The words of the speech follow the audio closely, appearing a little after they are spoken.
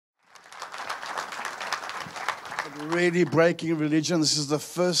really breaking religion. This is the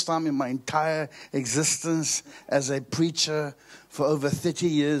first time in my entire existence as a preacher for over 30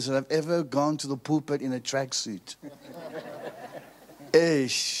 years that I've ever gone to the pulpit in a tracksuit.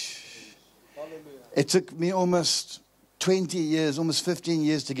 It took me almost 20 years, almost 15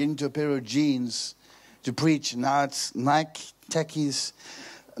 years to get into a pair of jeans to preach. Now it's Nike, Takis.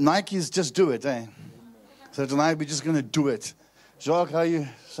 Nike's just do it, eh? So tonight we're just going to do it. Jacques, how are you,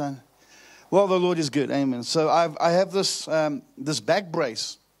 son? Well, the Lord is good, amen. So I have this back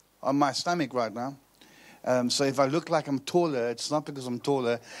brace on my stomach right now. So if I look like I'm taller, it's not because I'm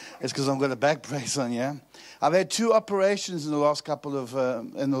taller, it's because I've got a back brace on, yeah? I've had 2 operations in the last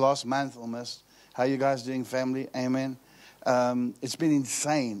in the last month almost. How you guys doing, family? Amen. It's been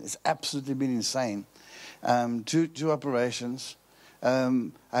insane. It's absolutely been insane. 2 operations.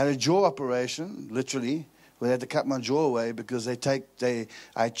 I had a jaw operation, literally. We had to cut my jaw away because I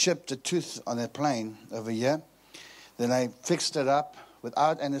chipped a tooth on a plane over here. Then I fixed it up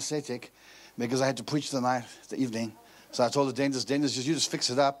without anesthetic because I had to preach the evening. So I told the dentist, you just fix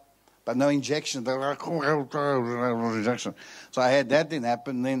it up, but no injection. So I had that thing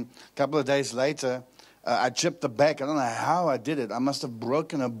happen. Then a couple of days later, I chipped the back. I don't know how I did it. I must have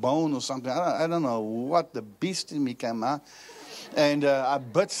broken a bone or something. I don't know what the beast in me came out. And I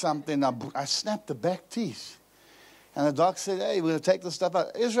bit something. I snapped the back teeth. And the doc said, hey, we're going to take this stuff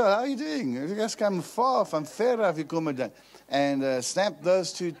out. Israel, how are you doing? You guys come far from verre af gekomen dan. And snapped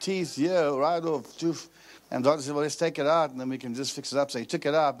those 2 teeth here right off. And the doctor said, well, let's take it out, and then we can just fix it up. So he took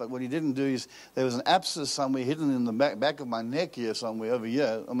it out, but what he didn't do is there was an abscess somewhere hidden in the back of my neck here somewhere over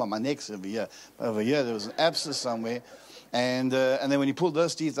here. Oh, my neck's over here. Over here there was an abscess somewhere. And then when he pulled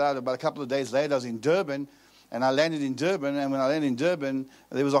those teeth out, about a couple of days later, I was in Durban. And I landed in Durban, and when I landed in Durban,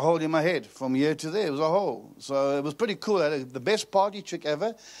 there was a hole in my head. From here to there, it was a hole. So it was pretty cool. I had the best party trick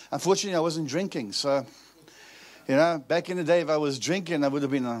ever. Unfortunately, I wasn't drinking. So, you know, back in the day, if I was drinking, I would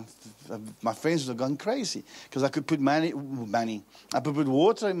have been, my friends would have gone crazy. Because I could put I could put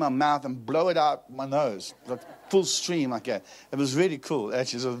water in my mouth and blow it out my nose. Like full stream like that. It was really cool,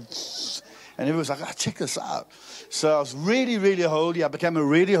 actually. So, and everyone was like, check this out. So I was really, really holy. I became a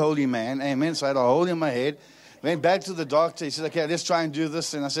really holy man. Amen. So I had a hole in my head. Went back to the doctor. He said, okay, let's try and do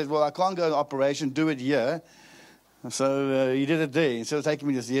this. And I said, well, I can't go to operation. Do it here. So he did it there. Instead of taking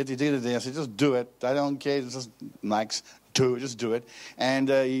me to the theater, he did it there. I said, just do it. I don't care. It's just Mike's. Do it. Just do it. And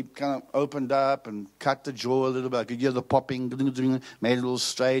he kind of opened up and cut the jaw a little bit. I could hear the popping, made it all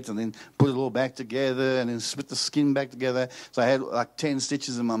straight, and then put it all back together, and then split the skin back together. So I had like 10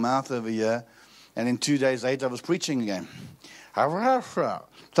 stitches in my mouth over here. And then 2 days later, I was preaching again. And it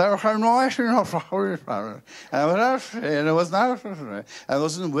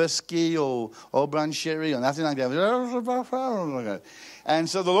wasn't whiskey or old brown sherry or nothing like that. And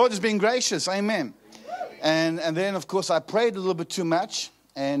so the Lord has been gracious. Amen. And then, of course, I prayed a little bit too much.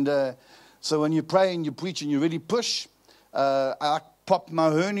 And so when you pray and you preach and you really push, I popped my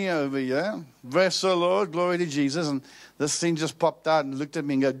hernia over here. Bless the Lord. Glory to Jesus. And this thing just popped out and looked at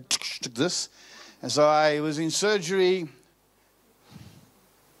me and go, this. And so I was in surgery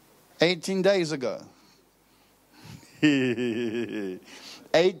 18 days ago. 18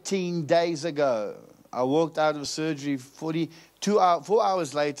 days ago. I walked out of surgery 4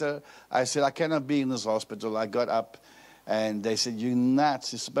 hours later. I said, I cannot be in this hospital. I got up and they said, you're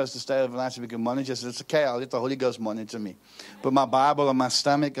nuts. You're supposed to stay overnight so we can monitor. I said, it's okay. I'll let the Holy Ghost monitor me. Put my Bible on my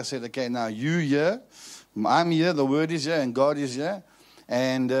stomach. I said, okay, now you here. I'm here. The Word is here and God is here.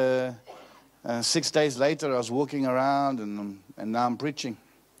 And 6 days later, I was walking around and now I'm preaching.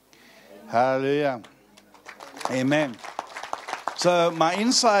 Hallelujah. Amen. So my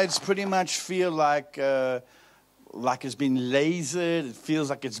insides pretty much feel like it's been lasered. It feels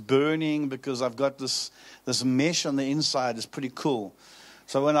like it's burning because I've got this mesh on the inside. It's pretty cool.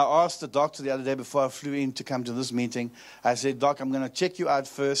 So when I asked the doctor the other day before I flew in to come to this meeting, I said, Doc, I'm going to check you out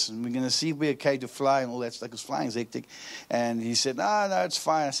first, and we're going to see if we're okay to fly and all that stuff, because flying is hectic. And he said, no, it's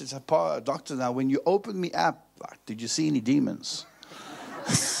fine. I said, doctor, now, when you opened me up, did you see any demons?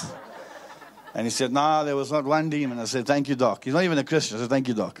 And he said, no, there was not one demon. I said, thank you, Doc. He's not even a Christian. I said, thank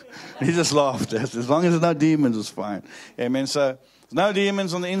you, Doc. And he just laughed. As long as there's no demons, it's fine. Amen. So there's no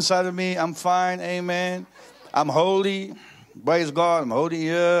demons on the inside of me. I'm fine. Amen. I'm holy. Praise God. I'm holy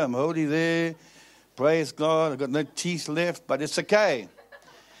here. I'm holy there. Praise God. I've got no teeth left, but it's okay.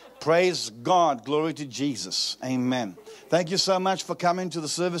 Praise God. Glory to Jesus. Amen. Thank you so much for coming to the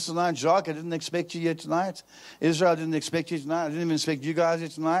service tonight. Jacques, I didn't expect you here tonight. Israel, I didn't expect you tonight. I didn't even expect you guys here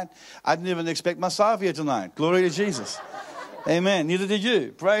tonight. I didn't even expect myself here tonight. Glory to Jesus. Amen. Neither did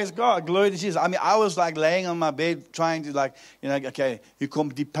you. Praise God. Glory to Jesus. I mean, I was like laying on my bed trying to okay, you come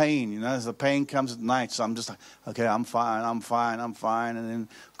the pain, as the pain comes at night. So I'm just like, okay, I'm fine. And then,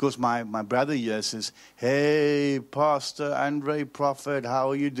 of course, my brother here says, hey, Pastor Andre Prophet, how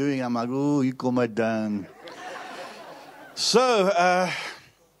are you doing? I'm like, oh, you come down. So,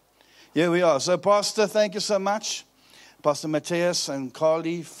 here we are. So, Pastor, thank you so much. Pastor Matthias and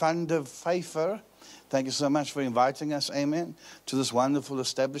Carly van der Pfeiffer. Thank you so much for inviting us, amen, to this wonderful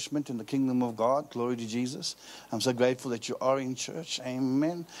establishment in the kingdom of God. Glory to Jesus. I'm so grateful that you are in church,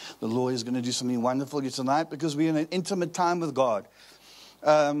 amen. The Lord is going to do something wonderful here tonight because we're in an intimate time with God.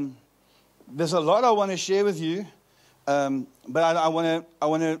 There's a lot I want to share with you, but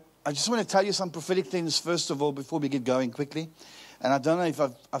I just want to tell you some prophetic things first of all before we get going quickly. And I don't know if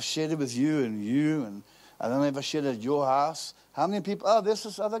I've shared it with you, and I don't know if I shared it at your house. How many people? Oh, there's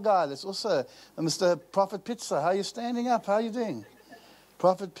this other guy. There's also Mr. Prophet Pizza. How are you standing up? How are you doing?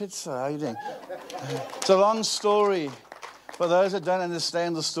 Prophet Pizza, how are you doing? It's a long story. For those that don't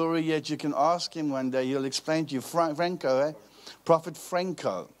understand the story yet, you can ask him one day. He'll explain to you. Franco, Prophet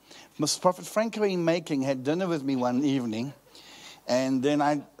Franco. Prophet Franco in making had dinner with me one evening. And then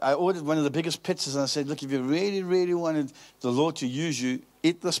I ordered one of the biggest pizzas. And I said, look, if you really, really wanted the Lord to use you,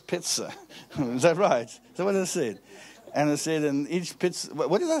 eat this pizza. Is that right? Is that what I said? And I said, and each pizza,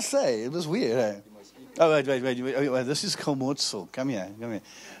 what did I say? It was weird, eh? Oh, wait. This is Chomotso. Come here.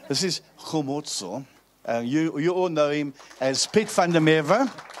 This is Chomotso. You all know him as Piet van der Merwe.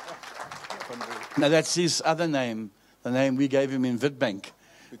 Now, that's his other name, the name we gave him in Witbank.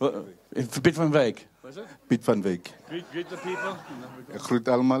 Piet van Wyk. Was it? Piet van Wyk. Greet the people. Ek groet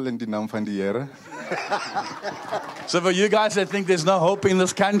almal in die naam van die Here. So for you guys that think there's no hope in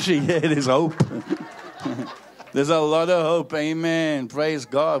this country, yeah, there's hope. There's a lot of hope. Amen. Praise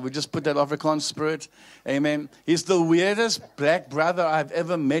God. We just put that Afrikaans spirit. Amen. He's the weirdest black brother I've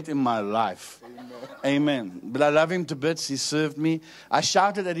ever met in my life. Amen. But I love him to bits. He served me. I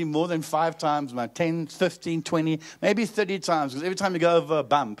shouted at him more than 5 times, 10, 15, 20, maybe 30 times. Because every time you go over a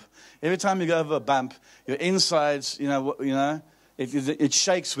bump, your insides, it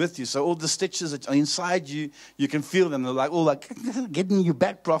shakes with you. So all the stitches that are inside you, you can feel them. They're like getting you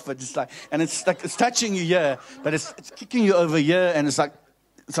back, prophet. It's like, and it's touching you here, but it's kicking you over here, and it's like,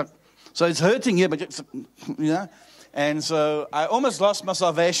 so it's hurting here, but And so I almost lost my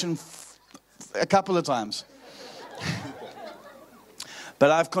salvation a couple of times.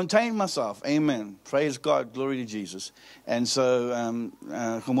 But I've contained myself. Amen. Praise God. Glory to Jesus. And so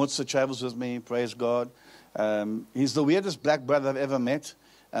Chomotso travels with me. Praise God. He's the weirdest black brother I've ever met.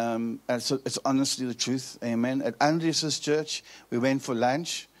 And so it's honestly the truth. Amen. At Andries' church, we went for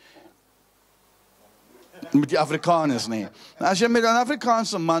lunch. Met die Afrikaners, nee. Nou, as jy met 'n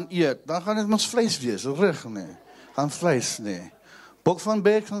Afrikaanse man eet, dan gaan dit mos vleis wees, reg, nee. Gaan vleis, nee. Bok van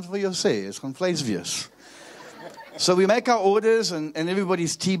Berg gaan vir jou sê, dit gaan vleis wees. So we make our orders and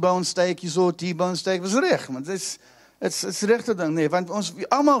everybody's T-bone steak. You saw T-bone steak. Het was reg, want it's regte ding, nee, want ons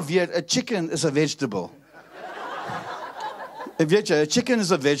almal weet 'n chicken is a vegetable. Weet jy, a chicken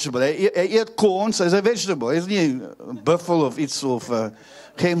is a vegetable. Hy eet corn, so is a vegetable. Hy's nie 'n buffel of iets of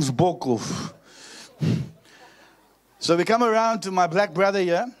gemsbok of. So we come around to my black brother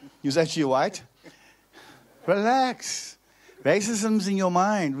here. He's actually white. Relax. Racism's in your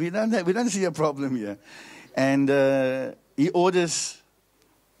mind. We don't see a problem here. And he orders.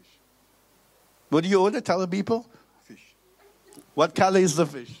 What do you order? Tell the people. Fish. What color is the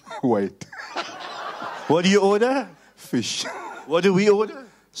fish? White. What do you order? Fish. What do we order?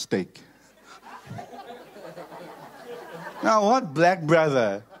 Steak. Now, what black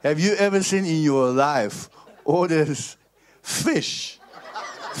brother have you ever seen in your life orders fish?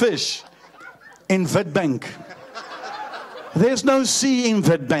 Fish in Witbank. There's no sea in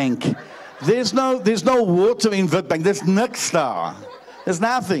Witbank. There's no water in Witbank. There's niks daar. There's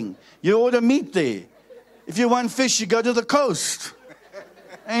nothing. You order meat there. If you want fish, you go to the coast.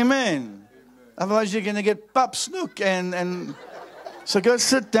 Amen. Otherwise, you're going to get pap snook. And so go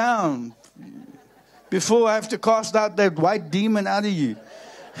sit down before I have to cast out that white demon out of you.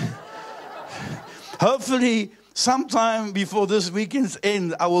 Hopefully, sometime before this weekend's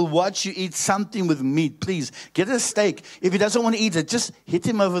end, I will watch you eat something with meat. Please, get a steak. If he doesn't want to eat it, just hit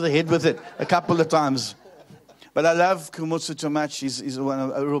him over the head with it a couple of times. But I love Chomotso too much. He's a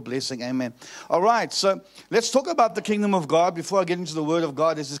real blessing. Amen. All right, so let's talk about the kingdom of God. Before I get into the word of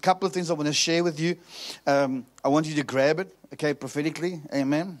God, there's a couple of things I want to share with you. I want you to grab it, okay, prophetically.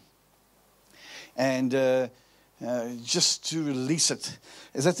 Amen. And just to release it.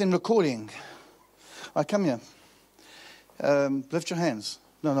 Is that in recording? All right, come here. Lift your hands.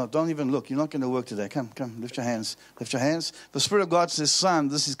 No, don't even look. You're not going to work today. Come, lift your hands. Lift your hands. The Spirit of God says, son,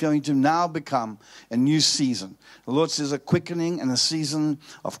 this is going to now become a new season. The Lord says a quickening and a season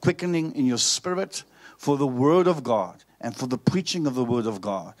of quickening in your spirit for the Word of God and for the preaching of the Word of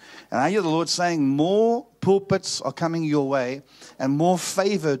God. And I hear the Lord saying more pulpits are coming your way and more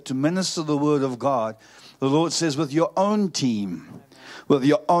favor to minister the Word of God. The Lord says with your own team, with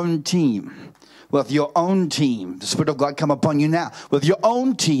your own team. With your own team. The Spirit of God come upon you now. With your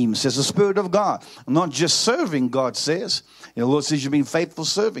own team, says the Spirit of God. Not just serving, God says. The Lord says you've been faithful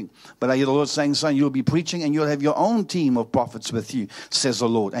serving. But I hear the Lord saying, son, you'll be preaching and you'll have your own team of prophets with you, says the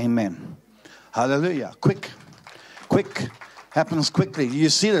Lord. Amen. Hallelujah. Quick. Happens quickly. You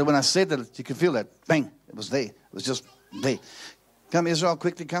see that when I said that, you can feel that. Bang. It was there. It was just there. Come, Israel,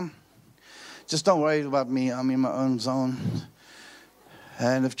 quickly come. Just don't worry about me. I'm in my own zone.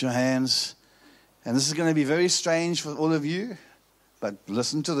 And lift your hands. And this is going to be very strange for all of you, but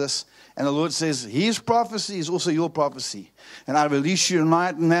listen to this. And the Lord says, his prophecy is also your prophecy. And I release you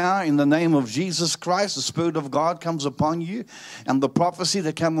right now in the name of Jesus Christ. The Spirit of God comes upon you. And the prophecy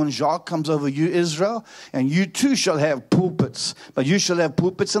that came on Jacques comes over you, Israel. And you too shall have pulpits. But you shall have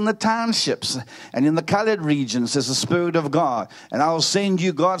pulpits in the townships and in the colored regions, says the Spirit of God. And I will send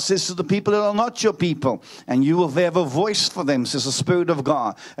you, God says, to the people that are not your people. And you will have a voice for them, says the Spirit of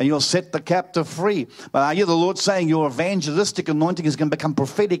God. And you'll set the captive free. But I hear the Lord saying your evangelistic anointing is going to become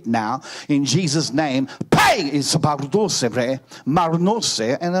prophetic now. In Jesus' name, pay is marnose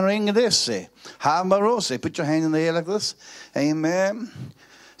and the ring desse. Hamarose. Put your hand in the air like this. Amen.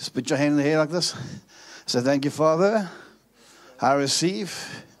 Just put your hand in the air like this. Say, thank you, Father. I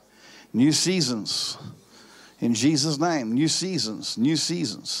receive new seasons. In Jesus' name, new seasons, new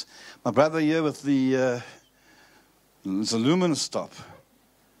seasons. My brother here with the it's a luminous stop.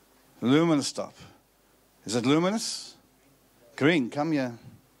 Luminous stop. Is it luminous? Green, come here.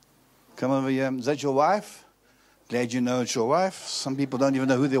 Come over here. Is that your wife? Glad you know it's your wife. Some people don't even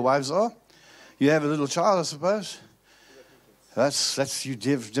know who their wives are. You have a little child, I suppose. That's you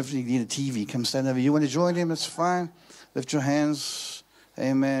definitely need a TV. Come stand over. You want to join him? It's fine. Lift your hands.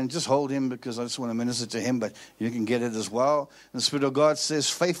 Amen. Just hold him because I just want to minister to him, but you can get it as well. And the Spirit of God says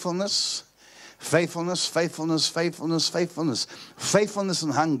faithfulness, faithfulness, faithfulness, faithfulness, faithfulness, faithfulness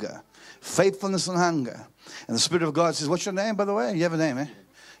and hunger. Faithfulness and hunger. And the Spirit of God says, what's your name, by the way? You have a name, eh?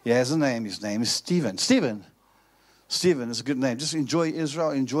 He has a name. His name is Stephen. Stephen is a good name. Just enjoy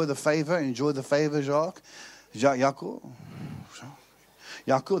Israel. Enjoy the favor. Enjoy the favor, Jacques. Yaakov,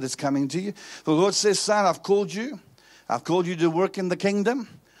 that's coming to you. The Lord says, son, I've called you. I've called you to work in the kingdom.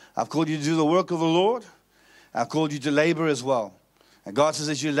 I've called you to do the work of the Lord. I've called you to labor as well. And God says,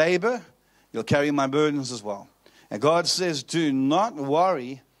 as you labor, you'll carry my burdens as well. And God says, do not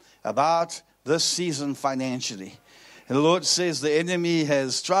worry about this season financially. And the Lord says the enemy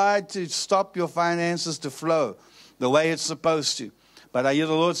has tried to stop your finances to flow the way it's supposed to. But I hear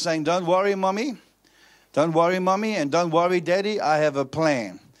the Lord saying, don't worry, mommy. Don't worry, mommy, and don't worry, daddy. I have a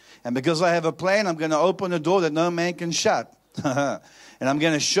plan. And because I have a plan, I'm going to open a door that no man can shut. And I'm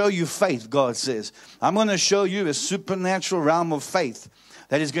going to show you faith, God says. I'm going to show you a supernatural realm of faith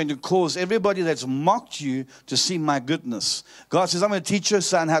that is going to cause everybody that's mocked you to see my goodness. God says, I'm going to teach your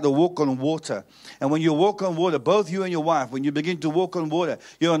son how to walk on water. And when you walk on water, both you and your wife, when you begin to walk on water,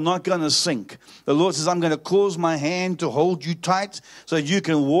 you are not going to sink. The Lord says, I'm going to cause my hand to hold you tight so that you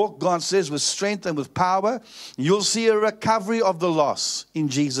can walk, God says, with strength and with power. You'll see a recovery of the loss in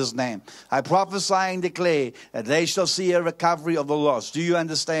Jesus' name. I prophesy and declare that they shall see a recovery of the loss. Do you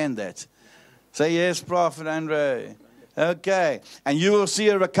understand that? Say yes, Prophet Andre. Okay, and you will see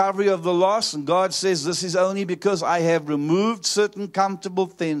a recovery of the loss, and God says this is only because I have removed certain comfortable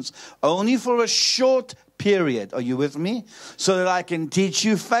things, only for a short period. Are you with me? So that I can teach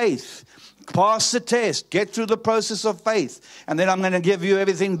you faith. Pass the test, get through the process of faith, and then I'm going to give you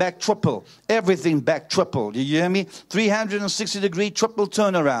everything back triple. Everything back triple. Do you hear me? 360-degree triple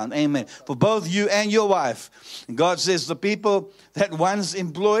turnaround. Amen. For both you and your wife. And God says the people that once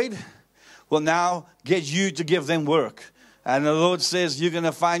employed will now get you to give them work. And the Lord says you're going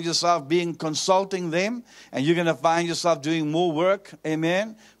to find yourself consulting them, and you're going to find yourself doing more work,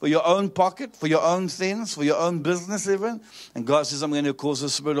 amen, for your own pocket, for your own things, for your own business even. And God says, I'm going to cause a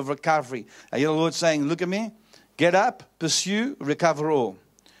spirit of recovery. I hear the Lord saying, look at me, get up, pursue, recover all.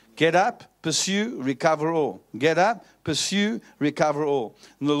 Get up, pursue, recover all. Get up, pursue, recover all.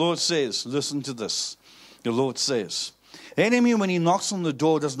 And the Lord says, listen to this. The Lord says, enemy, when he knocks on the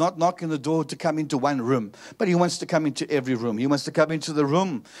door, does not knock on the door to come into one room, but he wants to come into every room. He wants to come into the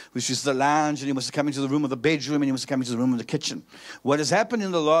room, which is the lounge, and he wants to come into the room of the bedroom, and he wants to come into the room of the kitchen. What has happened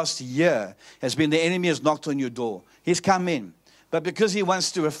in the last year has been the enemy has knocked on your door. He's come in. But because he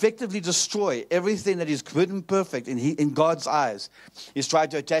wants to effectively destroy everything that is good and perfect in God's eyes, he's tried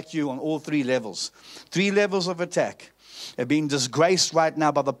to attack you on all 3 levels. 3 levels of attack are being disgraced right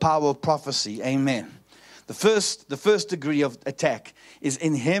now by the power of prophecy. Amen. The first degree of attack is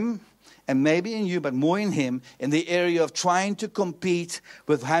in him, and maybe in you, but more in him, in the area of trying to compete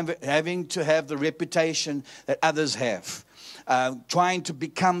with having to have the reputation that others have. Trying to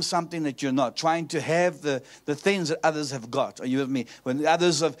become something that you're not. Trying to have the things that others have got. Are you with me? When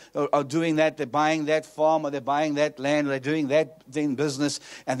others are doing that, they're buying that farm, or they're buying that land, or they're doing that thing business,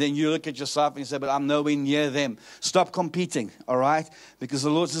 and then you look at yourself and you say, but I'm nowhere near them. Stop competing, all right? Because the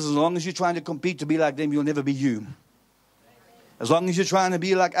Lord says, as long as you're trying to compete to be like them, you'll never be you. As long as you're trying to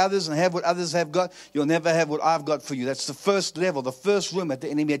be like others and have what others have got, you'll never have what I've got for you. That's the first level, the first room that the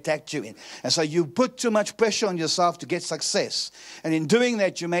enemy attacked you in. And so you put too much pressure on yourself to get success. And in doing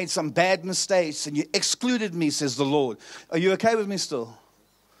that, you made some bad mistakes and you excluded me, says the Lord. Are you okay with me still?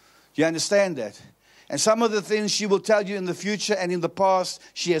 Do you understand that? And some of the things she will tell you in the future and in the past,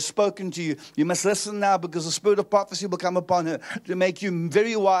 she has spoken to you. You must listen now, because the spirit of prophecy will come upon her to make you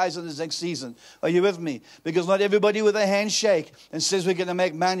very wise in this next season. Are you with me? Because not everybody with a handshake and says we're going to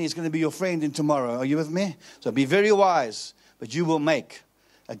make money is going to be your friend in tomorrow. Are you with me? So be very wise, but you will make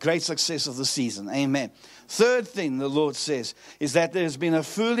a great success of the season. Amen. Third thing the Lord says is that there's been a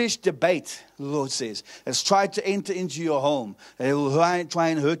foolish debate, the Lord says, has tried to enter into your home. They will try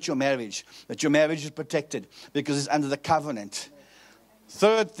and hurt your marriage, that your marriage is protected because it's under the covenant.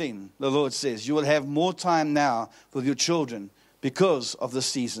 Third thing the Lord says, you will have more time now with your children because of the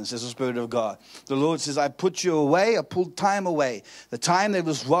season, says the Spirit of God. The Lord says, I put you away, I pulled time away. The time that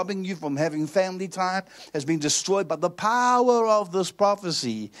was robbing you from having family time has been destroyed by the power of this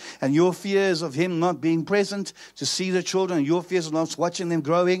prophecy. And your fears of him not being present to see the children, and your fears of not watching them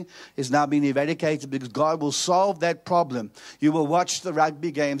growing is now being eradicated, because God will solve that problem. You will watch the rugby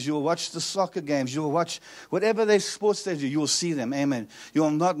games, you will watch the soccer games, you will watch whatever their sports they do, you will see them. Amen. You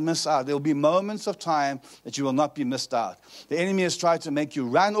will not miss out. There will be moments of time that you will not be missed out. The enemy has tried to make you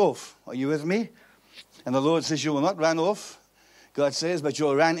run off. Are you with me? And the Lord says you will not run off. God says, but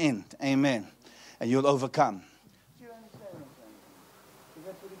you'll run in. Amen. And you'll overcome. Do you understand what I'm saying? Is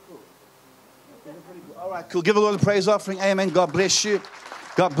that pretty cool? Is that pretty cool? All right, cool. Give a Lord a praise offering. Amen. God bless you.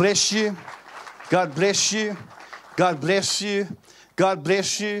 God bless you. God bless you. God bless you. God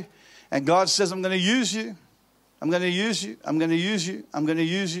bless you. And God says, I'm going to use you. I'm going to use you. I'm going to use you. I'm going to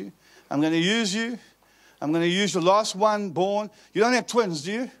use you. I'm going to use you. I'm going to use the last one born. You don't have twins,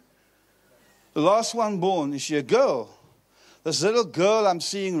 do you? The last one born, is she a girl? This little girl I'm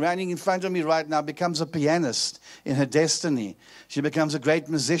seeing running in front of me right now becomes a pianist in her destiny. She becomes a great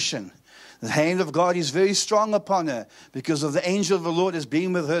musician. The hand of God is very strong upon her because of the angel of the Lord has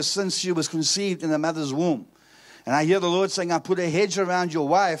been with her since she was conceived in her mother's womb. And I hear the Lord saying, I put a hedge around your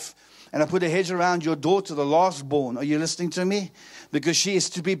wife, and I put a hedge around your daughter, the last born. Are you listening to me? Because she is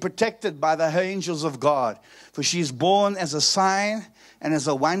to be protected by the angels of God. For she is born as a sign and as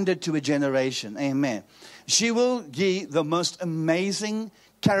a wonder to a generation. Amen. She will be the most amazing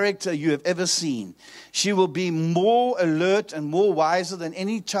character you have ever seen. She will be more alert and more wiser than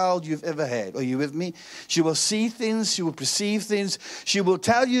any child you've ever had. Are you with me? She will see things. She will perceive things. She will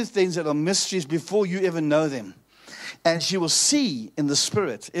tell you things that are mysteries before you ever know them. And she will see in the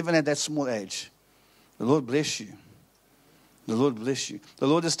spirit, even at that small age. The Lord bless you. The Lord bless you. The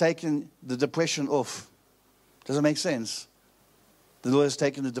Lord has taken the depression off. Does it make sense? The Lord has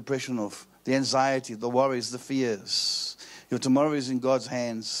taken the depression off. The anxiety, the worries, the fears. Your tomorrow is in God's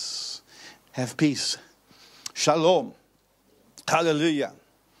hands. Have peace. Shalom. Hallelujah.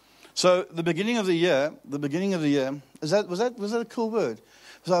 So the beginning of the year, was that a cool word?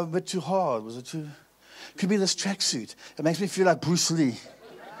 Was that a bit too hard? Was it too... Could be this tracksuit. It makes me feel like Bruce Lee.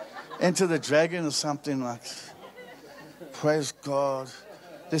 Enter the Dragon or something like. Praise God.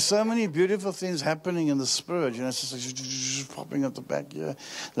 There's so many beautiful things happening in the spirit. You know, it's just like popping at the back here.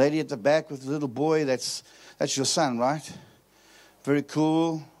 Lady at the back with the little boy. That's your son, right? Very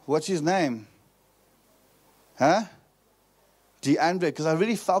cool. What's his name? Huh? DeAndre. Because I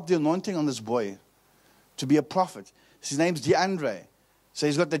really felt the anointing on this boy to be a prophet. His name's DeAndre. So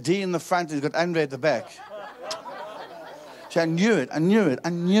he's got the D in the front and he's got Andre at the back. So I knew it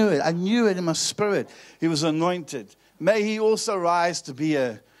in my spirit. He was anointed. May he also rise to be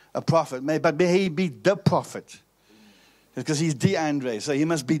a prophet. But may he be the prophet. Because he's DeAndre, so he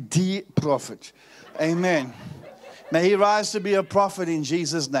must be the prophet. Amen. May he rise to be a prophet in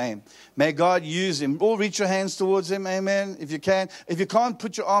Jesus' name. May God use him. All reach your hands towards him, amen, if you can. If you can't,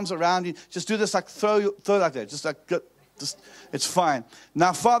 put your arms around him. Just do this, like throw like that. Just, it's fine.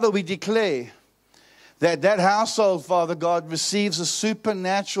 Now, Father, we declare That household, Father God, receives a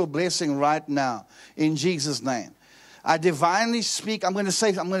supernatural blessing right now in Jesus' name. I divinely speak. I'm going to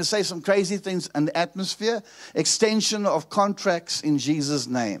say some crazy things in the atmosphere. Extension of contracts in Jesus'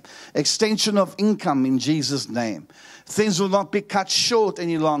 name. Extension of income in Jesus' name. Things will not be cut short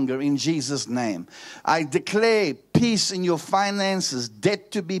any longer in Jesus' name. I declare peace in your finances,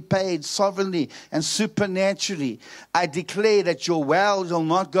 debt to be paid sovereignly and supernaturally. I declare that your well will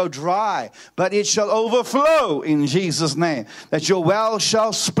not go dry, but it shall overflow in Jesus' name. That your well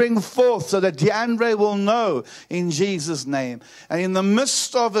shall spring forth so that DeAndre will know in Jesus' name. And in the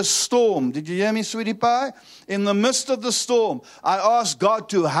midst of a storm, did you hear me, sweetie pie? In the midst of the storm, I ask God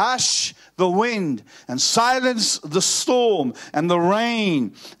to hush the wind and silence the storm and the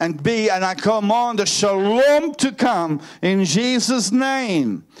rain and I command the shalom to come in Jesus'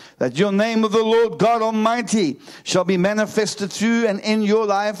 name, that your name of the Lord God Almighty shall be manifested through and in your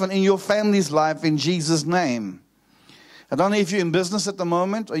life and in your family's life in Jesus' name. I don't know if you're in business at the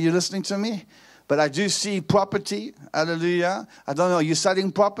moment. Are you listening to me? But I do see property. Hallelujah. I don't know. Are you selling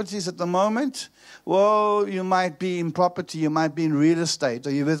properties at the moment? Well, you might be in property. You might be in real estate.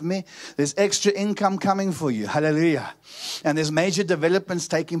 Are you with me? There's extra income coming for you. Hallelujah. And there's major developments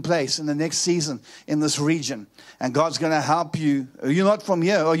taking place in the next season in this region. And God's going to help you. Are you not from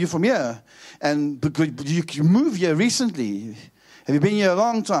here? Are you from here? And because you moved here recently. Have you been here a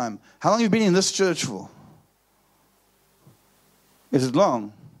long time? How long have you been in this church for? Is it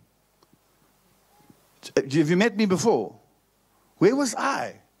long? Have you met me before? Where was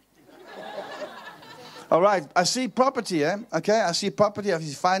I? All right, I see property, okay? I see property, I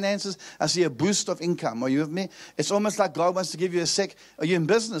see finances, I see a boost of income. Are you with me? It's almost like God wants to give you are you in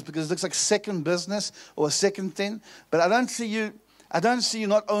business? Because it looks like second business or a second thing. But I don't see you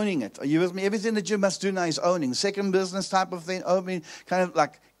not owning it. Are you with me? Everything that you must do now is owning. Second business type of thing, owning, kind of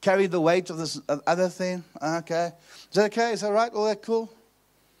like carry the weight of this other thing. Okay. Is that okay? Is that right? All that cool?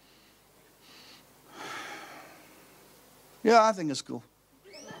 Yeah, I think it's cool.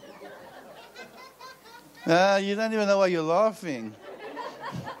 You don't even know why you're laughing.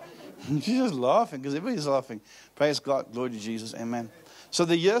 You're just laughing because everybody's laughing. Praise God. Glory to Jesus. Amen. So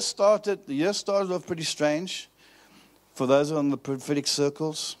the year started off pretty strange for those who are in the prophetic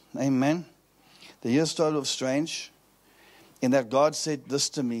circles. Amen. The year started off strange in that God said this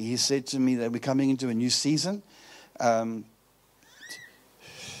to me. He said to me that we're coming into a new season. I'm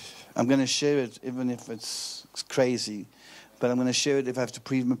going to share it even if it's crazy. But I'm going to share it if I have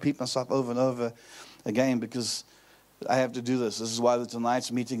to repeat myself over and over again because I have to do this. This is why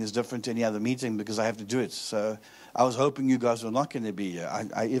tonight's meeting is different to any other meeting because I have to do it. So I was hoping you guys were not going to be here.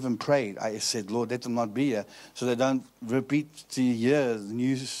 I even prayed. I said, Lord, let them not be here so they don't repeat to hear the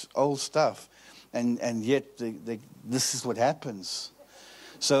new, old stuff. And yet this is what happens.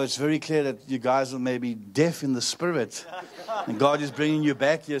 So it's very clear that you guys are maybe deaf in the spirit. And God is bringing you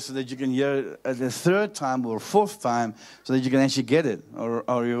back here so that you can hear it the third time or fourth time so that you can actually get it.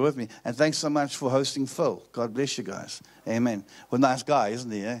 Or you're with me. And thanks so much for hosting Phil. God bless you guys. Amen. Well, nice guy, isn't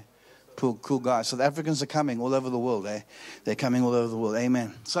he? Cool guy. So the Africans are coming all over the world. They're coming all over the world.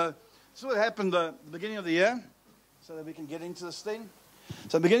 Amen. So this is what happened at the beginning of the year so that we can get into this thing.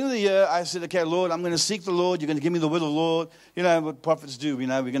 So at the beginning of the year, I said, okay, Lord, I'm going to seek the Lord. You're going to give me the will of the Lord. You know what prophets do. You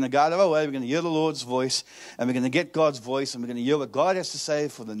know, we're going to go out of our way. We're going to hear the Lord's voice. And we're going to get God's voice. And we're going to hear what God has to say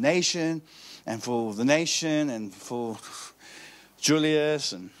for the nation. And for the nation. And for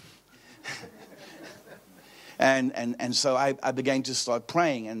Julius. And so I began to start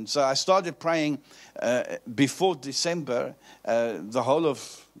praying. And so I started praying before December, the whole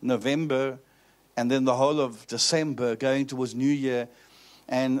of November. And then the whole of December, going towards New Year.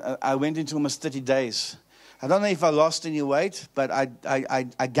 And I went into almost 30 days. I don't know if I lost any weight, but I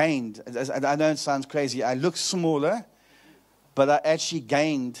gained. I know it sounds crazy. I look smaller, but I actually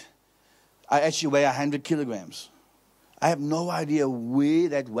gained. I actually weigh 100 kilograms. I have no idea where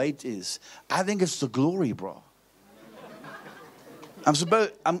that weight is. I think it's the glory, bro.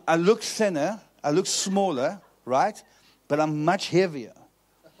 I look thinner. I look smaller, right? But I'm much heavier.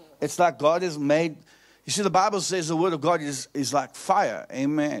 It's like God has made. You see, the Bible says the word of God is like fire.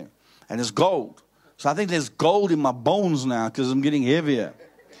 Amen. And it's gold. So I think there's gold in my bones now because I'm getting heavier.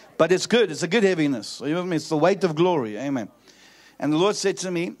 But it's good. It's a good heaviness. You know what I mean? It's the weight of glory. Amen. And the Lord said to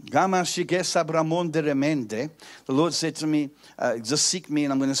me, the Lord said to me, just seek me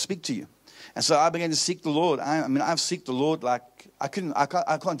and I'm going to speak to you. And so I began to seek the Lord. I've seeked the Lord like, I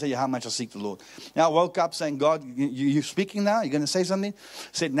can't tell you how much I seek the Lord. Now I woke up saying, God, you speaking now? You're going to say something? I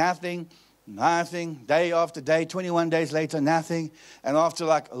said nothing. Day after day, 21 days later, nothing. And after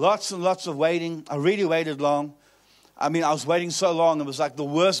like lots and lots of waiting, I really waited long. I mean, I was waiting so long. It was like the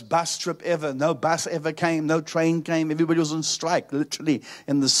worst bus trip ever. No bus ever came. No train came. Everybody was on strike, literally,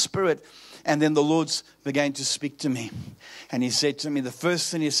 in the spirit. And then the Lord began to speak to me. And he said to me, the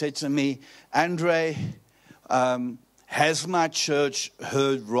first thing he said to me, Andre, has my church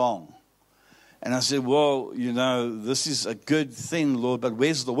heard wrong? And I said, well, you know, this is a good thing, Lord, but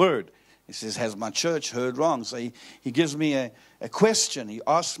where's the word? He says, has my church heard wrong? So he gives me a question. He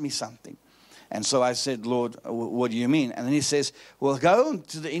asked me something. And so I said, Lord, what do you mean? And then he says, well, go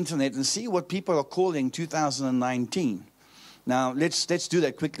to the internet and see what people are calling 2019. Now, let's do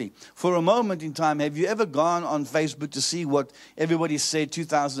that quickly. For a moment in time, have you ever gone on Facebook to see what everybody said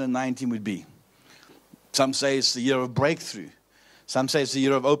 2019 would be? Some say it's the year of breakthrough. Some say it's the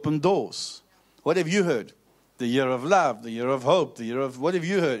year of open doors. What have you heard? The year of love, the year of hope, the year of, what have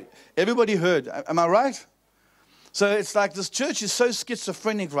you heard? Everybody heard. Am I right? So it's like this church is so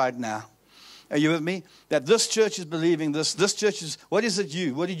schizophrenic right now. Are you with me? That this church is believing this. This church is, what is it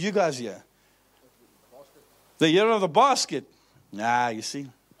you? What did you guys hear? The year of the basket. You see.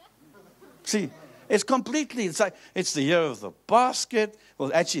 See, it's completely, it's like, it's the year of the basket.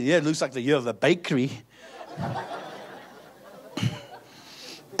 Well, actually, yeah, it looks like the year of the bakery.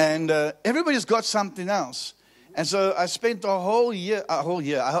 And everybody's got something else. And so I spent a whole year, I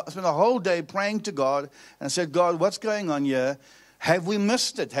spent a whole day praying to God. And I said, God, what's going on here? Have we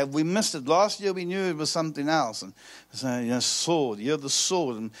missed it? Have we missed it? Last year we knew it was something else. And so, you know, sword, the year of the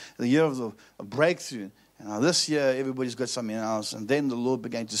sword, and the year of the breakthrough. And now this year everybody's got something else. And then the Lord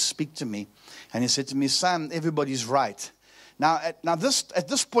began to speak to me. And he said to me, son, everybody's right. Now at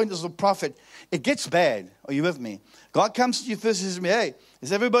this point as a prophet, it gets bad. Are you with me? God comes to you first and says to me, hey,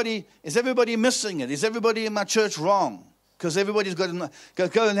 is everybody missing it? Is everybody in my church wrong? Because everybody's got to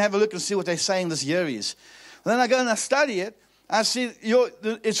go and have a look and see what they're saying this year is. And then I go and I study it. I see,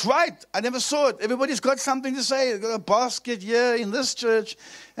 it's right. I never saw it. Everybody's got something to say. They've got a basket here in this church.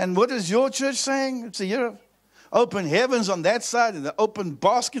 And what is your church saying? It's a year of open heavens on that side and the open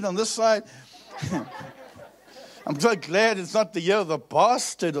basket on this side. I'm so glad it's not the year of the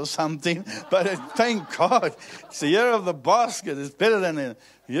bastard or something. But thank God, it's the year of the basket. It's better than the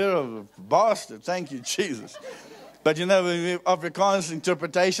year of the bastard. Thank you, Jesus. But you know, Afrikaans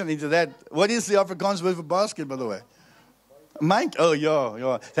interpretation into that. What is the Afrikaans word for basket, by the way? Monkey? Oh,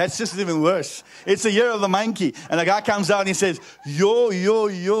 yeah. That's just even worse. It's the year of the monkey. And the guy comes out and he says, yo.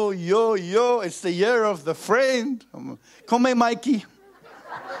 It's the year of the friend. Come here, Mikey.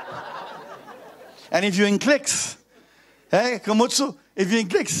 And if you're in clicks, hey, Kamutsu, if you're in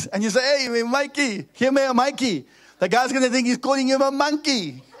clicks, and you say, hey, Mikey, here, Mikey, the guy's going to think he's calling you a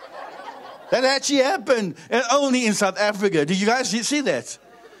monkey. That actually happened, and only in South Africa. Did you guys see that?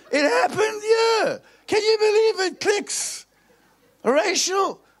 It happened, yeah. Can you believe it? Clicks.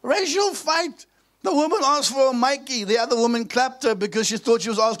 Racial fight. The woman asked for a Mikey. The other woman clapped her because she thought she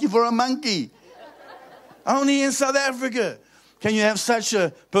was asking for a monkey. Only in South Africa can you have such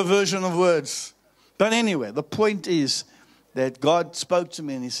a perversion of words. But anyway, the point is that God spoke to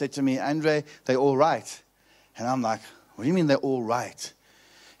me and he said to me, Andre, they're all right. And I'm like, what do you mean they're all right?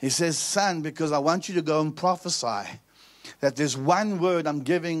 He says, son, because I want you to go and prophesy that there's one word I'm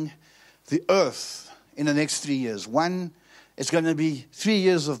giving the earth in the next 3 years. It's going to be 3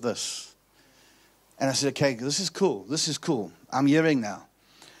 years of this. And I said, okay, this is cool. I'm hearing now.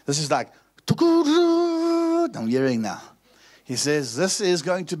 This is like, I'm hearing now. He says, this is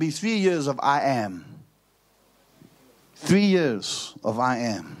going to be 3 years of I am. 3 years of I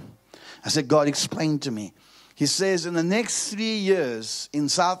am. I said, God, explain to me. He says, in the next 3 years in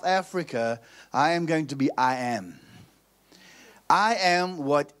South Africa, I am going to be I am. I am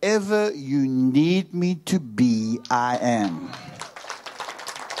whatever you need me to be, I am.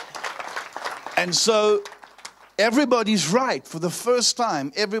 And so everybody's right. For the first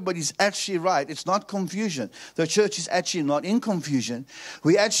time, everybody's actually right. It's not confusion. The church is actually not in confusion.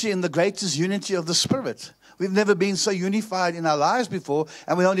 We're actually in the greatest unity of the Spirit. We've never been so unified in our lives before,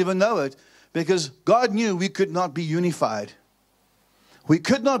 and we don't even know it, because God knew we could not be unified. We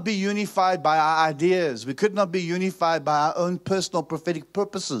could not be unified by our ideas. We could not be unified by our own personal prophetic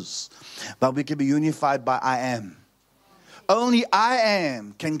purposes. But we can be unified by I am. Only I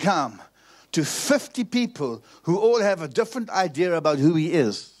am can come to 50 people who all have a different idea about who he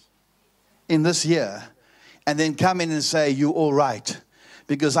is in this year, and then come in and say, you're all right.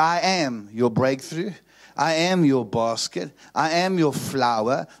 Because I am your breakthrough. I am your basket. I am your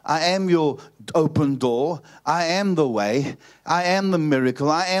flower. I am your open door. I am the way. I am the miracle.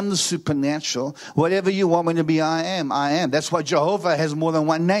 I am the supernatural. Whatever you want me to be, I am. I am. That's why Jehovah has more than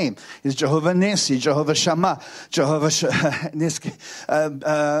one name. He's Jehovah Nissi, Jehovah Shammah, Jehovah Niski.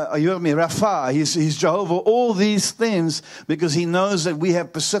 Are you with me? Rapha. He's Jehovah. All these things, because he knows that we have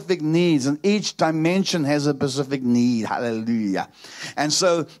specific needs, and each dimension has a specific need. Hallelujah. And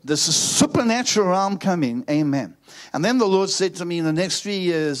so this supernatural realm come in. Amen. And then the Lord said to me, in the next 3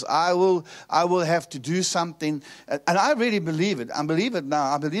 years, I will have to do something. And I really believe it. I believe it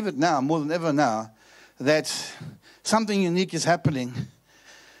now. I believe it now more than ever now, that something unique is happening.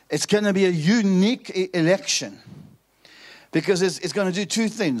 It's going to be a unique election. Because it's going to do two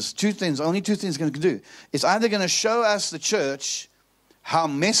things. Only two things it's going to do. It's either going to show us, the church, how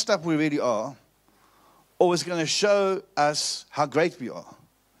messed up we really are, or it's going to show us how great we are.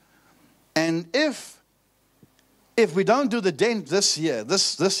 And if we don't do the dent this year,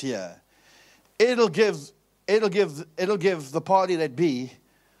 this year, it'll give the party that be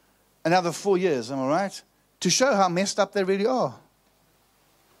another 4 years, am I right? To show how messed up they really are.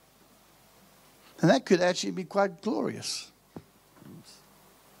 And that could actually be quite glorious.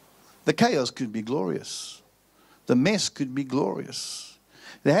 The chaos could be glorious. The mess could be glorious.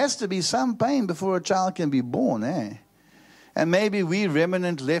 There has to be some pain before a child can be born, eh? And maybe we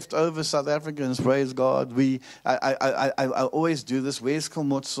remnant leftover South Africans, praise God. I always do this. Where's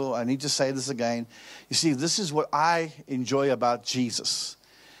Komotso? I need to say this again. You see, this is what I enjoy about Jesus.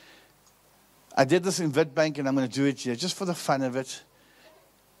 I did this in Witbank, and I'm going to do it here just for the fun of it.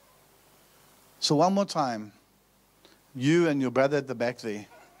 So one more time, you and your brother at the back there,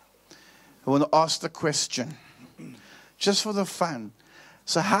 I want to ask the question, just for the fun.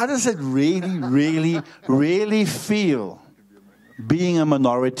 So how does it really feel being a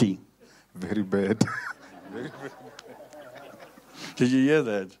minority? Very bad. Did you hear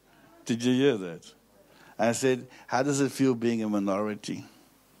that? Did you hear that? I said, how does it feel being a minority?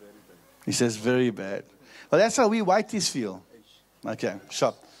 Very bad. He says, very bad. Well, that's how we whiteys feel. Okay,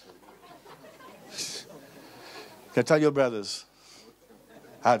 shop. Okay, tell your brothers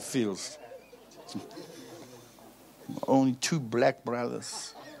how it feels. Only 2 black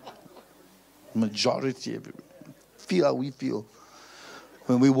brothers. Majority of it. Feel how we feel.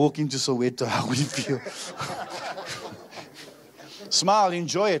 When we walk into Soweto, how we feel. Smile,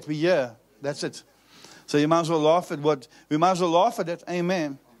 enjoy it. We're here. That's it. So you might as well laugh at we might as well laugh at it.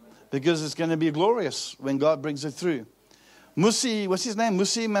 Amen. Because it's going to be glorious when God brings it through. Musi, what's his name?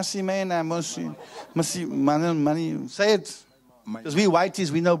 Musi, Masimena, Musi, Mani. Say it. Because we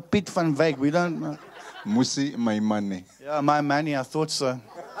whiteys, we know Piet van Wyk. We don't know. Musi, my money. Yeah, my money, I thought so.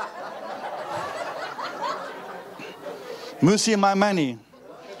 Musi, my money.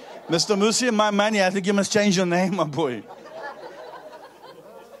 Mr. Musi, my money, I think you must change your name, my boy.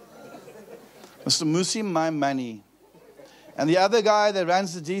 Mr. Musi, my money. And the other guy that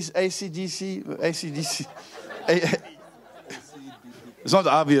runs the ACDC. It's not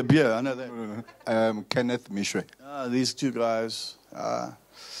Avia Beer, I know that. Kenneth Mishwe. These 2 guys.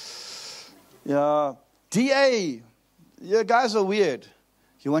 Yeah. DA. You guys are weird.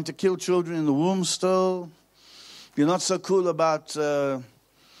 You want to kill children in the womb still. You're not so cool about,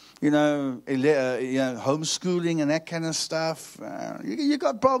 homeschooling and that kind of stuff. You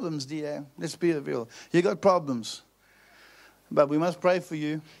got problems, DA. Let's be real. You got problems. But we must pray for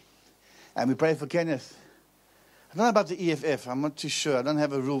you. And we pray for Kenneth. I don't know about the EFF. I'm not too sure. I don't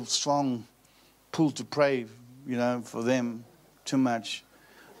have a real strong pull to pray, for them too much.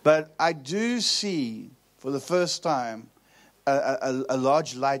 But I do see, for the first time, a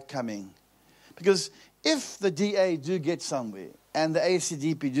large light coming. Because if the DA do get somewhere, and the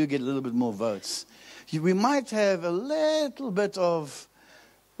ACDP do get a little bit more votes, we might have a little bit of,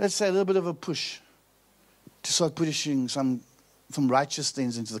 let's say, a little bit of a push to start pushing some righteous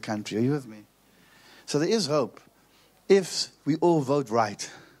things into the country. Are you with me? So there is hope. If we all vote right,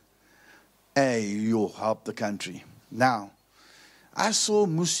 you'll help the country. Now, I saw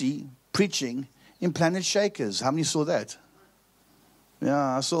Musi preaching in Planet Shakers. How many saw that?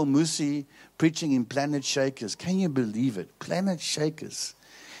 Yeah, I saw Musi preaching in Planet Shakers. Can you believe it? Planet Shakers.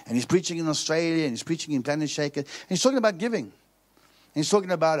 And he's preaching in Australia, and he's preaching in Planet Shakers. And he's talking about giving. And he's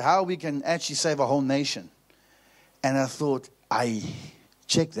talking about how we can actually save a whole nation. And I thought,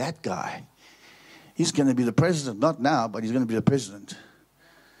 check that guy. He's going to be the president. Not now, but he's going to be the president.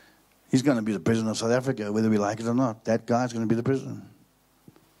 He's going to be the president of South Africa, whether we like it or not. That guy's going to be the president.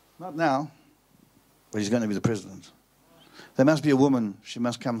 Not now, but he's going to be the president. There must be a woman. She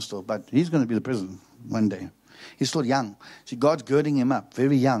must come still. But he's going to be the president one day. He's still young. See, God's girding him up,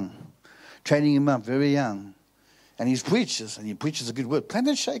 very young. Training him up, very young. And he preaches a good word.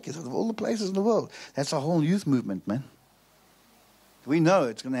 Planet Shakers, out of all the places in the world. That's a whole youth movement, man. We know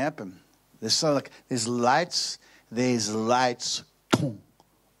it's going to happen. There's lights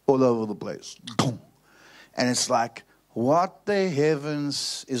all over the place. And it's like, what the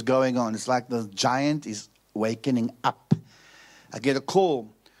heavens is going on? It's like the giant is wakening up. I get a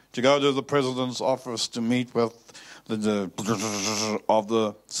call to go to the president's office to meet with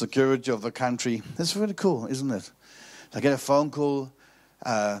the security of the country. That's really cool, isn't it? I get a phone call.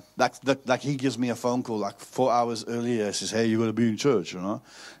 Like he gives me a phone call like 4 hours earlier. He says, hey, you're going to be in church, you know.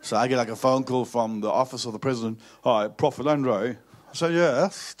 So I get like a phone call from the office of the president. Hi, Prophet Andre. I said, yeah,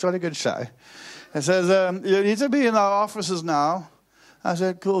 it's jolly good show. It says, you need to be in our offices now. I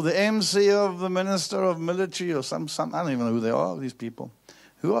said, cool. The MC of the Minister of Military or some I don't even know who they are, these people.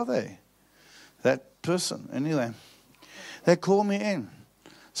 Who are they? That person. Anyway, they call me in.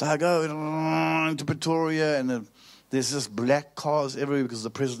 So I go into Pretoria and there's just black cars everywhere because the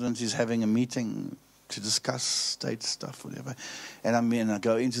president is having a meeting to discuss state stuff, whatever. And I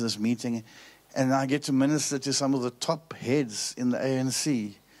go into this meeting and I get to minister to some of the top heads in the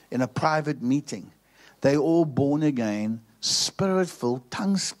ANC in a private meeting. They're all born again, spirit-filled,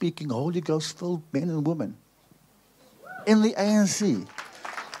 tongue-speaking, Holy Ghost-filled men and women in the ANC.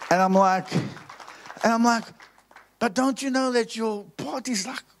 And I'm like, but don't you know that your party's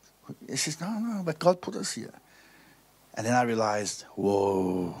like... He says, no, but God put us here. And then I realized,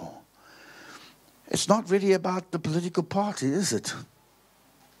 whoa, it's not really about the political party, is it?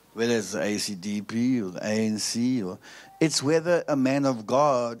 Whether it's the ACDP or the ANC, it's whether a man of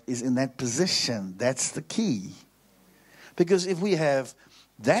God is in that position. That's the key. Because if we have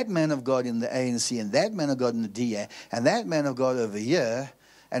that man of God in the ANC and that man of God in the DA and that man of God over here,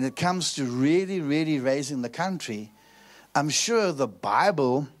 and it comes to really, really raising the country, I'm sure the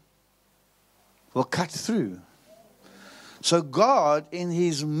Bible will cut through. So God, in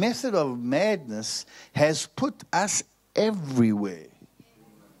his method of madness, has put us everywhere.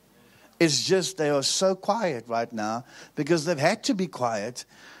 It's just they are so quiet right now because they've had to be quiet.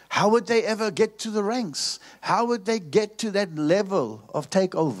 How would they ever get to the ranks? How would they get to that level of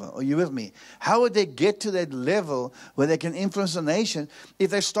takeover? Are you with me? How would they get to that level where they can influence the nation if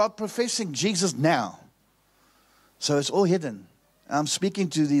they start professing Jesus now? So it's all hidden. I'm speaking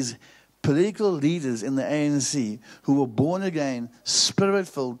to these political leaders in the ANC who were born again,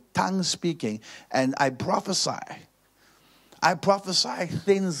 spirit-filled, tongue-speaking, and I prophesy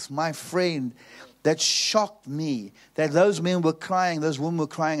things, my friend, that shocked me. That those men were crying, those women were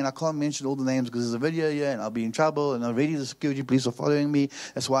crying, and I can't mention all the names because there's a video here and I'll be in trouble, and already the security police are following me.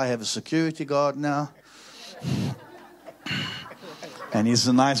 That's why I have a security guard now. And he's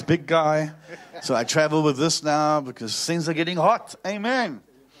a nice big guy. So I travel with this now because things are getting hot. Amen.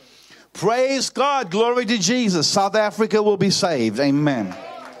 Praise God. Glory to Jesus. South Africa will be saved. Amen.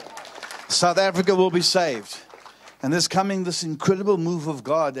 South Africa will be saved. And there's coming this incredible move of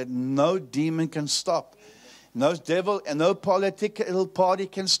God that no demon can stop. No devil and no political party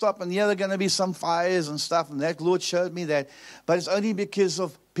can stop. And yeah, there are going to be some fires and stuff. And that Lord showed me that. But it's only because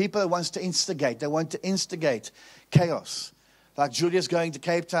of people that wants to instigate. They want to instigate chaos. Like Julia's going to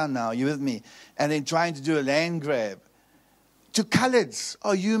Cape Town now. Are you with me? And then trying to do a land grab. To coloreds.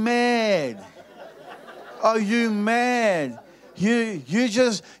 Are you mad? Are you mad?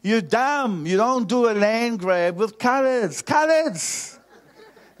 You're dumb. You don't do a land grab with coloreds. Coloreds.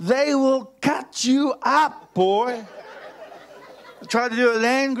 They will cut you up, boy. Try to do a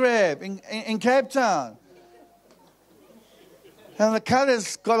land grab in Cape Town. And the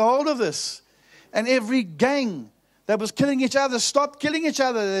coloreds got hold of this. And every gang that was killing each other stopped killing each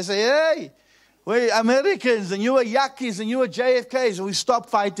other. They say, hey, we're Americans and you are Yakis and you are JFKs. And we stopped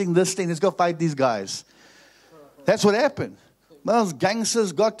fighting this thing. Let's go fight these guys. That's what happened. Those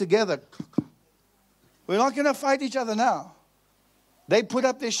gangsters got together. We're not going to fight each other now. They put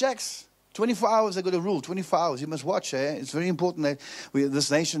up their shacks. 24 hours, they got a rule. 24 hours. You must watch. It's very important that this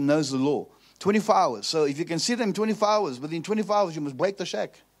nation knows the law. 24 hours. So if you can see them 24 hours, within 24 hours, you must break the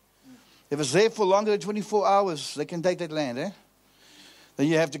shack. If it's there for longer than 24 hours, they can take that land. Then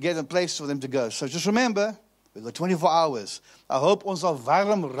you have to get a place for them to go. So just remember, we've got 24 hours. I hope ons al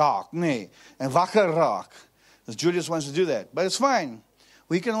warm raak, nee, en wakker raak. Because Julius wants to do that. But it's fine.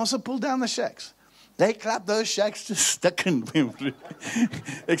 We can also pull down the shacks. They clap those shacks to stick in.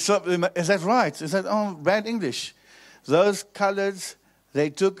 Except, is that right? Is that bad English? Those coloreds, they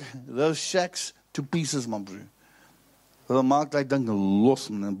took those shacks to pieces, my bro. Hulle maak dat ding los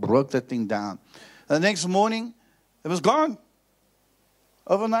and broke that thing down. And the next morning, it was gone.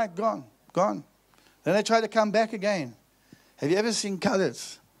 Overnight, gone. Then they tried to come back again. Have you ever seen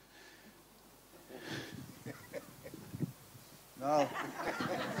coloreds? No.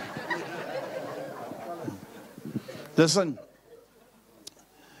 Listen,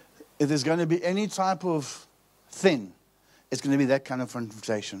 if there's going to be any type of thing, it's going to be that kind of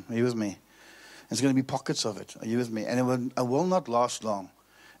confrontation. Are you with me? There's going to be pockets of it. Are you with me? And it will not last long.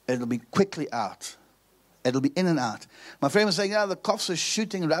 It'll be quickly out. It'll be in and out. My friend was saying, the cops are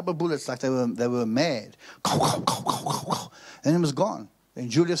shooting rubber bullets like they were mad. And it was gone.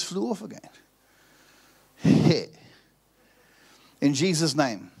 And Julius flew off again. In Jesus'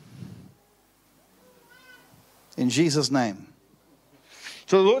 name. In Jesus' name.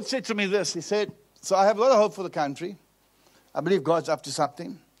 So the Lord said to me this. He said, so I have a lot of hope for the country. I believe God's up to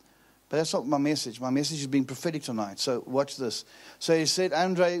something. But that's not my message. My message is being prophetic tonight. So watch this. So he said,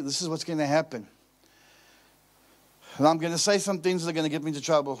 Andre, this is what's going to happen. And I'm going to say some things that are going to get me into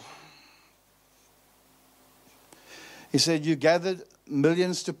trouble. He said, you gathered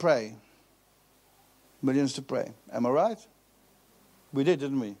millions to pray. Millions to pray. Am I right? We did,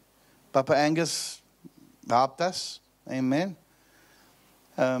 didn't we? Papa Angus helped us. Amen.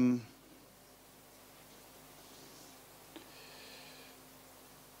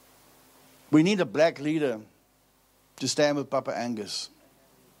 We need a black leader to stand with Papa Angus.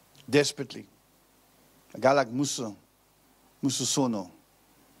 Desperately. A guy like Musa Sono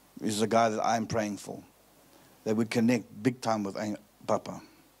is the guy that I'm praying for. That would connect big time with Papa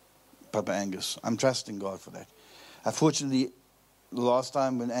Angus. I'm trusting God for that. Unfortunately, the last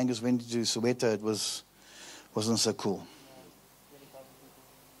time when Angus went to Soweto, it wasn't so cool.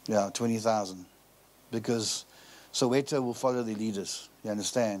 Yeah, 20,000. Because Soweto will follow the leaders. You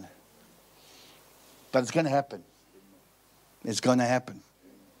understand? But it's going to happen. It's going to happen.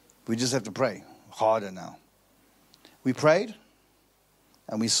 We just have to pray harder now. We prayed,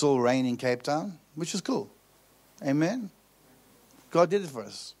 and we saw rain in Cape Town, which was cool. Amen. God did it for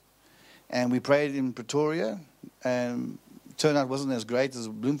us. And we prayed in Pretoria, and turnout wasn't as great as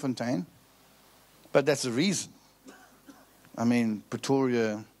Bloemfontein. But that's the reason. I mean,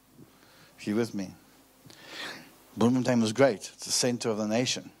 Pretoria, if you're with me, Bloemfontein was great. It's the center of the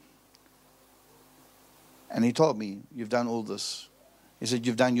nation. And he told me, you've done all this. He said,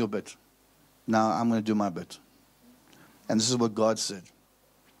 you've done your bit. Now I'm going to do my bit. And this is what God said.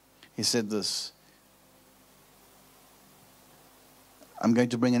 He said this. I'm going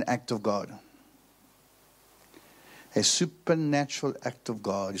to bring an act of God. A supernatural act of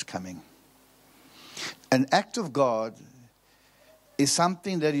God is coming. An act of God is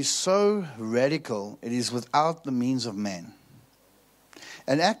something that is so radical, it is without the means of man.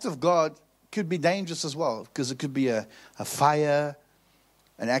 An act of God could be dangerous as well, because it could be a fire.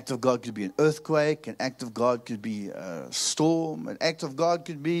 An act of God could be an earthquake. An act of God could be a storm. An act of God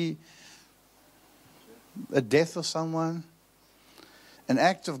could be a death of someone. An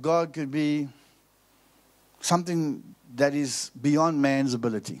act of God could be something that is beyond man's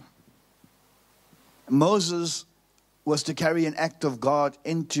ability. Moses was to carry an act of God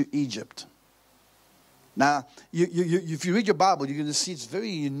into Egypt. Now, if you read your Bible, you're going to see it's very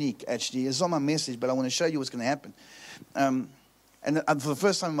unique, actually. It's not my message, but I want to show you what's going to happen. And for the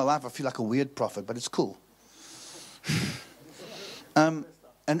first time in my life, I feel like a weird prophet, but it's cool. An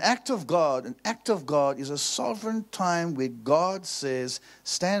act of God is a sovereign time where God says,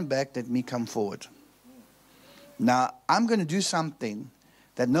 stand back, let me come forward. Now, I'm going to do something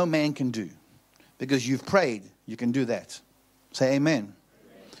that no man can do. Because you've prayed, you can do that. Say amen.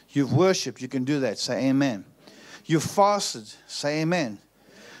 You've worshipped, you can do that. Say amen. You've fasted. Say amen.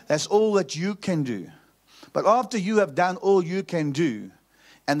 That's all that you can do. But after you have done all you can do,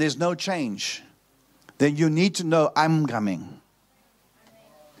 and there's no change, then you need to know I'm coming.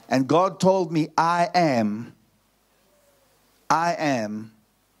 And God told me I am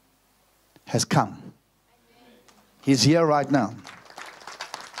has come. He's here right now.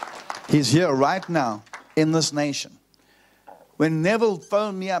 He's here right now in this nation. When Neville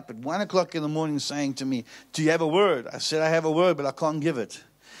phoned me up at 1 o'clock in the morning saying to me, do you have a word? I said, I have a word, but I can't give it.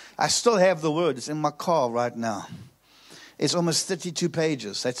 I still have the word. It's in my car right now. It's almost 32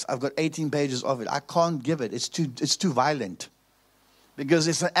 pages. I've got 18 pages of it. I can't give it. It's too violent. Because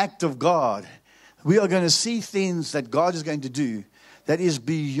it's an act of God. We are going to see things that God is going to do that is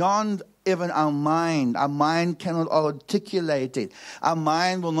beyond even our mind. Our mind cannot articulate it. Our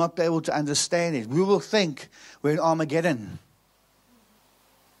mind will not be able to understand it. We will think we're in Armageddon.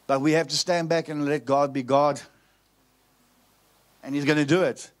 But we have to stand back and let God be God. And He's going to do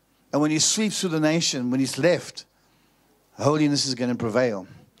it. And when He sweeps through the nation, when He's left, holiness is going to prevail.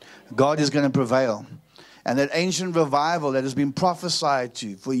 God is going to prevail. And that ancient revival that has been prophesied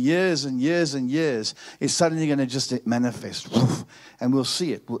to for years and years and years is suddenly going to just manifest. And we'll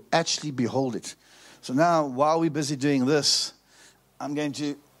see it. We'll actually behold it. So now, while we're busy doing this, I'm going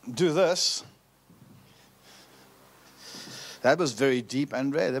to do this. That was very deep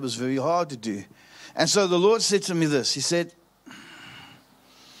and rare. That was very hard to do. And so the Lord said to me this. He said,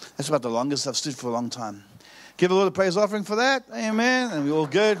 that's about the longest I've stood for a long time. Give a Lord a praise offering for that. Amen. And we're all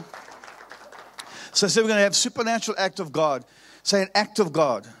good. So I said we're going to have supernatural act of God. Say an act of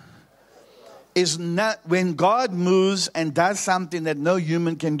God is not when God moves and does something that no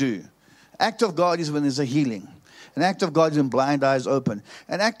human can do. Act of God is when there's a healing. An act of God is when blind eyes open.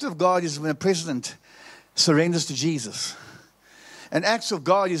 An act of God is when a president surrenders to Jesus. An act of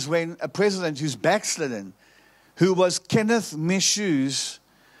God is when a president who's backslidden, who was Kenneth Mishu's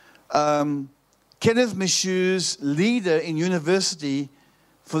leader in university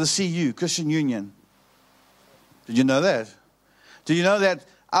for the CU, Christian Union. Did you know that? Did you know that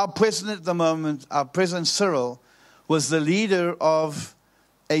our president at the moment, our President Cyril, was the leader of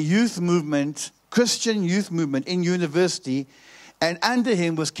a youth movement, Christian youth movement in university, and under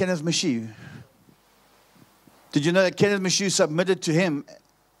him was Kenneth Mishu. Did you know that Kenneth Mishu submitted to him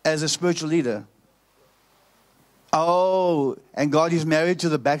as a spiritual leader? Oh, and God is married to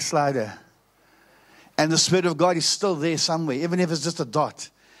the backslider. And the Spirit of God is still there somewhere, even if it's just a dot.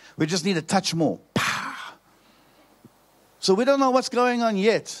 We just need to touch more. Pow! So we don't know what's going on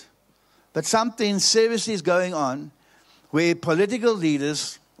yet. But something seriously is going on where political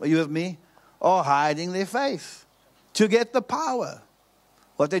leaders, are you with me, are hiding their faith to get the power.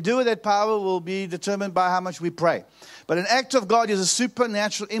 What they do with that power will be determined by how much we pray. But an act of God is a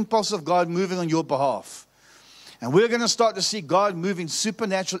supernatural impulse of God moving on your behalf. And we're going to start to see God moving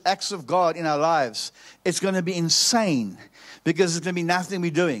supernatural acts of God in our lives. It's going to be insane because it's going to be nothing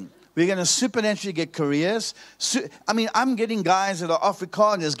we're doing. We're going to supernaturally get careers. I'm getting guys that are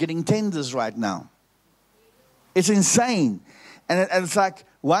Afrikaners getting tenders right now. It's insane. And it's like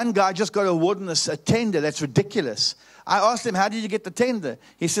one guy just got awarded a tender. That's ridiculous. I asked him, how did you get the tender?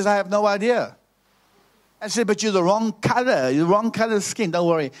 He says, I have no idea. I said, but you're the wrong color. You're the wrong color skin. Don't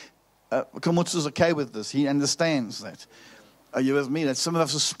worry. Kamutsu's okay with this. He understands that. Are you with me? That some of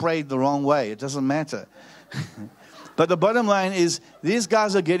us are sprayed the wrong way. It doesn't matter. But the bottom line is, these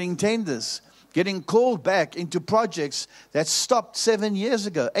guys are getting tenders, getting called back into projects that stopped 7 years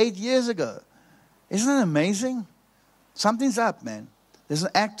ago, 8 years ago. Isn't it amazing? Something's up, man. There's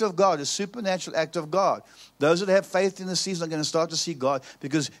an act of God, a supernatural act of God. Those that have faith in the season are going to start to see God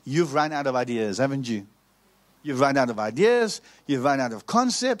because you've run out of ideas, haven't you? You've run out of ideas. You've run out of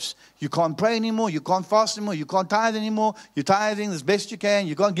concepts. You can't pray anymore. You can't fast anymore. You can't tithe anymore. You're tithing as best you can.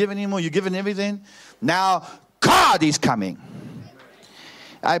 You can't give anymore. You're giving everything. Now, God is coming.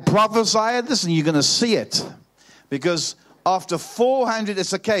 I prophesy this and you're going to see it. Because after 400,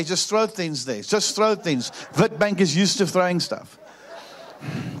 it's okay. Just throw things there. Just throw things. Witbank is used to throwing stuff.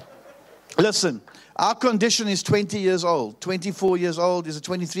 Listen, our condition is 20 years old, 24 years old. Is it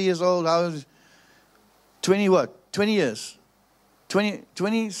 23 years old? How old? 20 what? 20 years.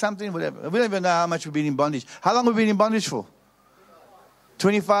 20 something, whatever. We don't even know how much we've been in bondage. How long have we been in bondage for?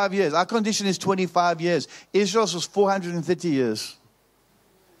 25 years. Our condition is 25 years. Israel's was 430 years.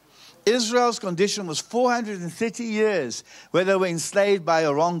 Israel's condition was 430 years where they were enslaved by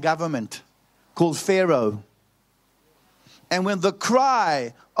a wrong government called Pharaoh. And when the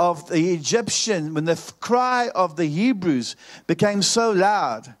cry of the Egyptian, when the cry of the Hebrews became so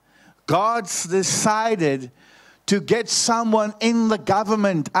loud, God decided to get someone in the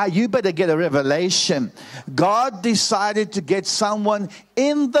government. You better get a revelation. God decided to get someone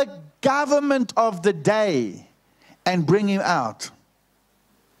in the government of the day and bring him out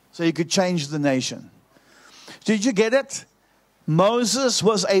so he could change the nation. Did you get it? Moses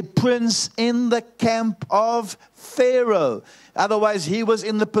was a prince in the camp of Pharaoh. Otherwise, he was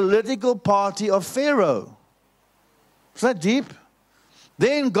in the political party of Pharaoh. Is that deep?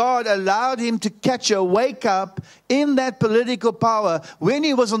 Then God allowed him to catch a wake up in that political power when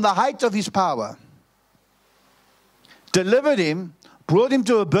he was on the height of his power. Delivered him, brought him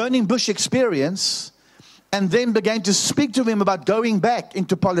to a burning bush experience, and then began to speak to him about going back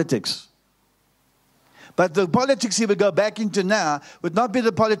into politics. But the politics he would go back into now would not be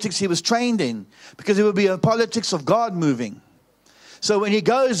the politics he was trained in, because it would be a politics of God moving. So when he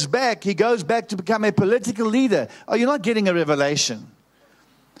goes back to become a political leader. Oh, you're not getting a revelation.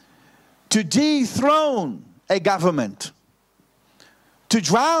 To dethrone a government. To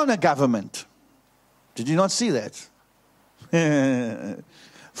drown a government. Did you not see that?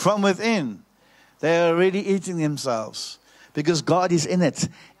 From within, they are already eating themselves. Because God is in it.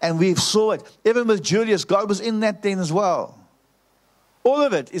 And we saw it. Even with Julius, God was in that thing as well. All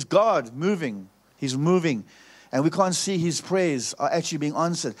of it is God moving. He's moving. And we can't see his prayers are actually being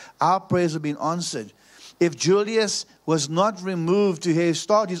answered. Our prayers are being answered. If Julius was not removed to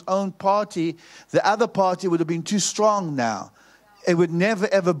start his own party, the other party would have been too strong now. It would never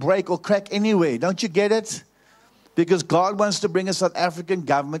ever break or crack anyway. Don't you get it? Because God wants to bring a South African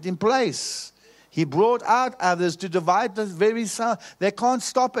government in place. He brought out others to divide the very South. They can't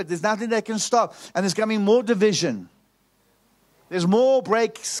stop it. There's nothing they can stop. And there's coming more division. There's more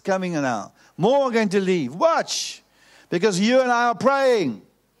breaks coming now. More are going to leave. Watch. Because you and I are praying.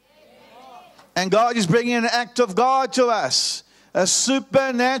 And God is bringing an act of God to us. A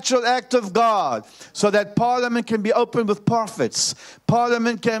supernatural act of God. So that Parliament can be opened with prophets.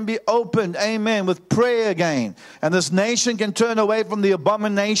 Parliament can be opened, amen, with prayer again. And this nation can turn away from the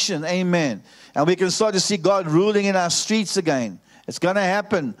abomination, amen. And we can start to see God ruling in our streets again. It's going to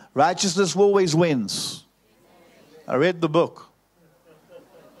happen. Righteousness always wins. I read the book.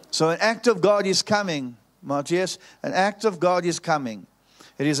 So an act of God is coming, Matthias. An act of God is coming.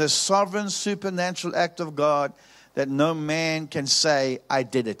 It is a sovereign, supernatural act of God that no man can say, I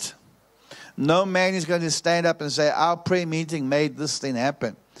did it. No man is going to stand up and say, our prayer meeting made this thing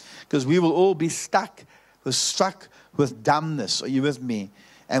happen. Because we will all be struck with dumbness. Are you with me?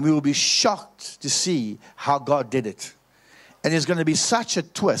 And we will be shocked to see how God did it. And it's going to be such a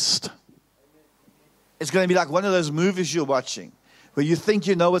twist. It's going to be like one of those movies you're watching, where you think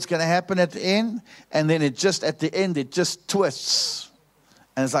you know what's going to happen at the end, and then at the end, it just twists.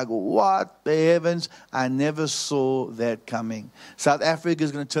 And it's like, what the heavens? I never saw that coming. South Africa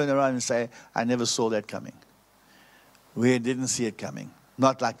is going to turn around and say, I never saw that coming. We didn't see it coming.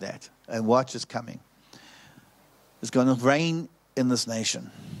 Not like that. And watch it's coming. It's going to rain in this nation.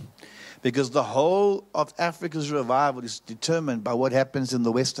 Because the whole of Africa's revival is determined by what happens in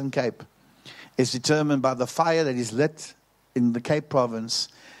the Western Cape. It's determined by the fire that is lit in the Cape Province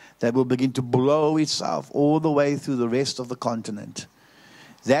that will begin to blow itself all the way through the rest of the continent.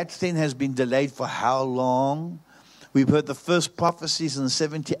 That thing has been delayed for how long? We've heard the first prophecies in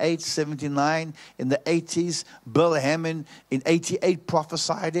 78, 79, in the 80s. Bill Hammond in 88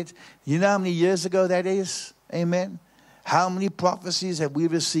 prophesied it. You know how many years ago that is? Amen. How many prophecies have we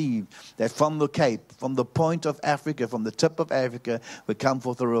received that from the Cape, from the point of Africa, from the tip of Africa, would come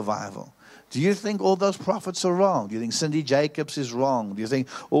forth a revival? Do you think all those prophets are wrong? Do you think Cindy Jacobs is wrong? Do you think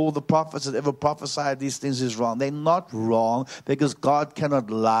all the prophets that ever prophesied these things is wrong? They're not wrong because God cannot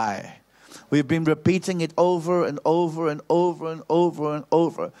lie. We've been repeating it over and over and over and over and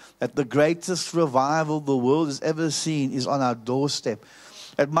over that the greatest revival the world has ever seen is on our doorstep.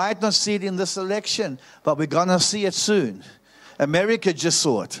 It might not see it in this election, but we're going to see it soon. America just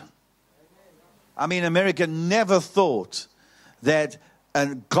saw it. I mean, America never thought that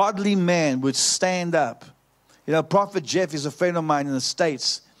a godly man would stand up. You know, Prophet Jeff is a friend of mine in the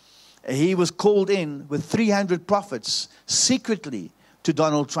States. He was called in with 300 prophets secretly to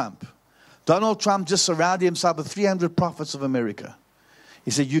Donald Trump. Donald Trump just surrounded himself with 300 prophets of America.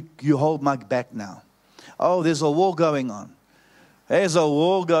 He said, you hold my back now. Oh, there's a war going on. There's a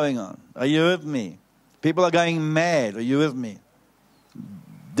war going on. Are you with me? People are going mad. Are you with me?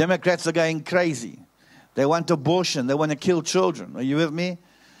 Democrats are going crazy. They want abortion. They want to kill children. Are you with me?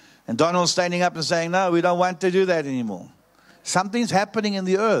 And Donald's standing up and saying, no, we don't want to do that anymore. Something's happening in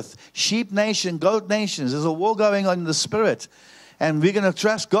the earth. Sheep nation, goat nations. There's a war going on in the spirit. And we're going to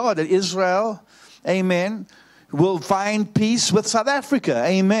trust God that Israel, amen, will find peace with South Africa.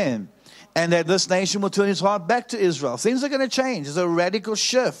 Amen. And that this nation will turn its heart back to Israel. Things are going to change. There's a radical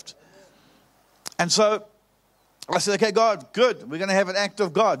shift. And so I said, okay, God, good. We're going to have an act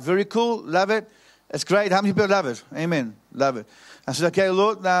of God. Very cool. Love it. It's great. How many people love it? Amen. Love it. I said, okay,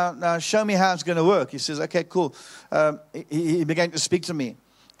 Lord, now show me how it's going to work. He says, okay, cool. He began to speak to me.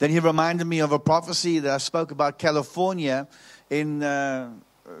 Then he reminded me of a prophecy that I spoke about California in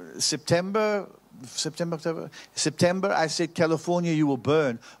September, I said, California, you will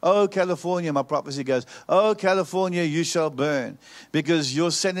burn. Oh, California, my prophecy goes, oh, California, you shall burn. Because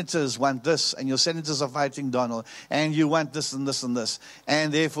your senators want this, and your senators are fighting Donald, and you want this and this and this.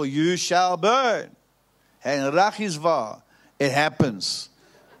 And therefore, you shall burn. And Rachizvar, it happens.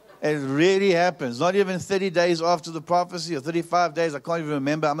 It really happens. Not even 30 days after the prophecy, or 35 days, I can't even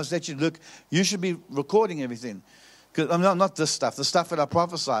remember. I must let you look. You should be recording everything. Because not this stuff, the stuff that I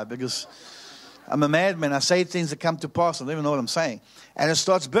prophesy, because I'm a madman. I say things that come to pass. I don't even know what I'm saying. And it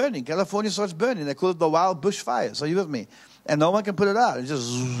starts burning. California starts burning. They call it the wild bush fires. Are you with me? And no one can put it out. It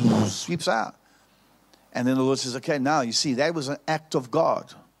just sweeps out. And then the Lord says, okay, now you see, that was an act of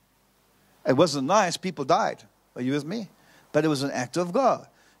God. It wasn't nice. People died. Are you with me? But it was an act of God.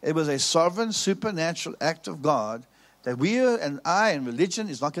 It was a sovereign, supernatural act of God that we and I and religion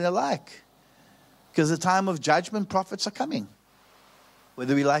is not going to like. Because the time of judgment, prophets are coming.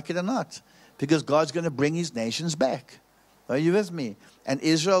 Whether we like it or not. because God's going to bring his nations back. Are you with me? And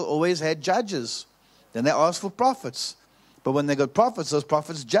Israel always had judges. Then they asked for prophets. But when they got prophets, those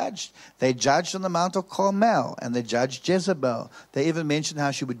prophets judged. They judged on the Mount of Carmel, and they judged Jezebel. They even mentioned how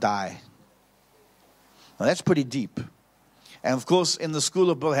she would die. Now that's pretty deep. And of course, in the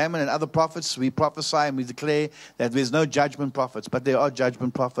school of Bill Hammond and other prophets, we prophesy and we declare that there's no judgment prophets, but there are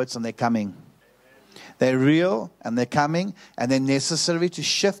judgment prophets, and they're coming. They're real, and they're coming, and they're necessary to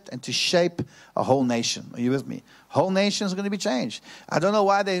shift and to shape a whole nation. Are you with me? Whole nation is going to be changed. I don't know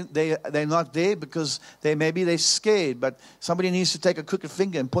why they're not there, because maybe they're scared, but somebody needs to take a crooked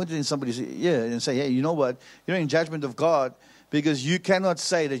finger and point it in somebody's ear and say, hey, you know what? You're in judgment of God, because you cannot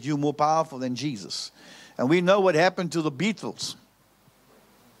say that you're more powerful than Jesus. And we know what happened to the Beatles.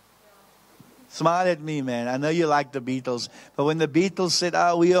 Smile at me, man. I know you like the Beatles. But when the Beatles said,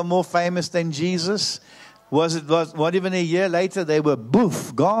 oh, we are more famous than Jesus, what even a year later, they were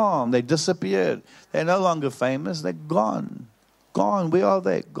gone. They disappeared. They're no longer famous. They're gone. Gone. Where are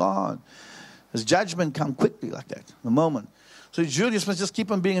they? Gone. Does judgment come quickly like that? The moment. So Julius must just keep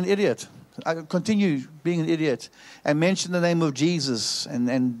on being an idiot. I continue being an idiot and mention the name of Jesus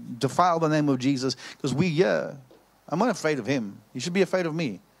and defile the name of Jesus, because I'm not afraid of him. You should be afraid of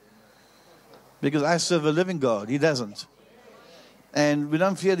me, because I serve a living God. He doesn't. And we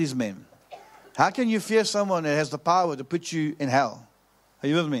don't fear these men. How can you fear someone that has the power to put you in hell? Are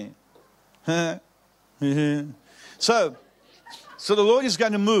you with me? So the Lord is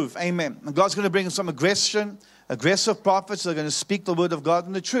going to move. Amen. And God's going to bring some aggressive prophets that are going to speak the word of God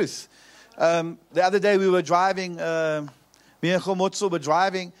and the truth. The other day we were driving, me and Chomotso were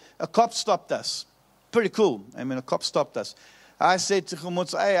driving. A cop stopped us. Pretty cool. I mean, a cop stopped us. I said to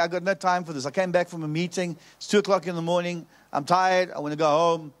Chomotso, hey, I got no time for this. I came back from a meeting. It's 2 o'clock in the morning. I'm tired. I want to go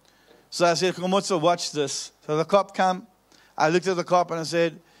home. So I said, Chomotso, watch this. So the cop came. I looked at the cop and I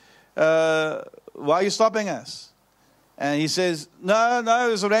said, why are you stopping us? And he says, no,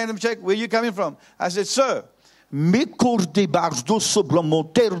 it was a random check. Where are you coming from? I said, sir, the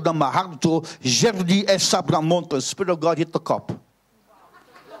Spirit of God hit the cop.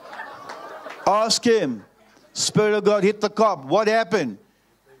 Ask him. Spirit of God hit the cop. What happened?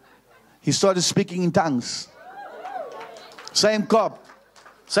 He started speaking in tongues. Same cop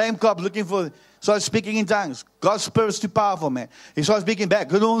looking for, started speaking in tongues. God's Spirit's too powerful, man. He started speaking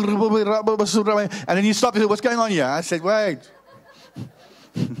back. And then he stopped and said, what's going on here? I said, wait.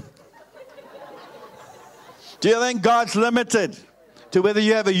 Do you think God's limited to whether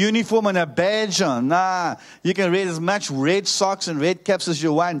you have a uniform and a badge on? Nah. You can wear as much red socks and red caps as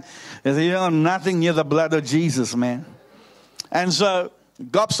you want. You know, nothing near the blood of Jesus, man. And so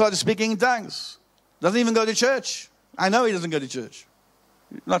God started speaking in tongues. Doesn't even go to church. I know he doesn't go to church.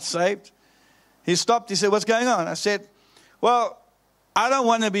 Not saved. He stopped. He said, what's going on? I said, well, I don't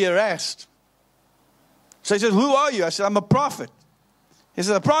want to be harassed. So he said, who are you? I said, I'm a prophet. He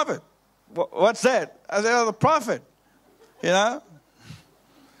said, a prophet? What's that? I said, oh, the prophet. You know?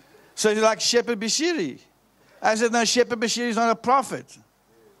 So he's like Shepherd Bashiri. I said, no, Shepherd Bashiri is not a prophet.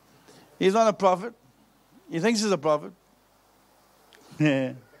 He's not a prophet. He thinks he's a prophet.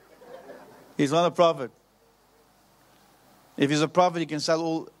 Yeah. He's not a prophet. If he's a prophet, he can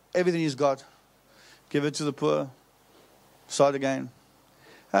sell everything he's got. Give it to the poor. Start again.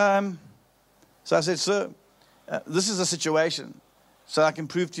 So I said, sir, this is a situation. So I can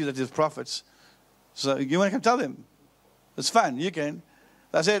prove to you that there's prophets. So you want to come tell them? It's fun. You can.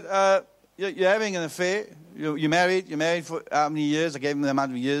 I said, you're having an affair. You're married. You're married for how many years? I gave him the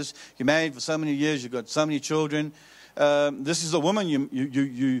amount of years. You're married for so many years. You've got so many children. This is the woman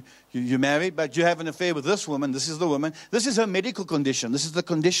you married, but you have an affair with this woman. This is the woman. This is her medical condition. This is the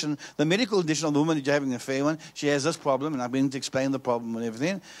condition, the medical condition of the woman that you're having an affair with. She has this problem, and I've been to explain the problem and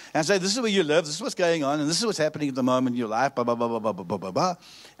everything. And I say, this is where you live. This is what's going on, and this is what's happening at the moment in your life. Blah blah blah blah blah blah blah blah.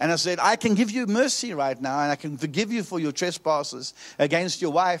 And I said, I can give you mercy right now, and I can forgive you for your trespasses against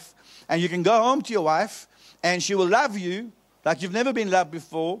your wife, and you can go home to your wife, and she will love you like you've never been loved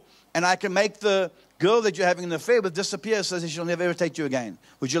before, and I can make the girl that you're having an affair with disappear so that she'll never irritate you again.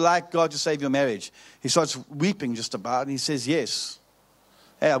 Would you like God to save your marriage? He starts weeping just about, and he says, yes.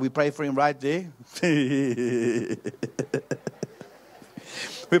 Hey, we pray for him right there.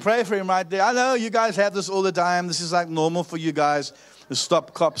 We pray for him right there. I know you guys have this all the time. This is like normal for you guys to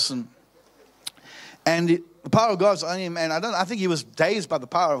stop cops. And the power of God's on him. And I think he was dazed by the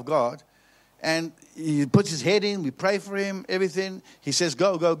power of God. And he puts his head in. We pray for him, everything. He says,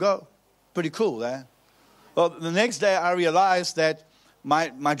 go, go, go. Pretty cool, eh? Well, the next day I realized that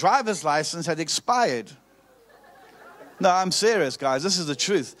my driver's license had expired. No, I'm serious, guys. This is the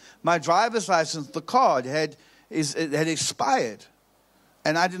truth. My driver's license, the card, had expired.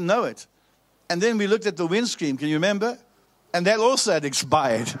 And I didn't know it. And then we looked at the windscreen, can you remember? And that also had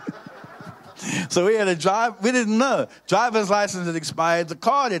expired. So we had to drive, we didn't know. Driver's license had expired, the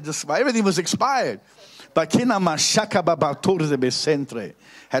card had expired, everything was expired. But had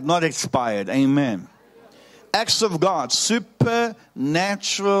not expired. Amen. Acts of God,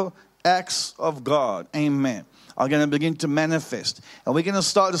 supernatural acts of God. Amen. Are going to begin to manifest. And we're going to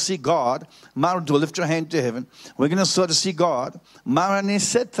start to see God. Marudu, lift your hand to heaven. We're going to start to see God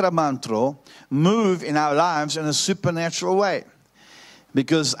move in our lives in a supernatural way.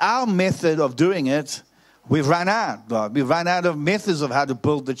 Because our method of doing it, we've run out, God. We've run out of methods of how to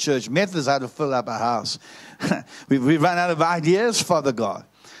build the church, methods how to fill up a house. we've run out of ideas, Father God.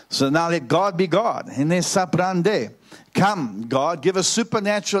 So now let God be God. Come, God, give a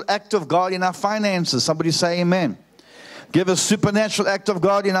supernatural act of God in our finances. Somebody say amen. Give a supernatural act of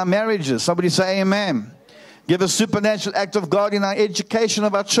God in our marriages. Somebody say amen. Give a supernatural act of God in our education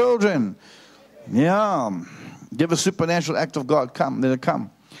of our children. Yeah. Give a supernatural act of God. Come, let it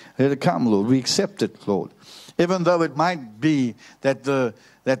come. Let it come, Lord. We accept it, Lord. Even though it might be that the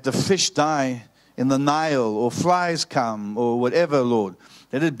fish die in the Nile or flies come or whatever, Lord.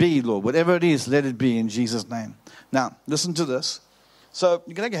 Let it be, Lord. Whatever it is, let it be in Jesus' name. Now, listen to this. So,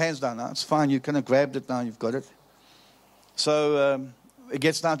 you can take your hands down now. It's fine. You kind of grabbed it now. You've got it. So, it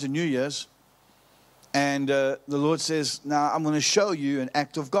gets down to New Year's. And the Lord says, now I'm going to show you an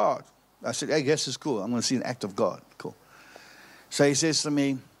act of God. I said, hey, yes, it's cool. I'm going to see an act of God. Cool. So he says to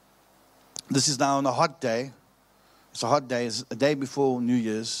me, this is now on a hot day. It's a hot day. It's a day before New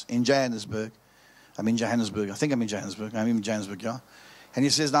Year's in Johannesburg. I'm in Johannesburg. I think I'm in Johannesburg. I'm in Johannesburg, yeah. And he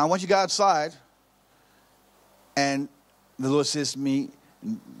says, now I want you to go outside. And the Lord says to me,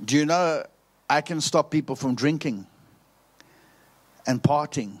 do you know I can stop people from drinking and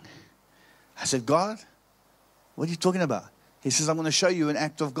partying? I said, God, what are you talking about? He says, I'm going to show you an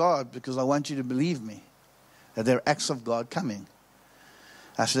act of God because I want you to believe me, that there are acts of God coming.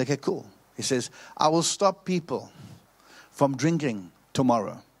 I said, okay, cool. He says, I will stop people from drinking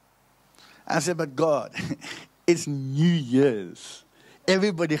tomorrow. I said, but God, it's New Year's.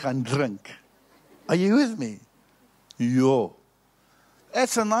 Everybody can drink. Are you with me? Yo.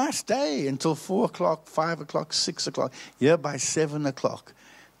 It's a nice day until 4 o'clock, 5 o'clock, 6 o'clock. Here by 7 o'clock,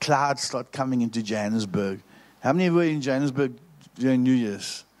 clouds start coming into Johannesburg. How many were in Johannesburg during New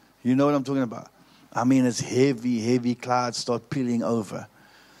Year's? You know what I'm talking about. I mean, it's heavy, heavy clouds start peeling over.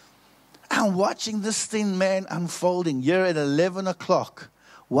 I'm watching this thing, man, unfolding. Here at 11 o'clock,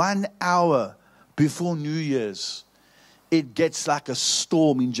 1 hour before New Year's, it gets like a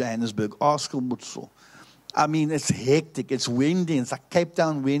storm in Johannesburg. I mean, it's hectic. It's windy. It's like Cape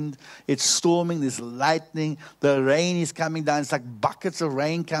Town wind. It's storming. There's lightning. The rain is coming down. It's like buckets of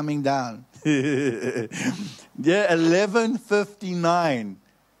rain coming down. Yeah, 11:59.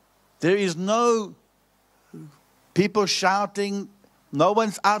 There is no people shouting. No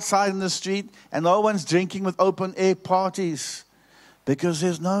one's outside in the street. And no one's drinking with open air parties. Because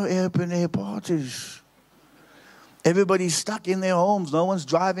there's no open air parties. Everybody's stuck in their homes. No one's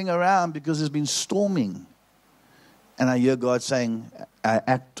driving around because it's been storming. And I hear God saying, an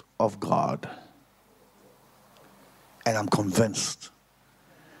act of God. And I'm convinced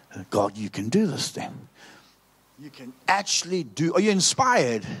that God, you can do this thing. You can actually do, are you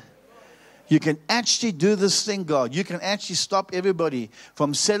inspired? You can actually do this thing, God. You can actually stop everybody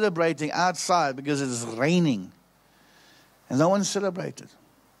from celebrating outside because it is raining. And no one celebrated.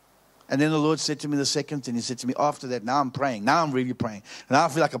 And then the Lord said to me the second thing, he said to me, after that, now I'm praying. Now I'm really praying. Now I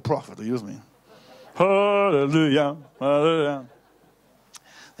feel like a prophet. Are you with me? Hallelujah. Hallelujah.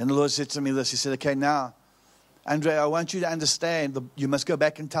 Then the Lord said to me this. He said, okay, now, Andre, I want you to understand. You must go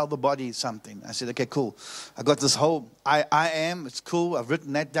back and tell the body something. I said, okay, cool. I got this whole, I am. It's cool. I've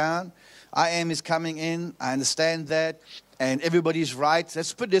written that down. I am is coming in. I understand that. And everybody's right.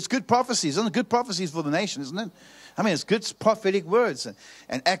 That's good prophecies. Isn't it? Good prophecies for the nation, isn't it? I mean, it's good prophetic words.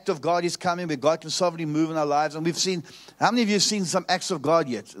 An act of God is coming where God can sovereignly move in our lives. And we've seen, how many of you have seen some acts of God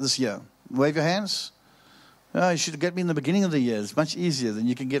yet this year? Wave your hands. Oh, you should get me in the beginning of the year. It's much easier than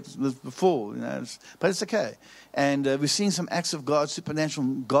you can get before. You know, but it's okay. And we've seen some acts of God, supernatural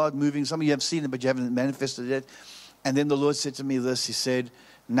God moving. Some of you have seen it, but you haven't manifested it. And then the Lord said to me this. He said,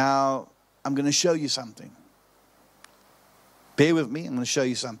 now I'm going to show you something. Bear with me. I'm going to show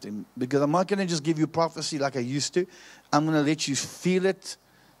you something. Because I'm not going to just give you prophecy like I used to. I'm going to let you feel it,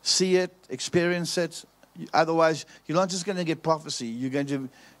 see it, experience it. Otherwise, you're not just going to get prophecy. You're going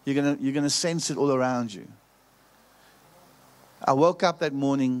to sense it all around you. I woke up that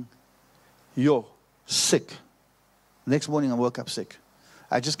morning, sick. Next morning, I woke up sick.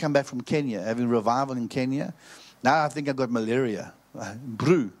 I just come back from Kenya, having revival in Kenya. Now I think I got malaria.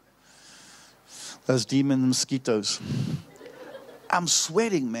 Brew. Those demon mosquitoes. I'm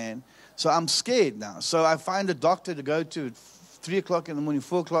sweating, man. So I'm scared now. So I find a doctor to go to at 3 o'clock in the morning,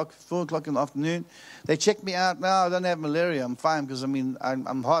 4 o'clock in the afternoon. They check me out. No, I don't have malaria. I'm fine because,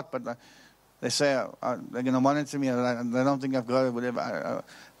 I'm hot. But they say they're going to monitor me. They don't think I've got it, whatever.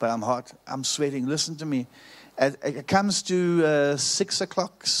 But I'm hot. I'm sweating. Listen to me. It comes to 6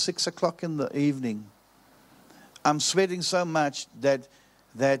 o'clock in the evening. I'm sweating so much that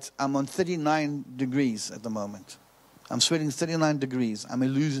I'm on 39 degrees at the moment. I'm sweating 39 degrees. I'm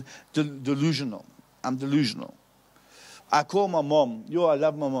delusional. I'm delusional. I call my mom. I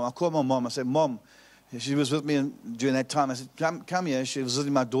love my mom. I call my mom. I said, Mom, she was with me during that time. I said, come here. She was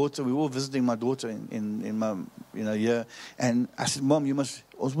visiting my daughter. We were all visiting my daughter in my year. And I said, Mom, you must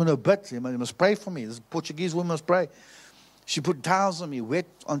pray for me. This Portuguese woman must pray. She put towels on me, wet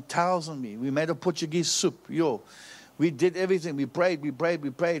on towels on me. We made a Portuguese soup. We did everything. We prayed.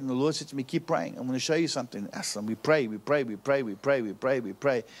 And the Lord said to me, keep praying. I'm going to show you something. Aslan, we pray. And the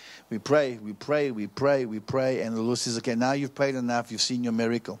Lord says, okay, now you've prayed enough. You've seen your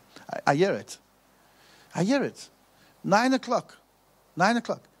miracle. I hear it. 9 o'clock.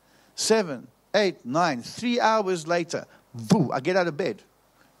 7, 8, 9. 3 hours later, boo, I get out of bed.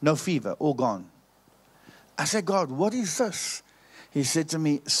 No fever, all gone. I said, God, what is this? He said to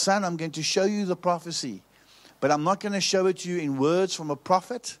me, son, I'm going to show you the prophecy. But I'm not going to show it to you in words from a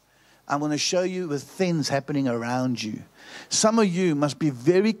prophet. I'm going to show you with things happening around you. Some of you must be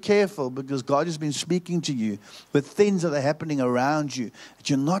very careful because God has been speaking to you with things that are happening around you,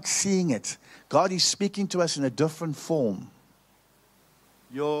 that you're not seeing it. God is speaking to us in a different form.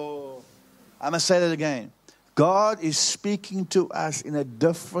 I'm going to say that again. God is speaking to us in a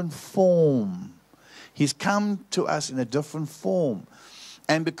different form. He's come to us in a different form.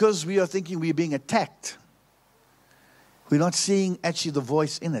 And because we are thinking we're being attacked, we're not seeing actually the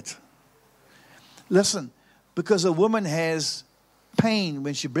voice in it. Listen, because a woman has pain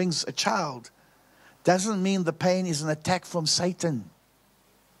when she brings a child, doesn't mean the pain is an attack from Satan.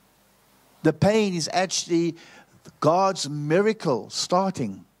 The pain is actually God's miracle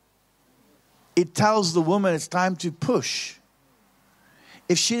starting. It tells the woman it's time to push.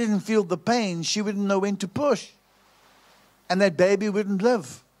 If she didn't feel the pain, she wouldn't know when to push. And that baby wouldn't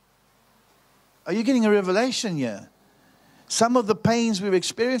live. Are you getting a revelation here? Some of the pains we've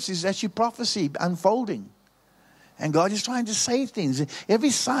experienced is actually prophecy unfolding. And God is trying to say things.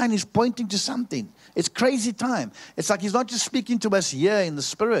 Every sign is pointing to something. It's crazy time. It's like He's not just speaking to us here in the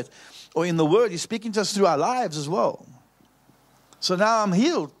Spirit or in the Word. He's speaking to us through our lives as well. So now I'm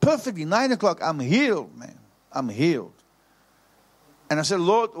healed perfectly. 9 o'clock, I'm healed, man. I'm healed. And I said,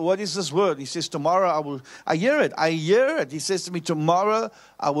 Lord, what is this word? He says, tomorrow I hear it. He says to me, tomorrow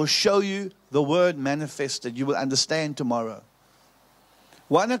I will show you the word manifested. You will understand tomorrow.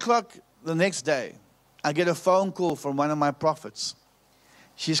 1 o'clock the next day, I get a phone call from one of my prophets.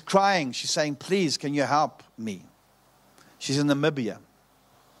 She's crying. She's saying, please, can you help me? She's in Namibia.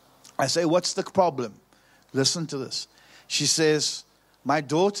 I say, what's the problem? Listen to this. She says, my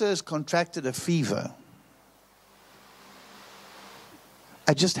daughter has contracted a fever.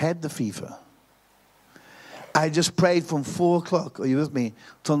 I just had the fever. I just prayed from 4 o'clock, are you with me,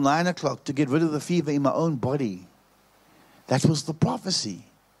 till 9 o'clock to get rid of the fever in my own body. That was the prophecy.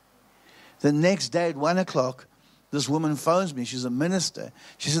 The next day at 1 o'clock, this woman phones me. She's a minister.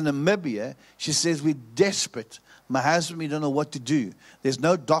 She's in Namibia. She says, we're desperate. My husband, we don't know what to do. There's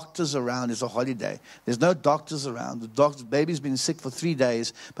no doctors around. It's a holiday. There's no doctors around. The baby's been sick for 3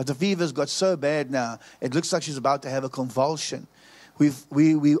 days, but the fever's got so bad now, it looks like she's about to have a convulsion.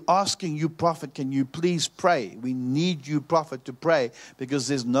 We're asking you, prophet, can you please pray? We need you, prophet, to pray because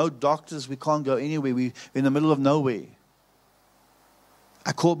there's no doctors. We can't go anywhere. We're in the middle of nowhere.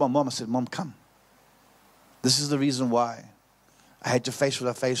 I called my mom. I said, Mom, come. This is the reason why I had to face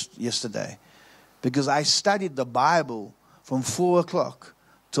what I faced yesterday. Because I studied the Bible from 4 o'clock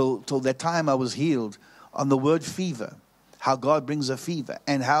till that time I was healed on the word fever, how God brings a fever,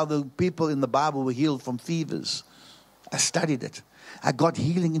 and how the people in the Bible were healed from fevers. I studied it. I got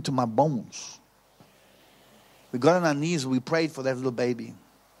healing into my bones. We got on our knees and we prayed for that little baby.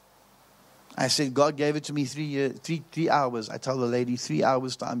 I said, God gave it to me 3 hours. I tell the lady, 3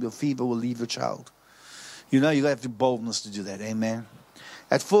 hours time, your fever will leave your child. You know, you have the boldness to do that. Amen.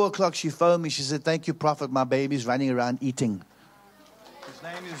 At 4 o'clock, she phoned me. She said, thank you, prophet. My baby's running around eating. His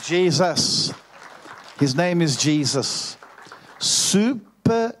name is Jesus. His name is Jesus.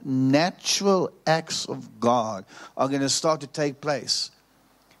 Supernatural acts of God are going to start to take place.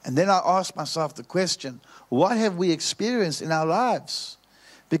 And then I asked myself the question, what have we experienced in our lives?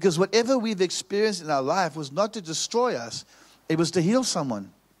 Because whatever we've experienced in our life was not to destroy us. It was to heal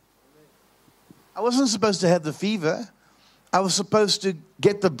someone. I wasn't supposed to have the fever. I was supposed to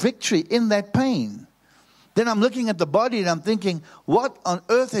get the victory in that pain. Then I'm looking at the body and I'm thinking, what on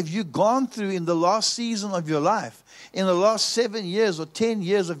earth have you gone through in the last season of your life? In the last 7 years or 10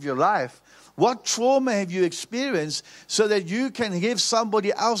 years of your life? What trauma have you experienced so that you can give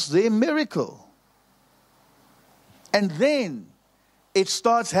somebody else their miracle? And then it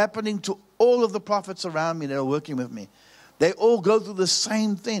starts happening to all of the prophets around me that are working with me. They all go through the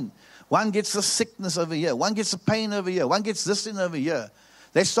same thing. One gets the sickness over here. One gets the pain over here. One gets this thing over here.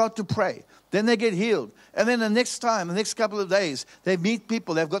 They start to pray. Then they get healed. And then the next couple of days, they meet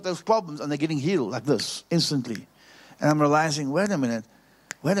people, they've got those problems, and they're getting healed like this, instantly. And I'm realizing, wait a minute,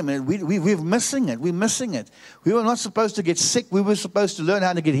 we're missing it. We're missing it. We were not supposed to get sick. We were supposed to learn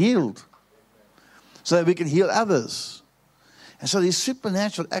how to get healed so that we can heal others. And so these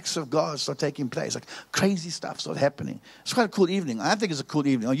supernatural acts of God start taking place. Like crazy stuff start happening. It's quite a cool evening. I think it's a cool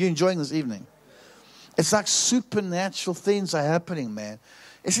evening. Are you enjoying this evening? It's like supernatural things are happening, man.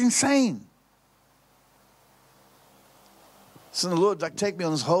 It's insane. So the Lord take me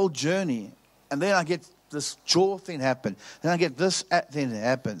on this whole journey. And then I get this jaw thing happen. Then I get this thing that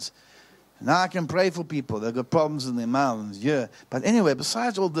happens. Now I can pray for people. They've got problems in their mouths. Yeah. But anyway,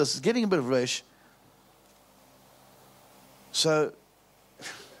 besides all this, it's getting a bit of rush. So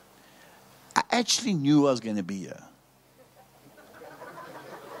I actually knew I was going to be here.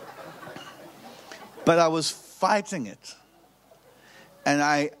 But I was fighting it. And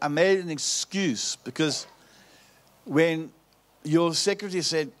I made an excuse because when your secretary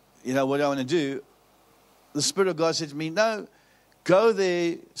said, you know, what do I want to do? The Spirit of God said to me, no, go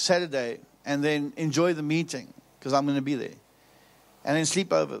there Saturday and then enjoy the meeting because I'm going to be there. And then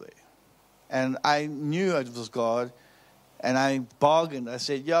sleep over there. And I knew it was God. And I bargained. I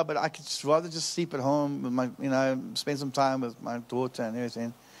said, yeah, but I could rather just sleep at home with my, spend some time with my daughter and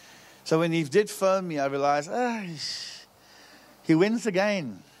everything. So when he did phone me, I realized, he wins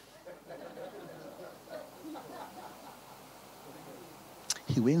again.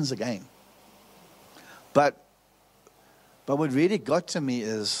 He wins again. But what really got to me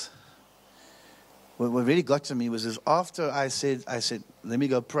is, after I said, let me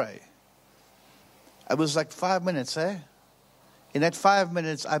go pray. It was like 5 minutes, In that 5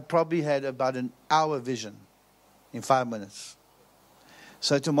 minutes, I probably had about an hour vision in 5 minutes.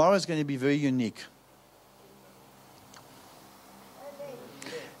 So tomorrow is going to be very unique.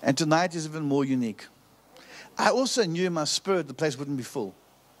 And tonight is even more unique. I also knew in my spirit the place wouldn't be full.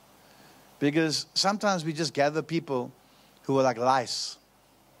 Because sometimes we just gather people who are like lice.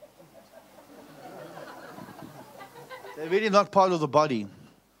 They're really not part of the body.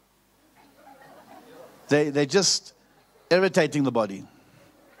 They're just irritating the body.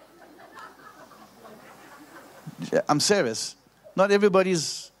 I'm serious. Not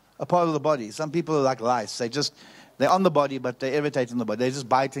everybody's a part of the body. Some people are like lice. They're on the body, but they're irritating the body. They're just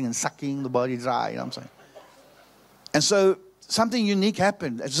biting and sucking the body dry. You know what I'm saying? And so something unique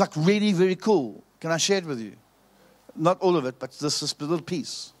happened. It's like really, very cool. Can I share it with you? Not all of it, but this little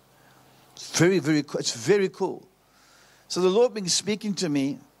piece. It's very, very cool. It's very cool. So the Lord been speaking to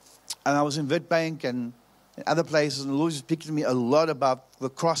me, and I was in Witbank and in other places, and the Lord was speaking to me a lot about the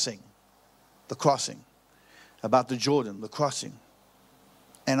crossing, about the Jordan, the crossing.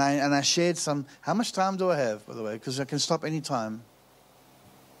 And I shared some. How much time do I have, by the way? Because I can stop any time.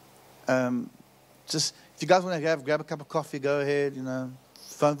 Just if you guys want to grab a cup of coffee, go ahead.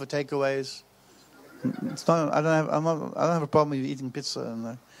 Phone for takeaways. It's not. I don't have a problem with you eating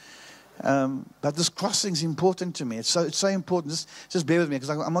pizza. But this crossing is important to me. It's so important. Just bear with me,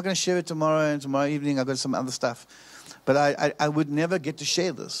 because I'm not going to share it tomorrow. And tomorrow evening I've got some other stuff. But I would never get to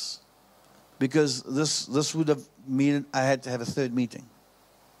share this, because this would have meant I had to have a third meeting.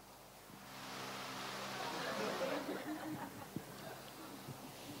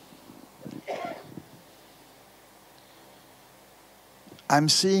 I'm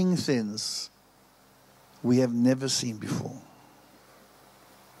seeing things we have never seen before.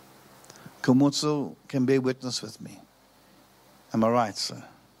 Komotso can bear witness with me. Am I right, sir?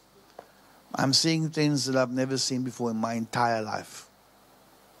 I'm seeing things that I've never seen before in my entire life.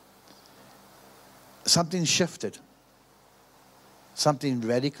 Something shifted. Something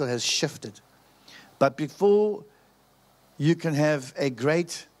radical has shifted. But before you can have a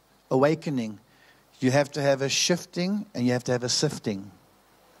great awakening, you have to have a shifting and you have to have a sifting.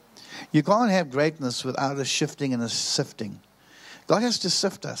 You can't have greatness without a shifting and a sifting. God has to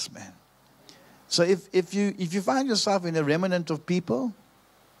sift us, man. So if you find yourself in a remnant of people,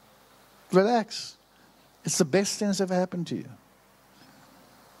 relax. It's the best thing that's ever happened to you.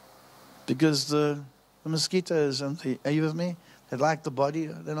 Because the mosquitoes, are you with me? They like the body,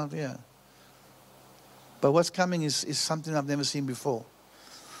 they're not here. But what's coming is something I've never seen before.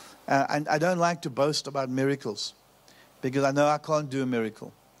 And I don't like to boast about miracles because I know I can't do a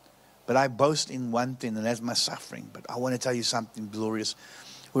miracle. But I boast in one thing, and that's my suffering. But I want to tell you something glorious.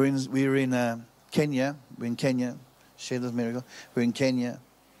 We're in Kenya. We're in Kenya. Share this miracle. We're in Kenya.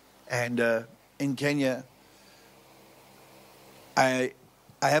 And in Kenya, I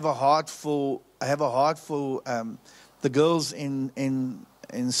have a heart for the girls in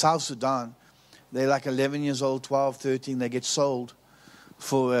South Sudan. They're like 11 years old, 12, 13. They get sold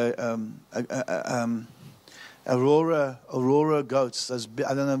for Aurora goats. I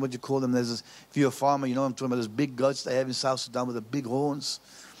don't know what you call them. If you're a farmer, you know what I'm talking about. Those big goats they have in South Sudan with the big horns.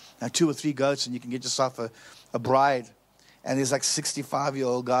 Now 2 or 3 goats, and you can get yourself a bride. And there's like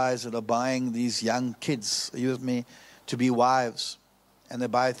 65-year-old guys that are buying these young kids, are you with me, to be wives. And they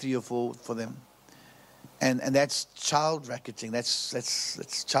buy 3 or 4 for them. And that's child racketing.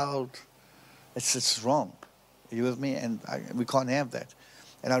 That's child. It's wrong. Are you with me? And we can't have that.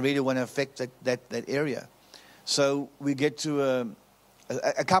 And I really want to affect that area. So we get to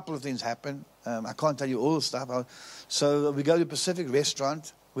a couple of things happen. I can't tell you all the stuff. So we go to a Pacific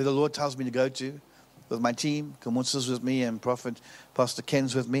restaurant where the Lord tells me to go to with my team. Kamunsa's with me and Pastor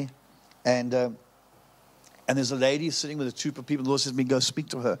Ken's with me. And there's a lady sitting with a troop of people. The Lord says to me, go speak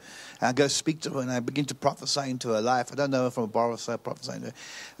to her. And I go speak to her, and I begin to prophesy into her life. I don't know her from a bar, so I prophesy into her.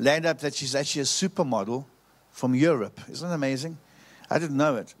 Land up that she's actually a supermodel from Europe. Isn't that amazing? I didn't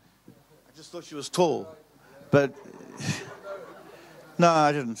know it. I just thought she was tall. But, no,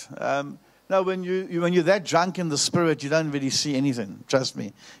 I didn't. No, when you're that drunk in the spirit, you don't really see anything. Trust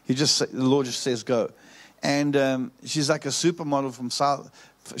me. The Lord just says go. And she's like a supermodel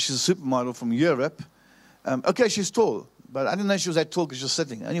she's a supermodel from Europe. Okay, she's tall, but I didn't know she was that tall because she was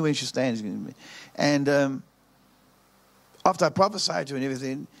sitting. Anyway, she stands. And after I prophesied to her and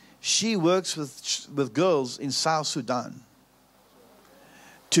everything, she works with girls in South Sudan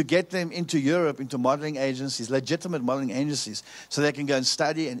to get them into Europe, into modeling agencies, legitimate modeling agencies, so they can go and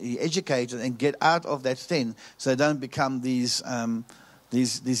study and be educated and get out of that thing, so they don't become these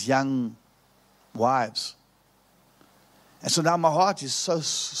young wives. And so now my heart is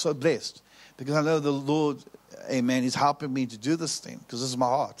so blessed. Because I know the Lord, amen, is helping me to do this thing. Because this is my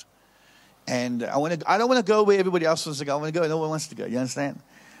heart. And I don't want to go where everybody else wants to go. I want to go where no one wants to go. You understand?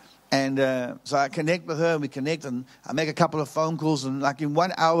 And so I connect with her, and we connect, and I make a couple of phone calls. And like in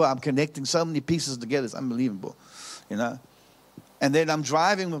 1 hour, I'm connecting so many pieces together. It's unbelievable, you know. And then I'm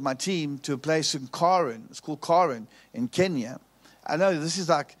driving with my team to a place in Karen. It's called Karen in Kenya. I know this is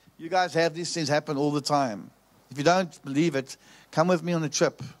like, you guys have these things happen all the time. If you don't believe it, come with me on a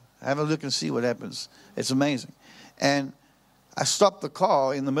trip. Have a look and see what happens. It's amazing. And I stopped the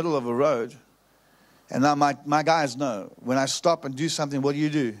car in the middle of a road. And now my guys know, when I stop and do something, what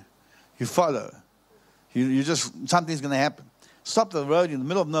do? You follow. You just, something's going to happen. Stop the road in the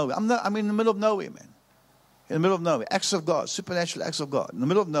middle of nowhere. I'm in the middle of nowhere, man. In the middle of nowhere. Acts of God, supernatural acts of God. In the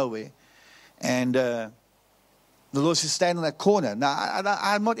middle of nowhere. And the Lord says, stand in that corner. Now,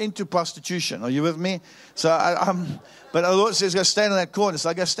 I'm not into prostitution. Are you with me? So but the Lord says, go stand in that corner. So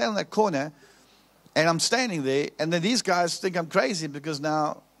I go stand in that corner, and I'm standing there. And then these guys think I'm crazy because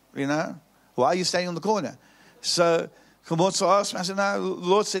now, you know, why are you standing on the corner? So Kamotso asked me, I said, no, the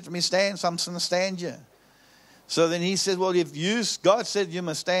Lord said to me, stand, so I'm going to stand here. So then he said, well, God said you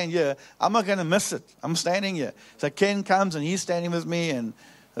must stand here, I'm not going to miss it. I'm standing here. So Ken comes, and he's standing with me. And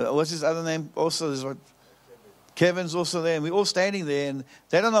what's his other name? Also, is what? Kevin's also there, and we're all standing there, and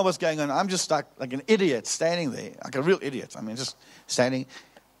they don't know what's going on. I'm just like an idiot standing there, like a real idiot. I mean, just standing.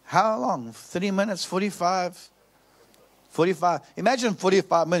 How long? 30 minutes? 45? 45. Imagine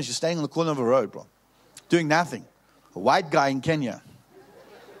 45 minutes you're standing on the corner of a road, bro, doing nothing. A white guy in Kenya.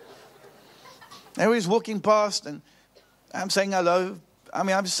 Everybody's walking past, and I'm saying hello. I'm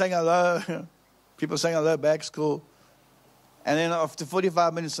just saying hello. People saying hello back, school. And then after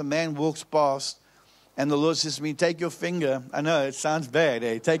 45 minutes, a man walks past. And the Lord says to me, take your finger. I know it sounds bad,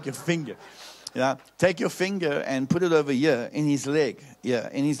 eh? Take your finger. You know, take your finger and put it over here in his leg. Yeah,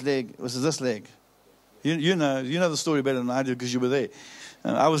 in his leg. Was this leg? You know the story better than I do because you were there.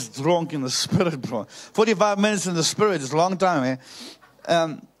 I was drunk in the spirit, bro. 45 minutes in the spirit is a long time, eh?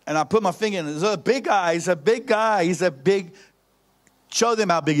 And I put my finger in. He's a big guy. He's a big guy. Show them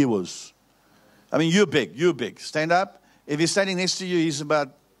how big he was. I mean, you're big. You're big. Stand up. If he's standing next to you, he's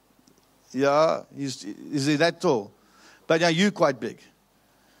about... Yeah, is he that tall? But yeah, you're quite big.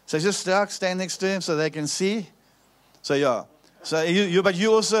 So just stand next to him so they can see. So yeah. So but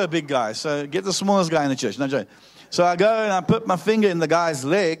you're also a big guy. So get the smallest guy in the church. No joke. So I go and I put my finger in the guy's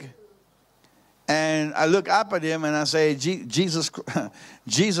leg. And I look up at him and I say, Jesus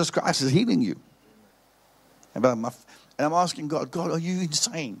Christ is healing you. And I'm asking God, are you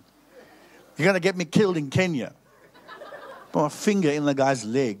insane? You're going to get me killed in Kenya. Put my finger in the guy's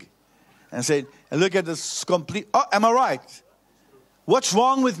leg and said, and look at this complete, oh, am I right? What's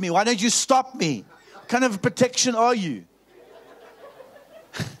wrong with me? Why don't you stop me? What kind of protection are you?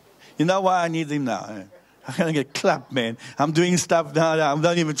 You know why I need him now? I'm going to get clapped, man. I'm doing stuff now that I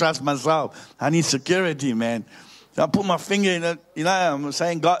don't even trust myself. I need security, man. So I put my finger in it. You know, I'm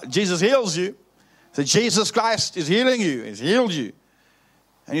saying, God, Jesus heals you. So Jesus Christ is healing you. He's healed you.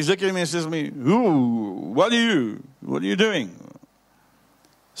 And he's looking at me and says to me, "Who? What are you? What are you doing?"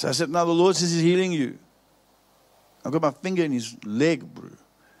 So I said, "No, the Lord says he's healing you." I got my finger in his leg, bro.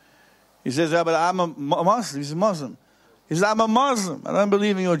 He says, "Yeah, but I'm a Muslim." He's a Muslim. He says, "I'm a Muslim. I don't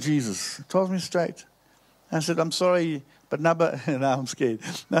believe in your Jesus." He told me straight. I said, "I'm sorry, but Naba," now I'm scared.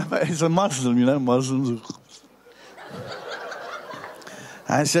 Naba is a Muslim, you know, Muslims.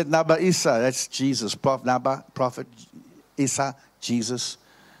 I said, "Naba Isa," that's Jesus. Prophet Isa, Jesus,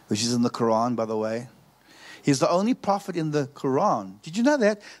 which is in the Quran, by the way. He's the only prophet in the Quran. Did you know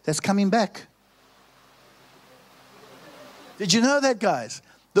that? That's coming back. Did you know that, guys?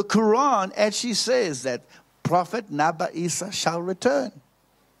 The Quran actually says that Prophet Naba Isa shall return.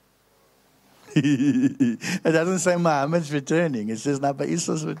 It doesn't say Muhammad's returning. It says Naba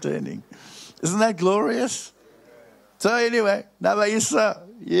Isa's returning. Isn't that glorious? So anyway, Naba Isa,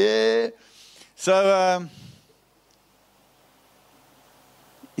 yeah. So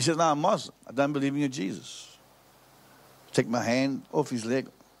he says, "No, I'm Muslim. I don't believe in your Jesus." Take my hand off his leg.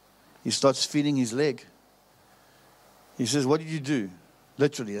 He starts feeding his leg. He says, "What did you do?"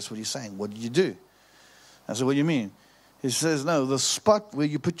 Literally, that's what he's saying. "What did you do?" I said, "What do you mean?" He says, "No, the spot where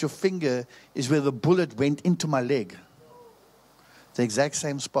you put your finger is where the bullet went into my leg." The exact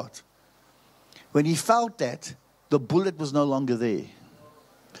same spot. When he felt that, the bullet was no longer there.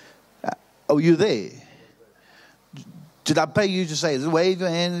 Are you there? Did I pay you to say, wave your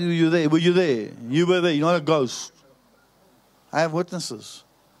hand, were you there? Were you there? You were there. You're not a ghost. I have witnesses.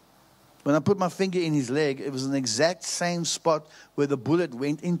 When I put my finger in his leg, it was an exact same spot where the bullet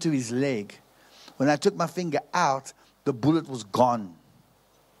went into his leg. When I took my finger out, the bullet was gone.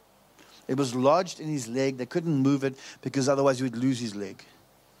 It was lodged in his leg. They couldn't move it because otherwise he would lose his leg.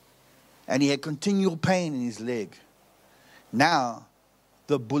 And he had continual pain in his leg. Now,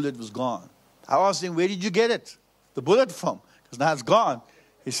 the bullet was gone. I asked him, "Where did you get it? The bullet from?" Because now it's gone.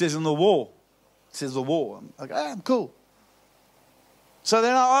 He says, "In the war." It says the war. I'm like, "I'm cool." So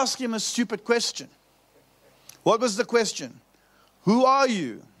then I asked him a stupid question. What was the question? "Who are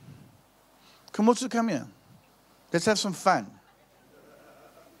you?" Come here. Let's have some fun.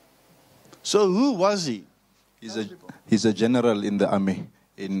 So who was he? He's a general in the army.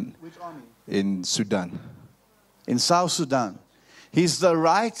 Which army? In Sudan. In South Sudan. He's the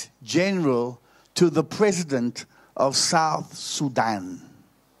right general to the president of South Sudan.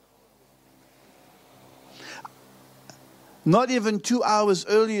 Not even 2 hours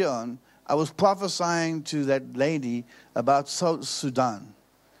earlier on, I was prophesying to that lady about South Sudan.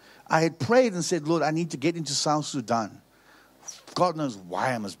 I had prayed and said, "Lord, I need to get into South Sudan." God knows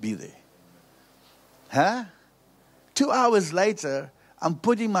why I must be there. Huh? 2 hours later, I'm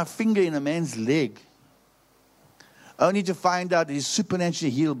putting my finger in a man's leg, only to find out he's supernaturally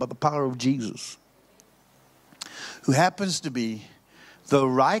healed by the power of Jesus, who happens to be the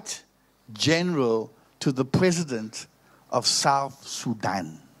right general to the president of South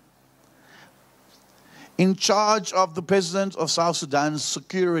Sudan, in charge of the president of South Sudan's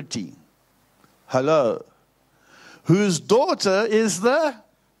security. Hello. Whose daughter is the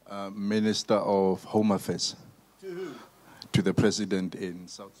Minister of Home Affairs. To who? To the president in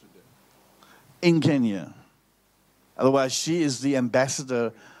South Sudan. In Kenya. Otherwise, she is the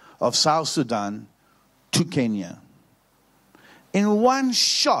ambassador of South Sudan to Kenya. In one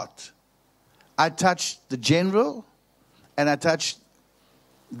shot, I touched the general and I touched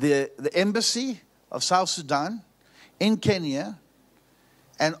the embassy of South Sudan in Kenya.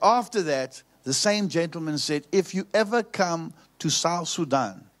 And after that, the same gentleman said, "If you ever come to South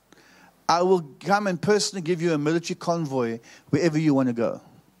Sudan, I will come and personally give you a military convoy wherever you want to go."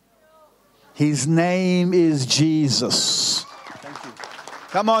 His name is Jesus. Thank you.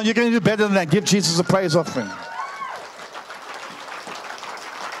 Come on, you're going to do better than that. Give Jesus a praise offering.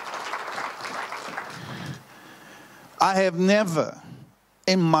 I have never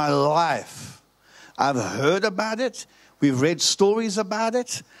in my life, I've heard about it. We've read stories about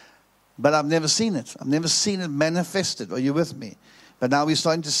it. But I've never seen it. I've never seen it manifested. Are you with me? But now we're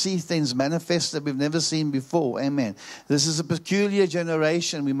starting to see things manifest that we've never seen before. Amen. This is a peculiar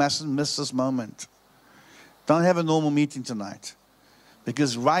generation. We mustn't miss this moment. Don't have a normal meeting tonight.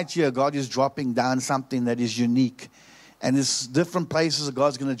 Because right here, God is dropping down something that is unique. And there's different places that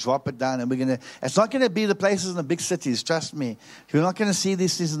God's going to drop it down. And it's not going to be the places in the big cities, trust me. You're not going to see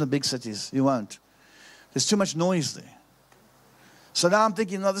these things in the big cities. You won't. There's too much noise there. So now I'm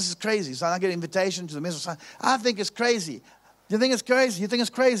thinking, no, this is crazy. So I get an invitation to the message. I think it's crazy. You think it's crazy? You think it's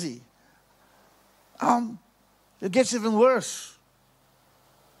crazy? It gets even worse.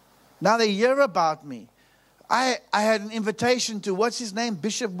 Now they hear about me. I had an invitation to, what's his name?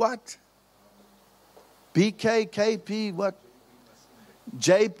 Bishop what? BKKP what?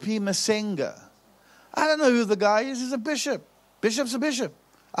 JP Masenga. I don't know who the guy is. He's a bishop. Bishop's a bishop.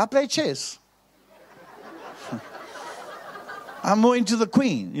 I play chess. I'm more into the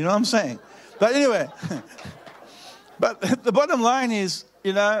queen. You know what I'm saying? But anyway. But the bottom line is,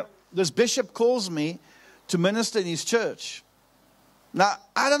 this bishop calls me to minister in his church. Now,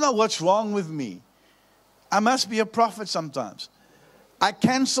 I don't know what's wrong with me. I must be a prophet sometimes. I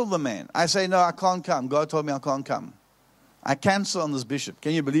cancel the man. I say, no, I can't come. God told me I can't come. I cancel on this bishop.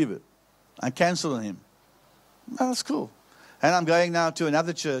 Can you believe it? I cancel on him. Well, that's cool. And I'm going now to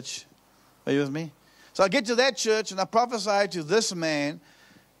another church. Are you with me? So I get to that church and I prophesy to this man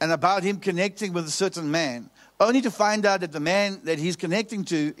and about him connecting with a certain man, only to find out that the man that he's connecting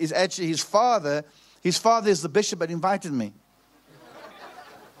to is actually his father. His father is the bishop that invited me.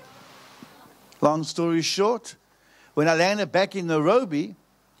 Long story short, when I landed back in Nairobi,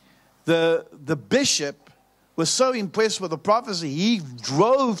 the bishop was so impressed with the prophecy, he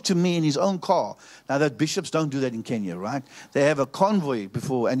drove to me in his own car. Now, that bishops don't do that in Kenya, right? They have a convoy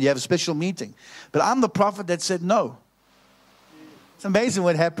before, and you have a special meeting. But I'm the prophet that said no. It's amazing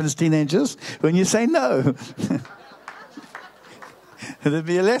what happens, teenagers, when you say no. There'll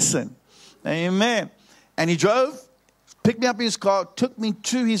be a lesson. Amen. And he drove, picked me up in his car, took me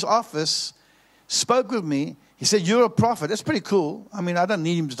to his office, spoke with me. He said, you're a prophet. That's pretty cool. I mean, I don't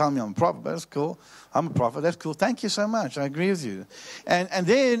need him to tell me I'm a prophet, but that's cool. I'm a prophet. That's cool. Thank you so much. I agree with you. And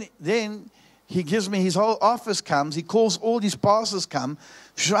then he gives me his whole office comes. He calls all these pastors come.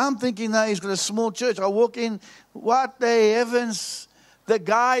 So I'm thinking now he's got a small church. I walk in. What the heavens? The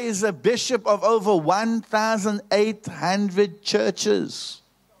guy is a bishop of over 1,800 churches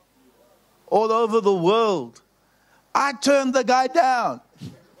all over the world. I turned the guy down.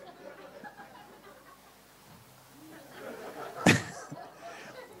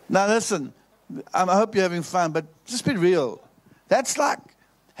 Now listen, I hope you're having fun, but just be real. That's like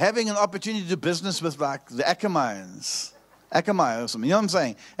having an opportunity to do business with like the Achamayans. Akamai or something, you know what I'm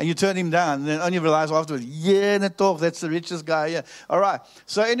saying? And you turn him down, and then only realize afterwards, that's the richest guy, yeah. All right.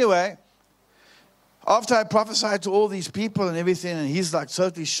 So anyway, after I prophesied to all these people and everything, and he's like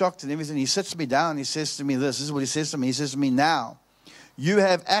totally shocked and everything, he sits me down, he says to me this is what he says to me. He says to me, now, you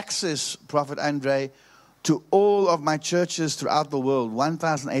have access, Prophet Andre, to all of my churches throughout the world,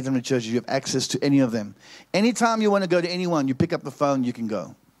 1,800 churches, you have access to any of them. Anytime you want to go to anyone, you pick up the phone, you can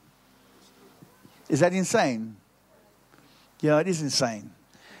go. Is that insane? Yeah, it is insane.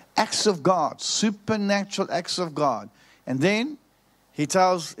 Acts of God, supernatural acts of God. And then he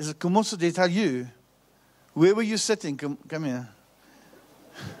tells, is it Kumusa, did he tell you, where were you sitting? Come here.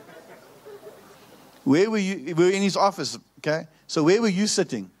 Where were you? We were in his office, okay? So where were you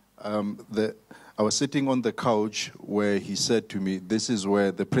sitting? I was sitting on the couch where he said to me, this is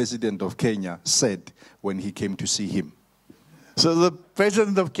where the president of Kenya said when he came to see him. So the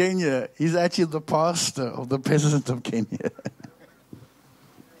president of Kenya, he's actually the pastor of the president of Kenya.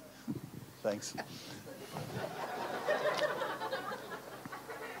 Thanks.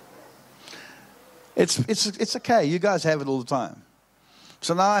 It's okay. You guys have it all the time.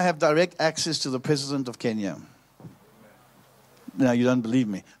 So now I have direct access to the president of Kenya. Now, you don't believe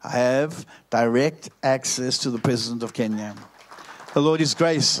me. I have direct access to the president of Kenya. The Lord is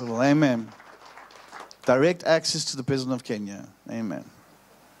graceful. Amen. Direct access to the president of Kenya. Amen.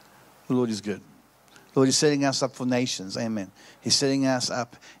 The Lord is good. The Lord is setting us up for nations. Amen. He's setting us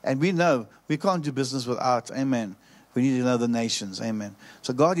up. And we know we can't do business without. Amen. We need to know the nations. Amen.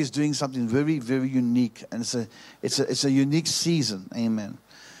 So God is doing something very, very unique. And it's a unique season. Amen.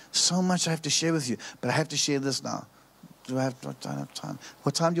 So much I have to share with you. But I have to share this now. Do I have time?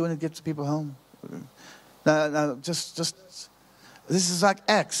 What time do you want to get the people home? No, just this is like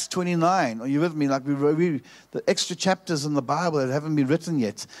Acts 29. Are you with me? Like we read the extra chapters in the Bible that haven't been written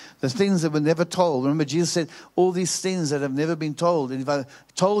yet. The things that were never told. Remember, Jesus said, all these things that have never been told. And if I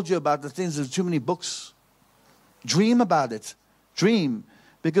told you about the things, there's too many books. Dream about it. Dream.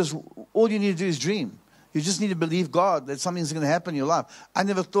 Because all you need to do is dream. You just need to believe God that something's going to happen in your life. I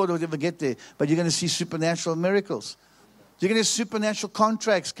never thought I would ever get there. But you're going to see supernatural miracles. You're going to have supernatural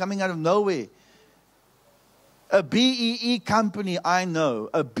contracts coming out of nowhere. A BEE company I know,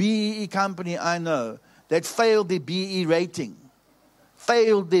 that failed their BEE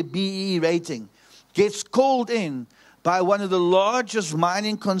rating, gets called in by one of the largest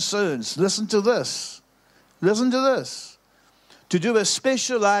mining concerns. Listen to this. To do a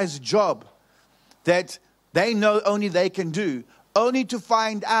specialized job that they know only they can do, only to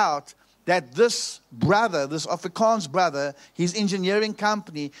find out that this brother, this Afrikaans brother, his engineering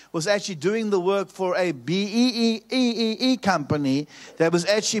company, was actually doing the work for a BEE company that was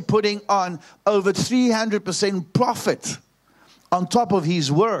actually putting on over 300% profit on top of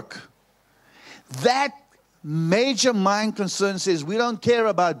his work. That major mine concern says, we don't care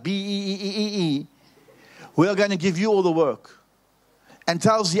about BEE. We're going to give you all the work. And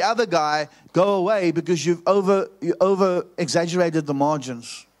tells the other guy, go away because you over exaggerated the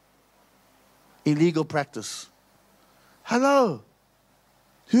margins. Illegal practice. Hello.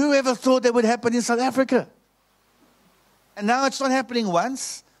 Whoever thought that would happen in South Africa? And now it's not happening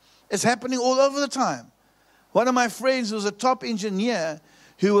once. It's happening all over the time. One of my friends who was a top engineer,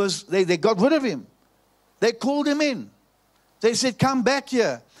 they got rid of him. They called him in. They said, come back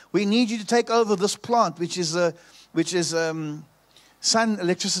here. We need you to take over this plant, which is sun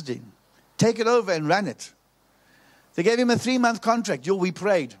electricity. Take it over and run it. They gave him a 3-month contract. We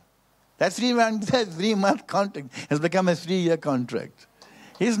prayed. That 3-month contract has become a 3-year contract.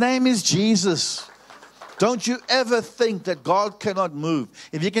 His name is Jesus. Don't you ever think that God cannot move.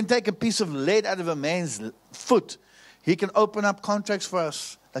 If He can take a piece of lead out of a man's foot, He can open up contracts for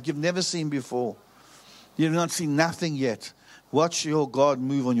us like you've never seen before. You've not seen nothing yet. Watch your God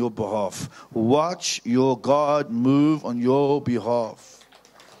move on your behalf. Watch your God move on your behalf.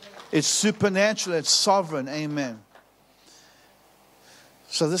 It's supernatural. It's sovereign. Amen.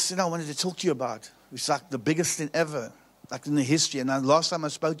 So this thing I wanted to talk to you about. It's like the biggest thing ever, like in the history. And last time I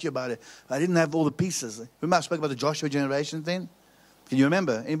spoke to you about it, I didn't have all the pieces. Remember I spoke about the Joshua generation thing? Can you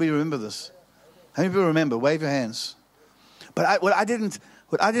remember? Anybody remember this? How many people remember? Wave your hands. But what I didn't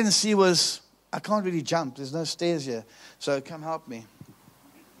see was, I can't really jump. There's no stairs here. So come help me.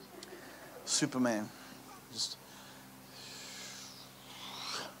 Superman.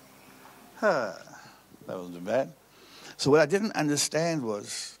 That wasn't bad. So what I didn't understand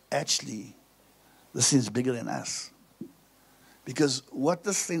was, actually, this thing's bigger than us. Because what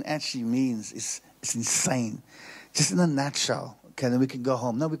this thing actually means is it's insane. Just in a nutshell. Okay, then we can go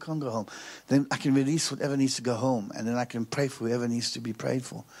home. No, we can't go home. Then I can release whatever needs to go home. And then I can pray for whoever needs to be prayed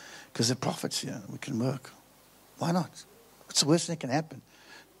for. Because there are prophets here. We can work. Why not? What's the worst thing that can happen?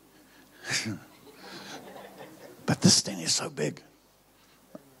 But this thing is so big.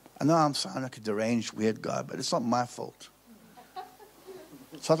 I know I'm sounding like a deranged, weird guy, but it's not my fault.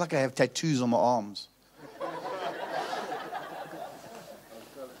 It's not like I have tattoos on my arms.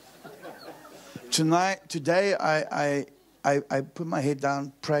 Today, I put my head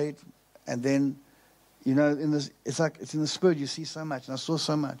down, prayed, and then, it's like it's in the spirit. You see so much, and I saw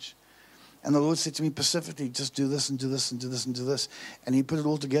so much. And the Lord said to me specifically, just do this and do this and do this and do this. And He put it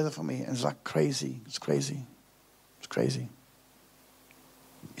all together for me. And it's like crazy. It's crazy. It's crazy.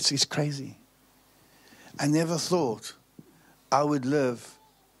 It's crazy. I never thought I would live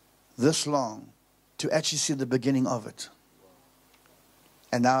this long to actually see the beginning of it.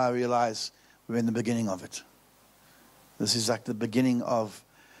 And now I realize we're in the beginning of it. This is like the beginning of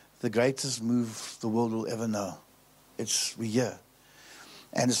the greatest move the world will ever know. We're here.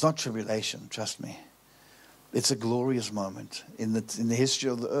 And it's not tribulation, trust me. It's a glorious moment in the history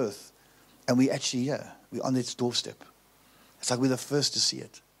of the earth. And we're actually here. We're on its doorstep. It's like we're the first to see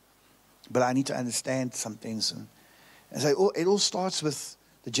it. But I need to understand some things. And so it all starts with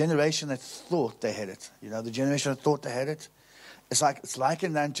the generation that thought they had it. The generation that thought they had it. It's like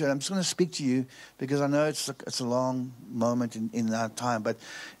in that. I'm just going to speak to you because I know it's a long moment in our time. But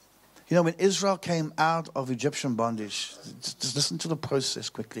when Israel came out of Egyptian bondage, just listen to the process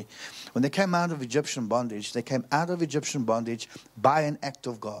quickly. When they came out of Egyptian bondage, they came out of Egyptian bondage by an act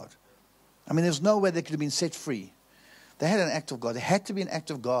of God. I mean, there's no way they could have been set free. They had an act of God. There had to be an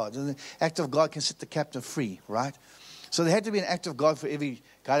act of God. And the act of God can set the captive free, right? So there had to be an act of God for every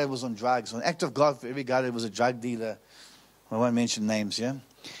guy that was on drugs, an act of God for every guy that was a drug dealer. I won't mention names, yeah?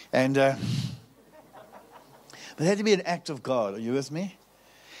 And but there had to be an act of God. Are you with me?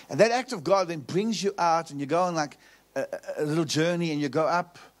 And that act of God then brings you out, and you go on like a little journey, and you go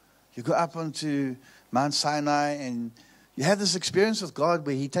up onto Mount Sinai, and you have this experience with God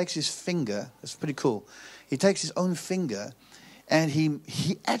where He takes His finger. It's pretty cool. He takes His own finger, and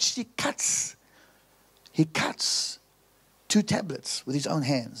he actually cuts. He cuts 2 tablets with His own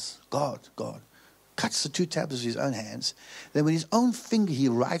hands. God cuts the 2 tablets with His own hands. Then with His own finger, He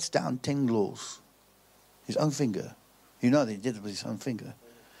writes down 10 laws. His own finger. You know that he did it with his own finger.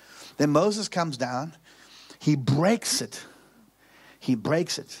 Then Moses comes down. He breaks it. He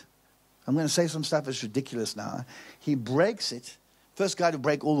breaks it. I'm going to say some stuff that's ridiculous now. He breaks it. First guy to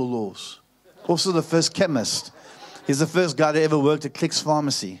break all the laws. Also the first chemist. He's the first guy that ever worked at Click's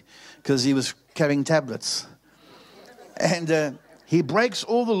Pharmacy because he was carrying tablets. And he breaks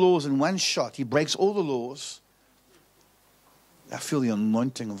all the laws in one shot. He breaks all the laws. I feel the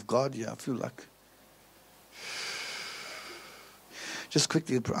anointing of God here. I feel like... Just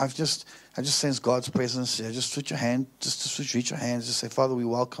quickly, I just sense God's presence here. Just reach your hand, reach your hands. Just say, Father, we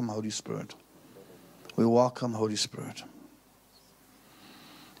welcome Holy Spirit. We welcome Holy Spirit.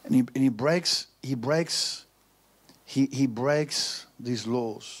 And he breaks these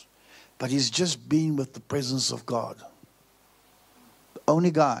laws. But he's just been with the presence of God. The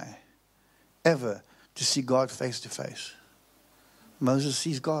only guy ever to see God face to face. Moses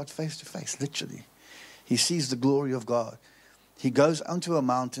sees God face to face, literally. He sees the glory of God. He goes onto a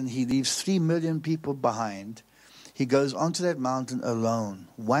mountain. He leaves 3 million people behind. He goes onto that mountain alone.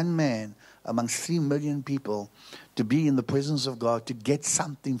 One man amongst 3 million people to be in the presence of God, to get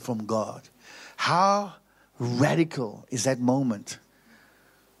something from God. How radical is that moment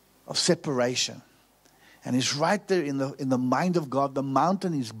of separation? And it's right there in the mind of God. The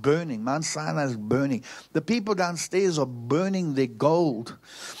mountain is burning. Mount Sinai is burning. The people downstairs are burning their gold,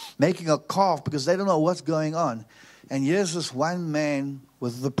 making a calf because they don't know what's going on. And here's this one man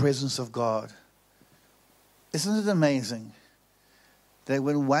with the presence of God. Isn't it amazing that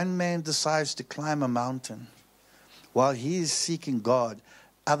when one man decides to climb a mountain, while he is seeking God,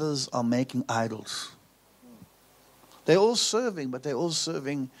 others are making idols? They're all serving, but they're all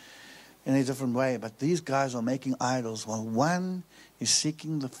serving in a different way. But these guys are making idols. While one is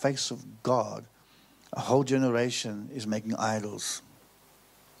seeking the face of God, a whole generation is making idols.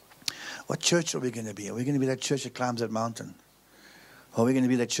 What church are we going to be? Are we going to be that church that climbs that mountain? Or are we going to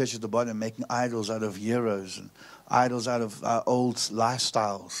be that church at the bottom making idols out of heroes and idols out of our old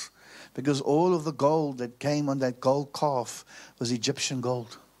lifestyles? Because all of the gold that came on that gold calf was Egyptian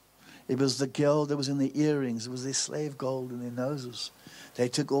gold. It was the gold that was in the earrings. It was their slave gold in their noses. They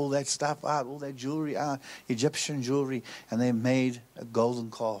took all that stuff out, all that jewelry out, Egyptian jewelry, and they made a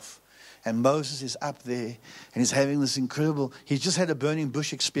golden calf. And Moses is up there, and he's having this incredible... He's just had a burning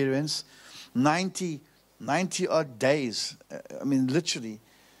bush experience. 90 odd days. I mean, literally,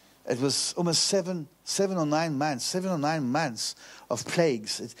 it was almost 7 or 9 months of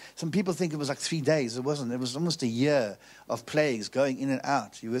plagues. Some people think it was like 3 days. It wasn't. It was almost a year of plagues going in and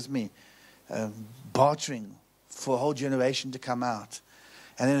out. You with me? Bartering for a whole generation to come out.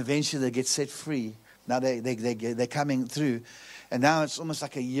 And then eventually they get set free. Now they're coming through. And now it's almost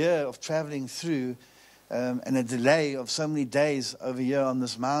like a year of traveling through and a delay of so many days over here on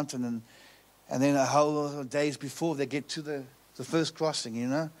this mountain. And then a whole lot of days before they get to the first crossing, you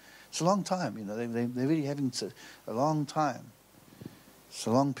know. It's a long time, you know. They're really having a long time. It's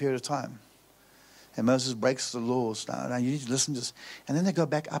a long period of time. And Moses breaks the laws. Now you need to listen to this. And then they go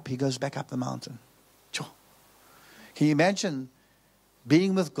back up. He goes back up the mountain. Can you imagine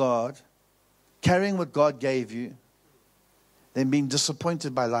being with God, carrying what God gave you, then being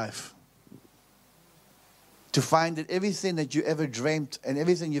disappointed by life? To find that everything that you ever dreamt and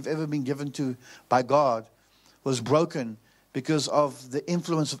everything you've ever been given to by God was broken because of the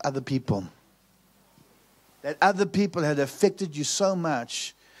influence of other people. That other people had affected you so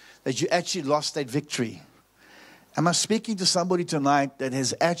much that you actually lost that victory. Am I speaking to somebody tonight that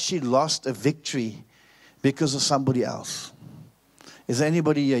has actually lost a victory because of somebody else? Is there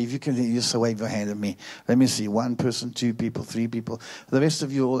anybody here? If you can just wave your hand at me. Let me see. 1 person, 2 people, 3 people. The rest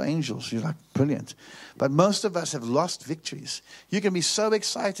of you are all angels. You're like, brilliant. But most of us have lost victories. You can be so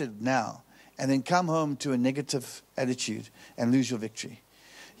excited now and then come home to a negative attitude and lose your victory.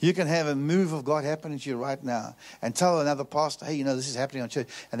 You can have a move of God happening to you right now and tell another pastor, hey, you know, this is happening on church.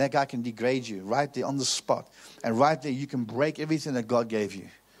 And that guy can degrade you right there on the spot. And right there you can break everything that God gave you.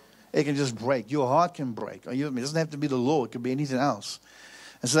 It can just break. Your heart can break. It doesn't have to be the law. It could be anything else.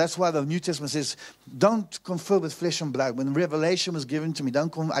 And so that's why the New Testament says, don't confer with flesh and blood. When revelation was given to me,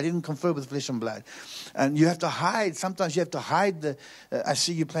 I didn't confer with flesh and blood. And you have to hide. Sometimes you have to hide I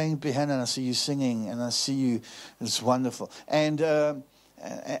see you playing piano, and I see you singing, and I see you. It's wonderful. And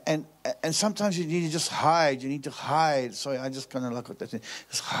sometimes you need to just hide. You need to hide. Sorry, I just kind of look at that thing.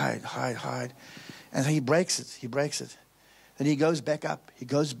 Just hide. And he breaks it. Then he goes back up.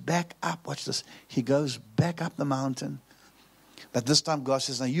 Watch this. He goes back up the mountain. But this time God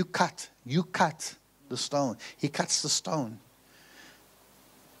says, now you cut the stone. He cuts the stone.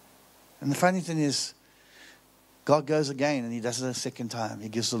 And the funny thing is, God goes again and he does it a second time. He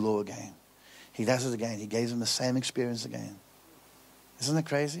gives the law again. He does it again. He gave them the same experience again. Isn't it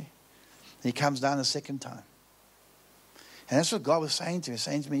crazy? He comes down a second time. And that's what God was saying to me. He's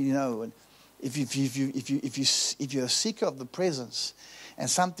saying to me, you know, if you're a seeker of the presence and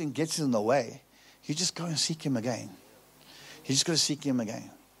something gets in the way, you just go and seek him again. You just got to seek him again.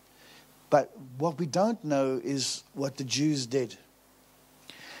 But what we don't know is what the Jews did.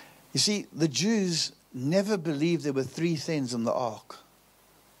 You see, the Jews never believed there were 3 things in the ark.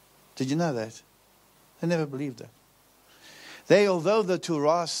 Did you know that? They never believed that. They, although the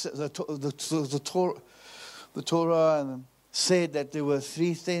Torah said that there were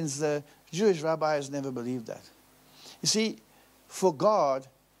 3 things, the Jewish rabbis never believed that. You see, for God,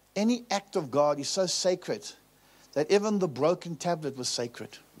 any act of God is so sacred that even the broken tablet was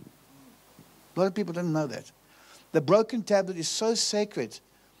sacred. A lot of people didn't know that. The broken tablet is so sacred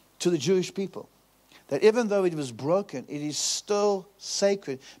to the Jewish people that even though it was broken, it is still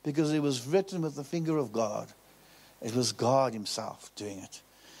sacred because it was written with the finger of God. It was God himself doing it.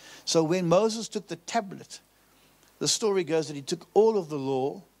 So when Moses took the tablet, the story goes that he took all of the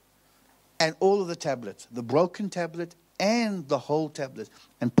law and all of the tablet, the broken tablet and the whole tablet,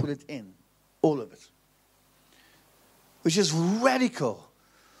 and put it in, all of it. Which is radical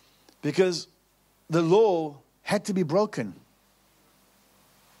because the law had to be broken.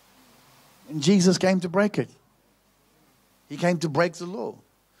 And Jesus came to break it. He came to break the law,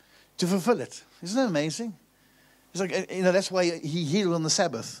 to fulfill it. Isn't that amazing? It's like, you know, that's why he healed on the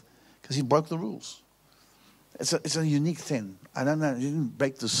Sabbath, because he broke the rules. It's a unique thing. I don't know, he didn't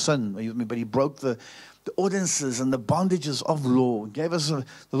break the sin, but he broke the ordinances and the bondages of law. He gave us the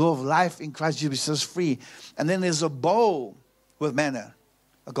law of life in Christ Jesus, which set us free. And then there's a bowl with manna,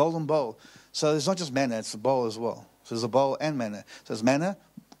 a golden bowl. So it's not just manna, it's a bowl as well. So there's a bowl and manna. So there's manna,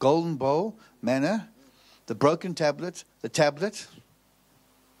 golden bowl, manna, the broken tablet, the tablet,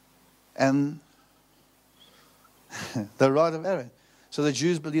 and the rod of Aaron. So the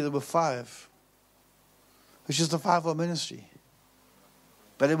Jews believed there were 5, which is the 5-fold ministry.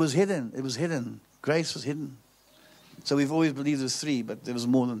 But it was hidden. It was hidden. Grace was hidden. So we've always believed there's 3, but there was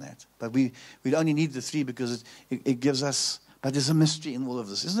more than that. But we only need the 3 because it gives us. But there's a mystery in all of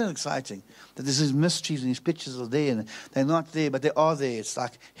this. Isn't it exciting? That there's these mysteries and these pictures are there and they're not there, but they are there. It's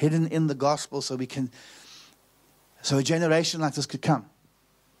like hidden in the gospel so a generation like this could come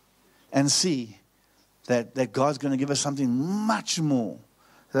and see that God's going to give us something much more.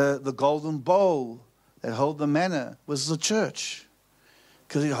 The golden bowl that held the manna was the church,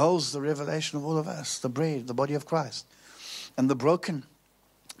 because it holds the revelation of all of us, the bread, the body of Christ. And the broken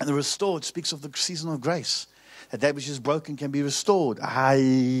and the restored speaks of the season of grace. That which is broken can be restored.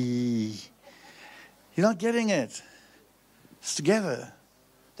 You're not getting it. It's together.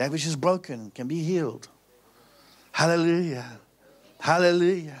 That which is broken can be healed. Hallelujah.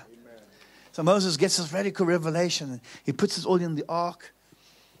 Hallelujah. Amen. So Moses gets this radical revelation. He puts it all in the ark.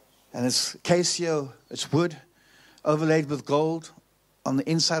 And it's cassia, it's wood, overlaid with gold on the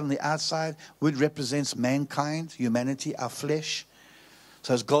inside and the outside. Wood represents mankind, humanity, our flesh.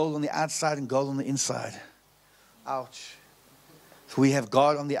 So it's gold on the outside and gold on the inside. Ouch. So we have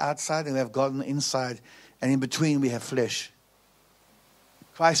God on the outside and we have God on the inside. And in between we have flesh.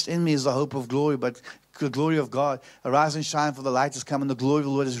 Christ in me is the hope of glory, but the glory of God. Arise and shine, for the light has come and the glory of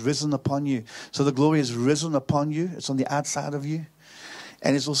the Lord is risen upon you. So the glory is risen upon you. It's on the outside of you.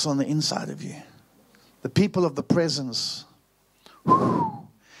 And it's also on the inside of you. The people of the presence.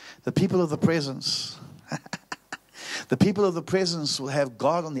 The people of the presence. The people of the presence will have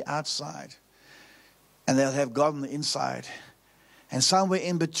God on the outside. And they'll have God on the inside. And somewhere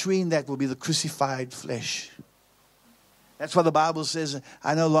in between that will be the crucified flesh. That's why the Bible says,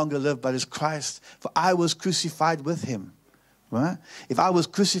 I no longer live, but it's Christ. For I was crucified with him. Right? If I was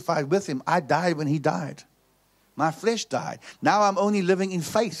crucified with him, I died when he died. My flesh died. Now I'm only living in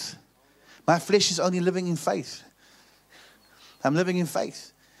faith. My flesh is only living in faith. I'm living in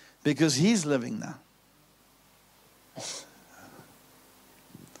faith because he's living now.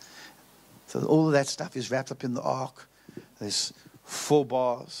 So all of that stuff is wrapped up in the ark. There's 4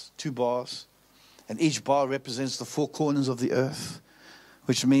 bars, 2 bars. And each bar represents the 4 corners of the earth.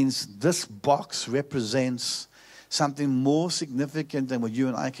 Which means this box represents something more significant than what you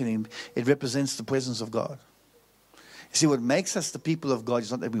and I can. It represents the presence of God. You see, what makes us the people of God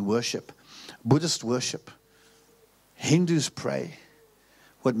is not that we worship. Buddhists worship. Hindus pray.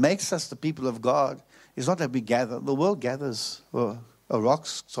 What makes us the people of God is not that we gather. The world gathers. Rock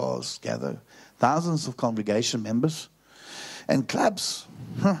stars gather. Thousands of congregation members. And clubs.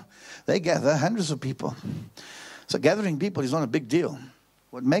 They gather hundreds of people. So gathering people is not a big deal.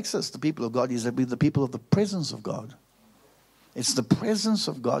 What makes us the people of God is that we're the people of the presence of God. It's the presence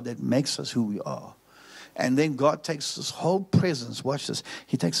of God that makes us who we are. And then God takes this whole presence. Watch this.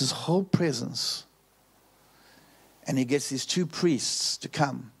 He takes this whole presence. And he gets these two priests to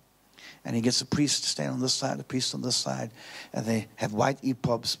come. And he gets a priest to stand on this side, a priest on this side. And they have white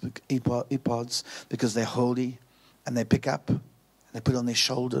epods because they're holy. And they pick up and they put it on their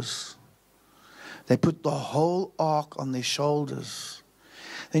shoulders. They put the whole ark on their shoulders.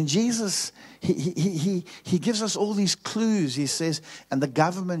 Then Jesus, he gives us all these clues. He says, and the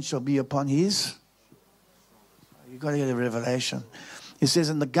government shall be upon his. You've got to get a revelation. He says,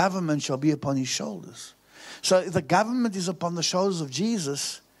 and the government shall be upon his shoulders. So if the government is upon the shoulders of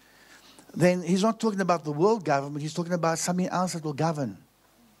Jesus, then he's not talking about the world government. He's talking about something else that will govern.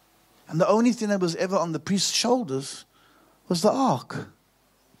 And the only thing that was ever on the priest's shoulders was the ark.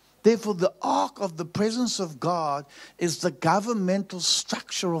 Therefore, the ark of the presence of God is the governmental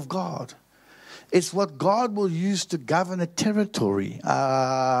structure of God. It's what God will use to govern a territory.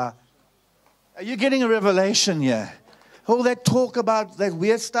 Are you getting a revelation here? All that talk about that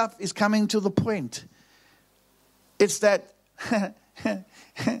weird stuff is coming to the point. It's that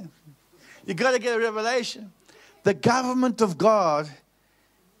you got to get a revelation. The government of God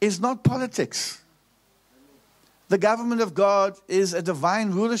is not politics. The government of God is a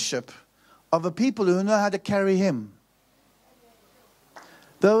divine rulership of a people who know how to carry him.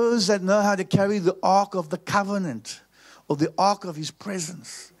 Those that know how to carry the ark of the covenant or the ark of his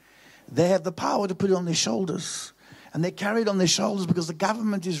presence. They have the power to put it on their shoulders. And they carry it on their shoulders because the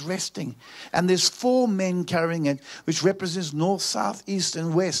government is resting. And there's 4 men carrying it, which represents north, south, east,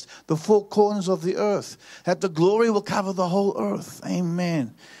 and west. The 4 corners of the earth. That the glory will cover the whole earth.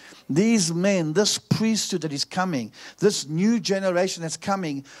 Amen. These men, this priesthood that is coming, this new generation that's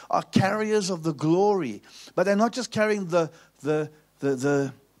coming, are carriers of the glory. But they're not just carrying the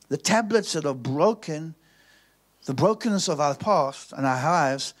tablets that are broken, the brokenness of our past and our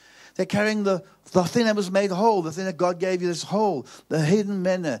lives. They're carrying the thing that was made whole, the thing that God gave you that's whole, the hidden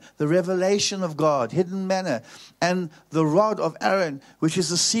manna, the revelation of God, hidden manna, and the rod of Aaron, which is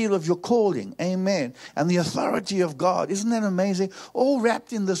the seal of your calling. Amen. And the authority of God. Isn't that amazing? All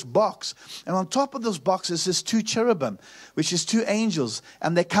wrapped in this box. And on top of this box is this 2 cherubim, which is 2 angels,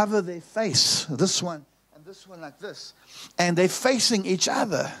 and they cover their face, this one and this one like this. And they're facing each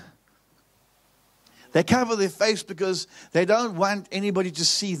other. They cover their face because they don't want anybody to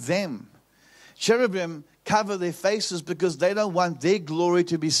see them. Cherubim cover their faces because they don't want their glory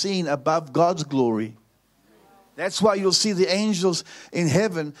to be seen above God's glory. That's why you'll see the angels in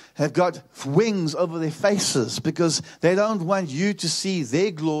heaven have got wings over their faces because they don't want you to see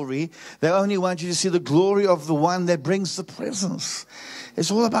their glory. They only want you to see the glory of the one that brings the presence.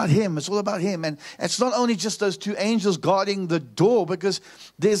 It's all about him. It's all about him. And it's not only just those 2 angels guarding the door because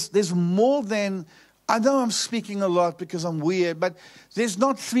there's more than... I know I'm speaking a lot because I'm weird, but there's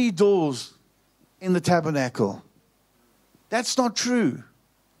not 3 doors in the tabernacle. That's not true.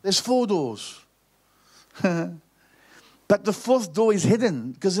 There's 4 doors. But the 4th door is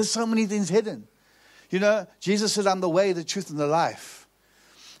hidden because there's so many things hidden. You know, Jesus said, I'm the way, the truth, and the life.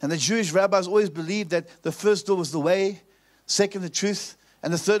 And the Jewish rabbis always believed that the first door was the way, second the truth,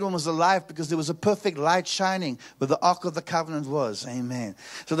 and the third one was the life because there was a perfect light shining where the Ark of the Covenant was. Amen.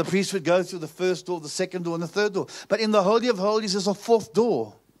 So the priest would go through the first door, the second door, and the third door. But in the Holy of Holies, there's a 4th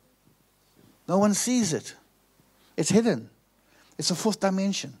door. No one sees it. It's hidden. It's a 4th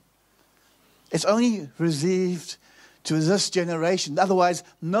dimension. It's only reserved to this generation. Otherwise,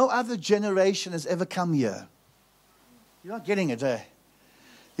 no other generation has ever come here. You're not getting it, eh?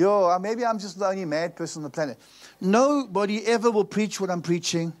 Maybe I'm just the only mad person on the planet. Nobody ever will preach what I'm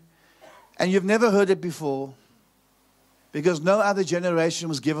preaching, and you've never heard it before, because no other generation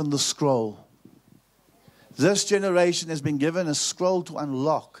was given the scroll. This generation has been given a scroll to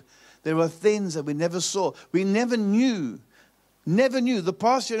unlock. There are things that we never saw. We never knew. The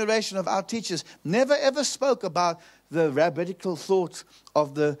past generation of our teachers never ever spoke about the rabbinical thought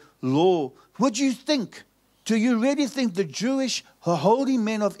of the law. Would you think? Do you really think the Jewish holy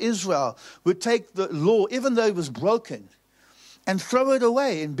men of Israel would take the law, even though it was broken, and throw it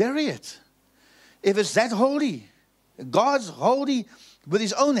away and bury it? If it's that holy, God's holy, with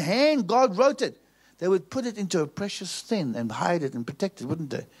his own hand, God wrote it. They would put it into a precious thing and hide it and protect it,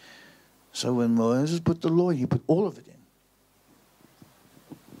 wouldn't they? So when Moses put the law, he put all of it in.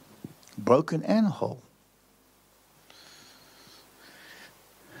 Broken and whole.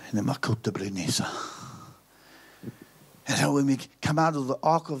 And the Makota Brenesa. And so when we come out of the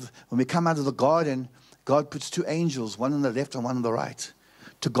when we come out of the garden, God puts 2 angels, one on the left and one on the right,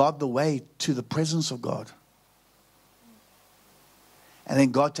 to guard the way to the presence of God. And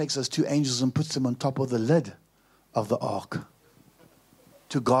then God takes those 2 angels and puts them on top of the lid of the ark.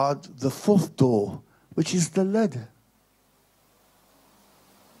 to guard the fourth door, which is the lid.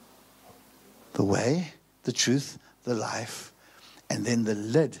 The way, the truth, the life, and then the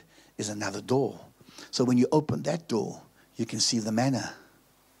lid is another door. So when you open that door, you can see the manna,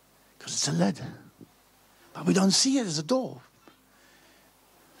 because it's a lid. But we don't see it as a door.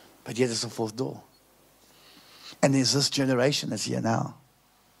 But yet it's a fourth door. And there's this generation that's here now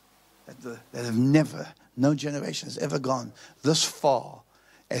that have never, no generation has ever gone this far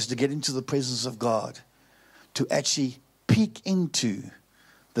as to get into the presence of God, to actually peek into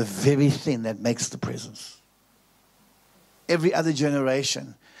the very thing that makes the presence. Every other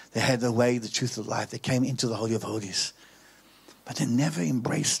generation, they had the way, the truth, the life. They came into the Holy of Holies. But they never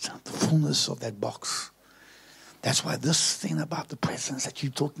embraced the fullness of that box. That's why this thing about the presence that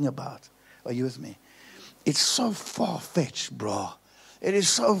you're talking about, are you with me? It's so far-fetched, bro. It is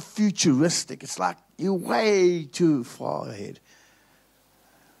so futuristic. It's like you're way too far ahead.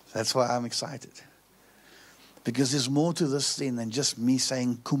 That's why I'm excited. Because there's more to this thing than just me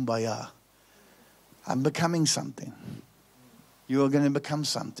saying kumbaya. I'm becoming something. You are going to become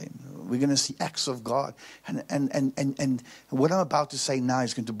something. We're going to see acts of God. And what I'm about to say now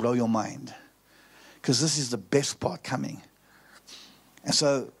is going to blow your mind. Because this is the best part coming. And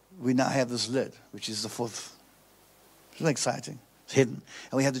so we now have this lid, which is the fourth. It's really exciting. It's hidden.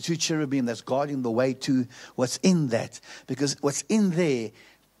 And we have the two cherubim that's guarding the way to what's in that. Because what's in there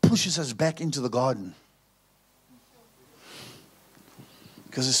pushes us back into the garden.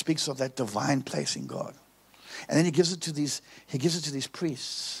 Because it speaks of that divine place in God. And then he gives it to these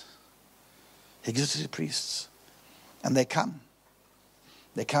priests. He gives it to the priests. And they come.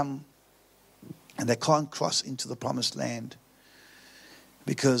 They come. And they can't cross into the promised land.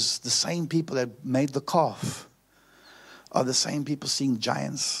 Because the same people that made the calf are the same people seeing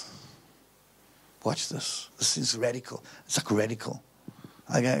giants. Watch this. This is radical. It's like radical.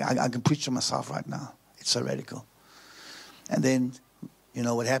 I can preach to myself right now. It's so radical. And then, you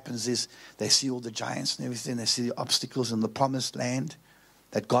know, what happens is they see all the giants and everything. They see the obstacles in the promised land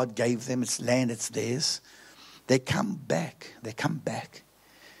that God gave them. It's land, it's theirs. They come back. They come back.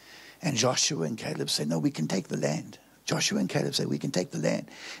 And Joshua and Caleb say, no, we can take the land. Joshua and Caleb say, we can take the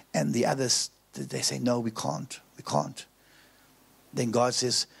land. And the others, they say, no, we can't. We can't. Then God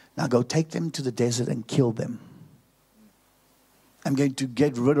says, now go take them to the desert and kill them. I'm going to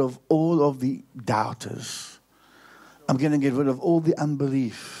get rid of all of the doubters. I'm going to get rid of all the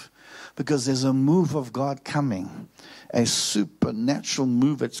unbelief. Because there's a move of God coming. A supernatural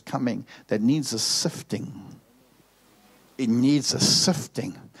move that's coming that needs a sifting. It needs a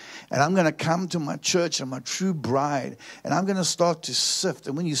sifting. And I'm going to come to my church and my true bride. And I'm going to start to sift.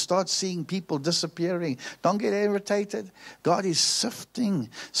 And when you start seeing people disappearing, don't get irritated. God is sifting.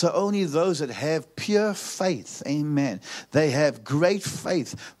 So only those that have pure faith, amen. They have great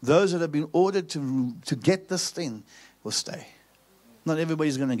faith. Those that have been ordered to get this thing will stay. Not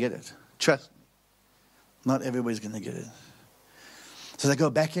everybody's going to get it. Trust me. Not everybody's going to get it. So they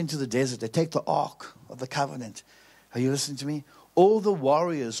go back into the desert. They take the ark of the covenant. Are you listening to me? All the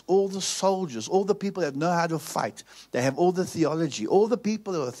warriors, all the soldiers, all the people that know how to fight, they have all the theology, all the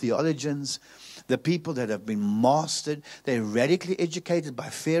people that are theologians, the people that have been mastered, they're radically educated by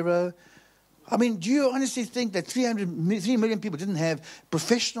Pharaoh. I mean, do you honestly think that 3 million people didn't have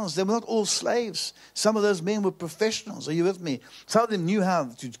professionals? They were not all slaves. Some of those men were professionals. Are you with me? Some of them knew how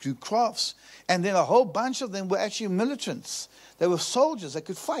to do crafts. And then a whole bunch of them were actually militants. They were soldiers that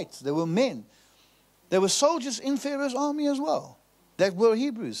could fight. They were men. There were soldiers in Pharaoh's army as well that were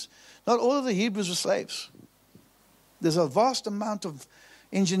Hebrews. Not all of the Hebrews were slaves. There's a vast amount of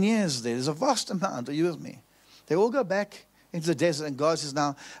engineers there. There's a vast amount. Are you with me? They all go back into the desert, and God says,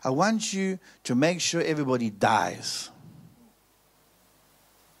 now, I want you to make sure everybody dies.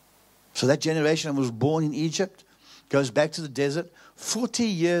 So that generation that was born in Egypt goes back to the desert. 40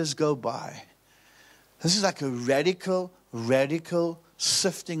 years go by. This is like a radical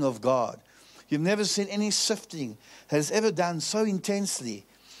sifting of God. You've never seen any sifting that has ever done so intensely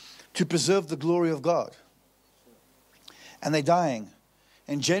to preserve the glory of God. And they're dying.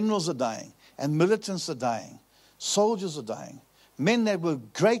 And generals are dying. And militants are dying. Soldiers are dying. Men that were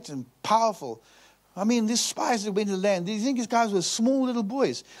great and powerful. I mean, these spies that went to the land, do you think these guys were small little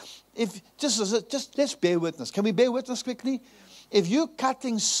boys? Just let's bear witness. Can we bear witness quickly? If you're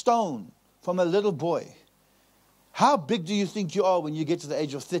cutting stone from a little boy, how big do you think you are when you get to the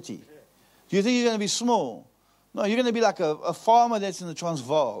age of 30? Do you think you're going to be small? No, you're going to be like a farmer that's in the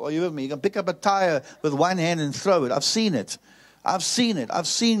Transvaal. Are you with me? You're going to pick up a tire with one hand and throw it. I've seen it. I've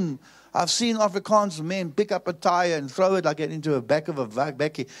seen Afrikaans men pick up a tire and throw it like it into the back of a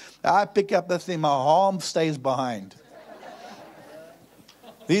bakkie. I pick up the thing, my arm stays behind.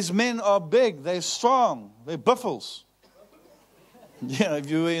 These men are big, they're strong, they're buffles. Yeah, if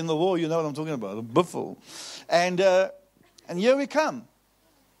you were in the war, you know what I'm talking about, a buffle. And here we come.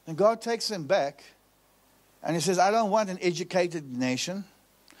 And God takes them back, and He says, I don't want an educated nation.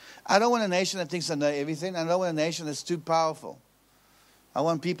 I don't want a nation that thinks they know everything. I don't want a nation that's too powerful. I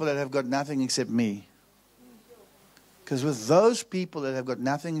want people that have got nothing except me. Because with those people that have got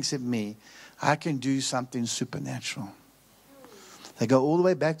nothing except me, I can do something supernatural. They go all the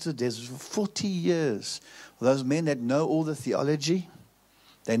way back to the desert for 40 years. Those men that know all the theology,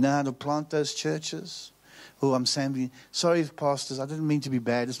 they know how to plant those churches. Oh, I'm saying, sorry, pastors, I didn't mean to be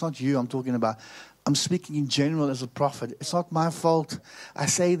bad. It's not you I'm talking about. I'm speaking in general as a prophet. It's not my fault. I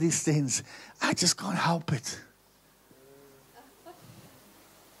say these things. I just can't help it.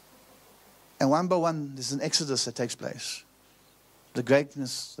 And one by one, there's an exodus that takes place. The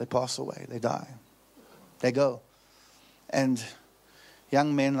greatness, they pass away. They die. They go. And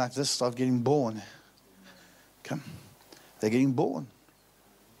young men like this start getting born. Come. They're getting born.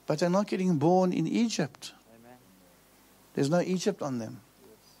 But they're not getting born in Egypt. Amen. There's no Egypt on them.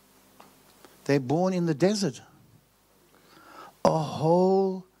 They're born in the desert.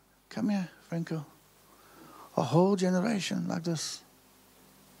 Come here, Franco. A whole generation like this.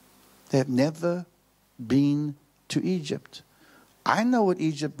 They have never been to Egypt. I know what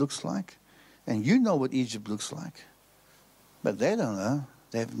Egypt looks like. And you know what Egypt looks like. But they don't know.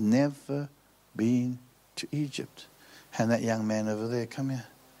 They've never been to Egypt. And that young man over there, come here.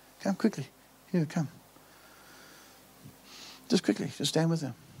 Come quickly. Here, come. Just quickly, just stand with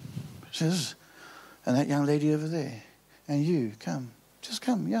him. And that young lady over there. And you, come. Just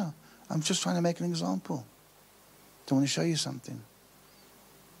come, yeah. I'm just trying to make an example. I want to show you something.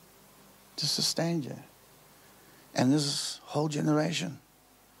 Just to stand here. And this whole generation.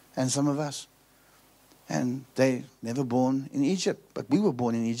 And some of us. And they never born in Egypt. But we were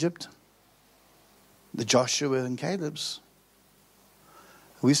born in Egypt. The Joshua and Caleb's.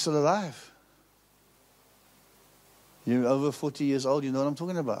 We're still alive. You're over 40 years old, you know what I'm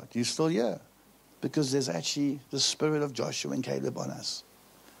talking about. You're still here. Because there's actually the spirit of Joshua and Caleb on us.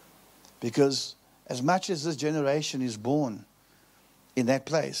 Because as much as this generation is born in that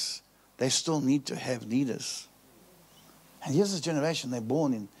place, they still need to have leaders. And here's this generation they're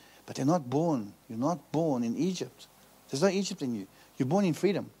born in, but they're not born. You're not born in Egypt. There's no Egypt in you. You're born in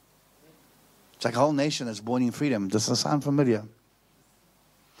freedom. It's like a whole nation that's born in freedom. Does that sound familiar?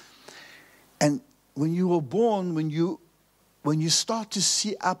 And when you were born, when you start to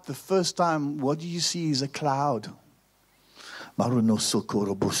see up the first time, what do you see is a cloud. When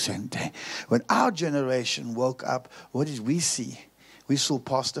our generation woke up, what did we see? We saw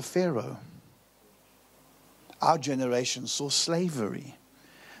Pastor Pharaoh. Our generation saw slavery.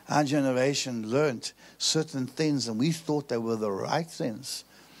 Our generation learned certain things and we thought they were the right things.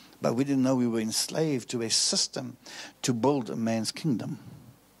 But we didn't know we were enslaved to a system to build a man's kingdom.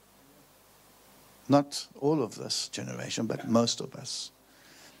 Not all of this generation, but most of us.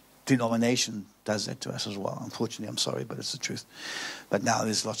 Denomination does that to us as well. Unfortunately, I'm sorry, but it's the truth. But now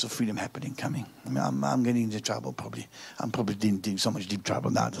there's lots of freedom coming. I mean, I'm getting into trouble probably. I'm probably in so much deep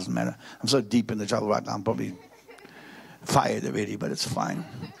trouble now, it doesn't matter. I'm so deep in the trouble right now, I'm probably fired already, but it's fine.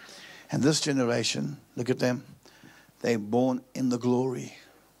 And this generation, look at them. They're born in the glory.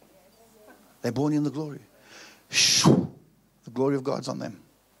 They're born in the glory. The glory of God's on them.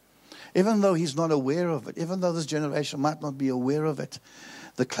 Even though he's not aware of it, even though this generation might not be aware of it,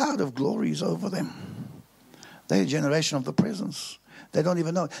 the cloud of glory is over them. They're a generation of the presence. They don't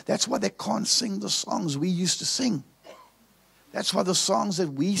even know it. That's why they can't sing the songs we used to sing. That's why the songs that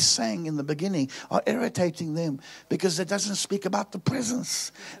we sang in the beginning are irritating them, because it doesn't speak about the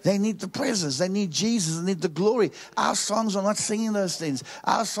presence. They need the presence. They need Jesus. They need the glory. Our songs are not singing those things.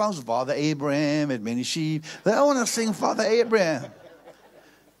 Our songs, Father Abraham had many sheep. They don't want to sing Father Abraham.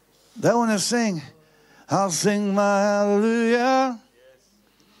 They want to sing, I'll sing my hallelujah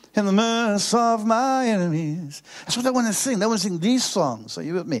in the midst of my enemies. That's what they want to sing. They want to sing these songs. Are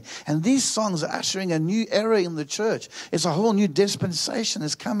you with me? And these songs are ushering a new era in the church. It's a whole new dispensation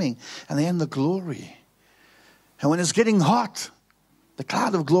is coming. And they're in the glory. And when it's getting hot, the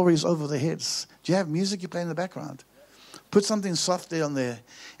cloud of glory is over their heads. Do you have music you play in the background? Put something softly on there,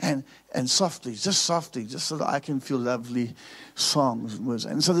 and softly, just so that I can feel lovely songs.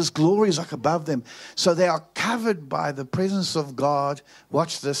 And so this glory is like above them. So they are covered by the presence of God,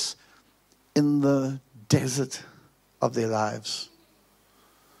 watch this, in the desert of their lives.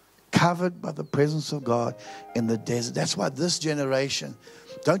 Covered by the presence of God in the desert. That's why this generation,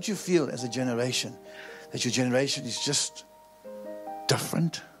 don't you feel as a generation, that your generation is just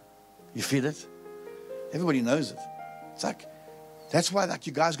different? You feel it? Everybody knows it. It's like That's why, like,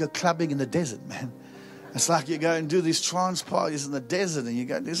 you guys go clubbing in the desert, man. It's like you go and do these trance parties in the desert, and you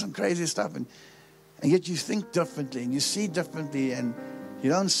go do some crazy stuff, and yet you think differently, and you see differently, and you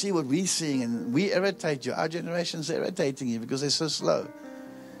don't see what we're seeing, and we irritate you. Our generation's irritating you because they're so slow.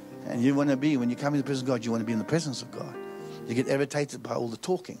 And you want to be, when you come in the presence of God, you want to be in the presence of God. You get irritated by all the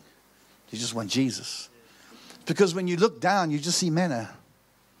talking. You just want Jesus. Because when you look down, you just see manna.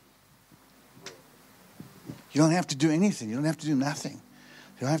 You don't have to do anything. You don't have to do nothing.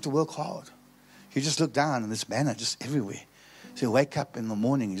 You don't have to work hard. You just look down and there's manna just everywhere. So you wake up in the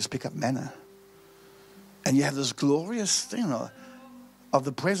morning, you just pick up manna. And you have this glorious thing of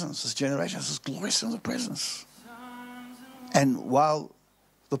the presence. This generation has this glorious thing of the presence. And while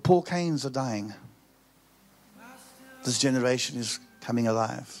the Paul Cains are dying, this generation is coming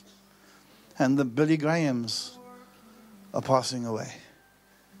alive. And the Billy Grahams are passing away.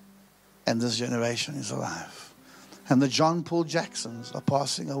 And this generation is alive. And the John Paul Jacksons are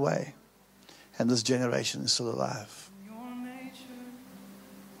passing away. And this generation is still alive.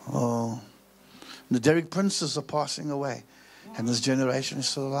 Oh. The Derek Princes are passing away. And this generation is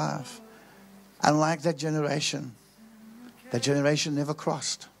still alive. Unlike that generation never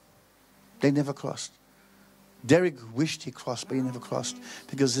crossed. They never crossed. Derek wished he crossed, but he never crossed.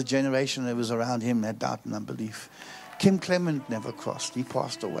 Because the generation that was around him had doubt and unbelief. Kim Clement never crossed. He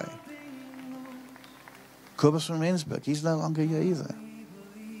passed away. Kobus from Rensburg, he's no longer here either.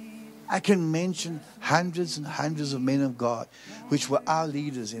 I can mention hundreds and hundreds of men of God, which were our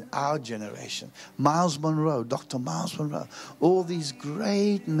leaders in our generation. Miles Monroe, Dr. Miles Monroe, all these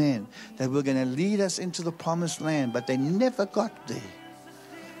great men that were going to lead us into the promised land, but they never got there.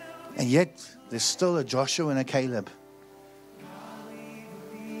 And yet, there's still a Joshua and a Caleb.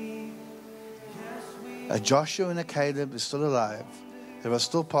 A Joshua and a Caleb is still alive. There are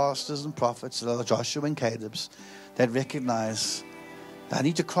still pastors and prophets that are Joshua and Calebs that recognize that I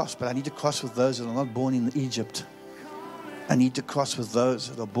need to cross, but I need to cross with those that are not born in Egypt. I need to cross with those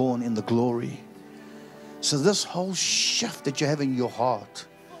that are born in the glory. So this whole shift that you have in your heart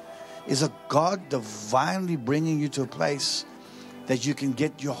is a God divinely bringing you to a place that you can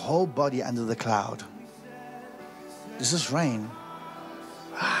get your whole body under the cloud. Is this rain?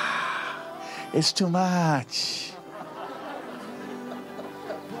 It's too much.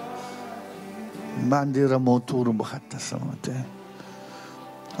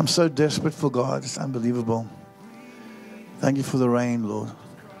 I'm so desperate for God. It's unbelievable. Thank you for the rain, Lord.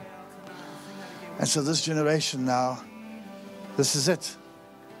 And so this generation now, this is it.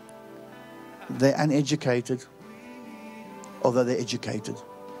 They're uneducated, although they're educated.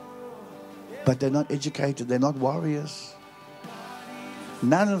 But they're not educated. They're not warriors.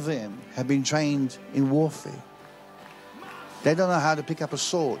 None of them have been trained in warfare. They don't know how to pick up a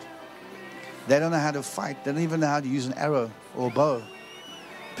sword. They don't know how to fight. They don't even know how to use an arrow or a bow.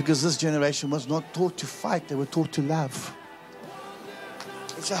 Because this generation was not taught to fight. They were taught to love.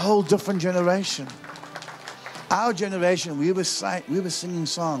 It's a whole different generation. Our generation, we were singing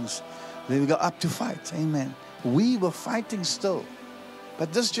songs. Then we go up to fight. Amen. We were fighting still.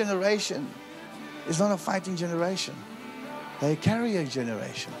 But this generation is not a fighting generation. They're a carrier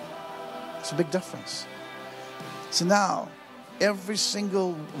generation. It's a big difference. So now, every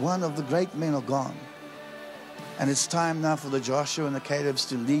single one of the great men are gone. And it's time now for the Joshua and the Calebs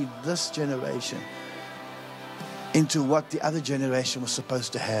to lead this generation into what the other generation was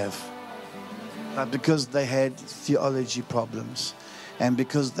supposed to have. But because they had theology problems, and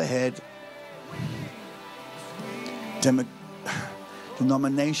because they had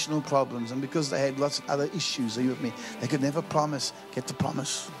denominational problems, and because they had lots of other issues, are you with me? They could never get the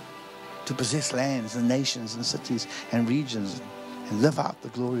promise to possess lands and nations and cities and regions and live out the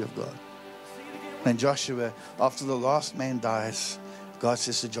glory of God. And Joshua, after the last man dies, God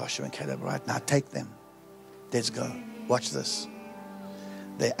says to Joshua and Caleb, right now take them. Let's go. Watch this.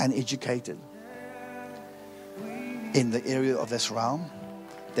 They're uneducated in the area of this realm.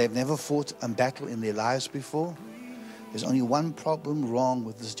 They've never fought a battle in their lives before. There's only one problem wrong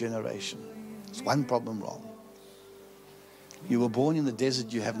with this generation. There's one problem wrong. You were born in the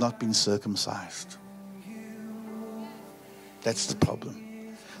desert, you have not been circumcised. That's the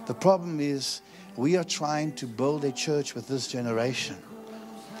problem. The problem is we are trying to build a church with this generation,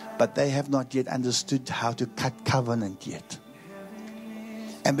 but they have not yet understood how to cut covenant yet.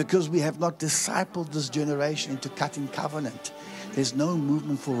 And because we have not discipled this generation into cutting covenant, there's no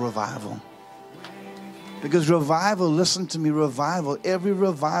movement for revival. Because revival, listen to me, every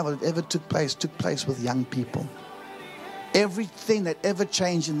revival that ever took place with young people. Everything that ever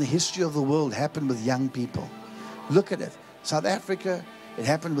changed in the history of the world happened with young people. Look at it. South Africa, it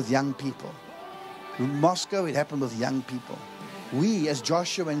happened with young people. In Moscow, it happened with young people. We as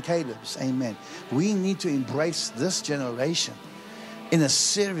Joshua and Caleb's, amen, we need to embrace this generation in a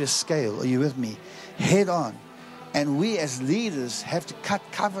serious scale. Are you with me? Head on. And we as leaders have to cut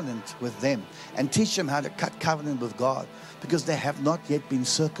covenant with them and teach them how to cut covenant with God, because they have not yet been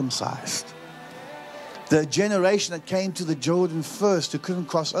circumcised. The generation that came to the Jordan first, who couldn't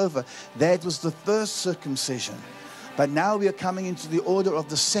cross over, that was the first circumcision. But now we are coming into the order of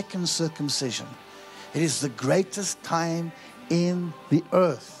the second circumcision. It is the greatest time in the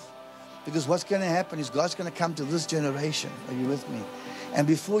earth. Because what's going to happen is God's going to come to this generation. Are you with me? And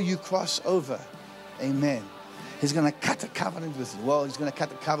before you cross over, amen, He's going to cut a covenant with you. Well, He's going to cut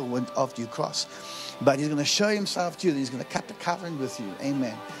the covenant after you cross. But He's going to show Himself to you that He's going to cut the covenant with you.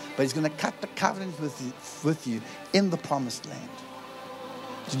 Amen. But He's going to cut the covenant with you in the promised land.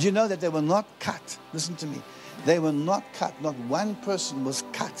 Did you know that they were not cut? Listen to me. They were not cut. Not one person was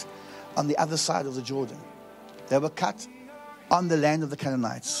cut on the other side of the Jordan. They were cut on the land of the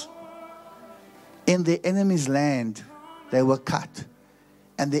Canaanites. In the enemy's land, they were cut.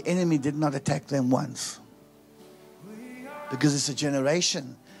 And the enemy did not attack them once. Because it's a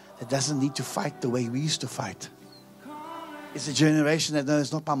generation that doesn't need to fight the way we used to fight. It's a generation that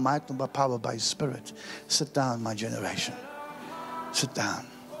knows not by might nor by power, by His Spirit. Sit down, my generation. Sit down.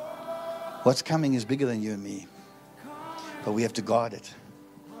 What's coming is bigger than you and me. But we have to guard it.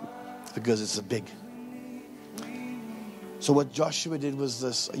 Because it's a big. So what Joshua did was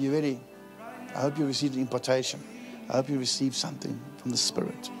this. Are you ready? I hope you received the impartation. I hope you received something from the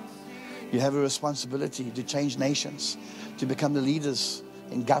Spirit. You have a responsibility to change nations, to become the leaders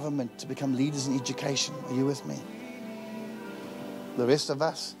in government, to become leaders in education. Are you with me? The rest of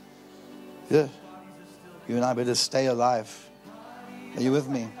us, yeah, you and I better stay alive. Are you with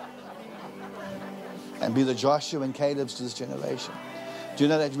me? And be the Joshua and Caleb's to this generation. Do you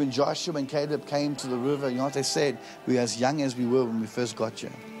know that when Joshua and Caleb came to the river, you know what they said? We were as young as we were when we first got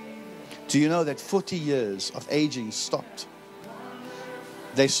here. Do you know that 40 years of aging stopped?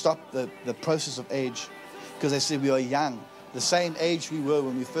 They stopped the process of age because they said we are young. The same age we were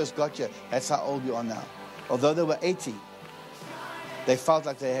when we first got here, that's how old we are now. Although they were 80, they felt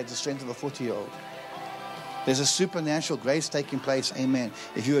like they had the strength of a 40-year-old. There's a supernatural grace taking place, amen.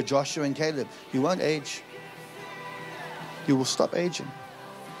 If you are Joshua and Caleb, you won't age. You will stop aging.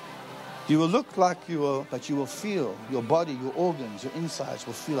 You will look like you will, but you will feel, your body, your organs, your insides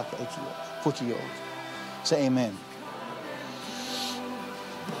will feel like an 80-year-old, 40-year-old. Say amen.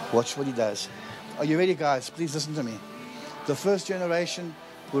 Watch what He does. Are you ready, guys? Please listen to me. The first generation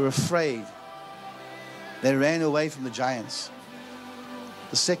were afraid. They ran away from the giants.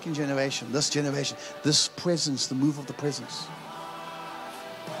 The second generation, this presence, the move of the presence.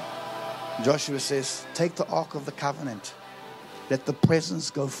 Joshua says, take the Ark of the Covenant. Let the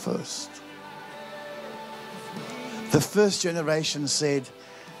presence go first. The first generation said,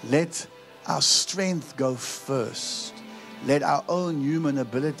 let our strength go first. Let our own human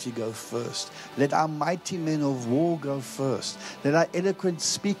ability go first. Let our mighty men of war go first. Let our eloquent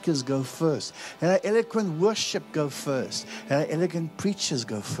speakers go first. Let our eloquent worship go first. Let our eloquent preachers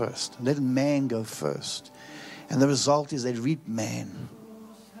go first. Let man go first. And the result is they reaped man.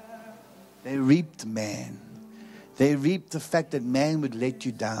 They reaped man. They reaped the fact that man would let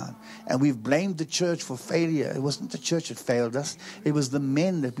you down. And we've blamed the church for failure. It wasn't the church that failed us. It was the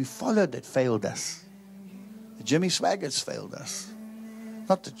men that we followed that failed us. The Jimmy Swaggarts failed us.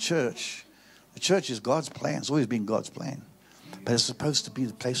 Not the church. The church is God's plan. It's always been God's plan. But it's supposed to be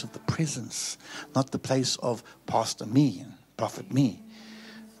the place of the presence. Not the place of Pastor me and Prophet me.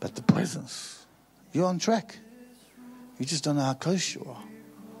 But the presence. You're on track. You just don't know how close you are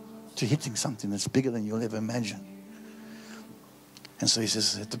to hitting something that's bigger than you'll ever imagine. And so He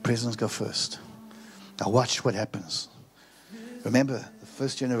says, let the presence go first. Now watch what happens. Remember, the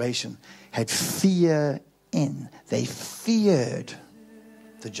first generation had fear in. They feared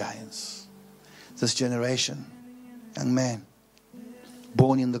the giants. This generation, young man,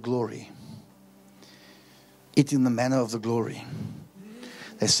 born in the glory, eating the manna of the glory.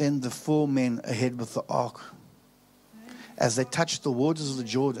 They send the 4 men ahead with the ark. As they touch the waters of the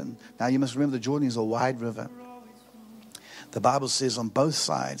Jordan, now you must remember the Jordan is a wide river. The Bible says on both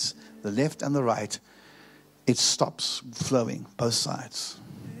sides, the left and the right, it stops flowing, both sides.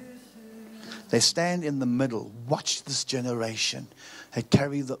 They stand in the middle. Watch this generation. They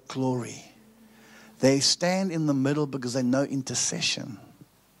carry the glory. They stand in the middle because they know intercession.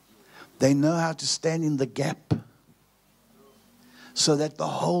 They know how to stand in the gap so that the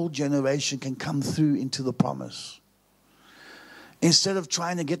whole generation can come through into the promise. Instead of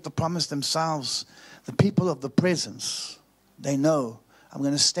trying to get the promise themselves, the people of the presence, they know, I'm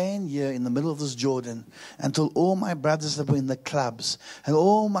going to stand here in the middle of this Jordan until all my brothers that were in the clubs and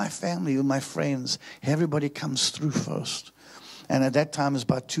all my family and my friends, everybody comes through first. And at that time, it's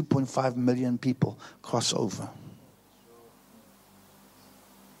about 2.5 million people cross over.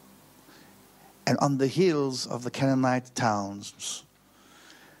 And on the hills of the Canaanite towns,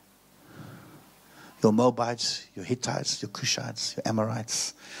 your Moabites, your Hittites, your Cushites, your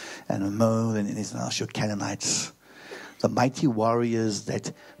Amorites, and Moab and anything else, your Canaanites, the mighty warriors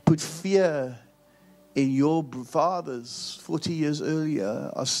that put fear in your fathers 40 years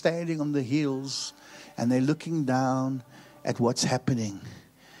earlier are standing on the hills and they're looking down at what's happening.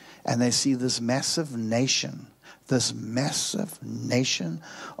 And they see this massive nation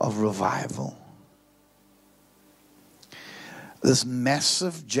of revival. This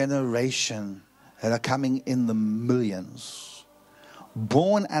massive generation that are coming in the millions,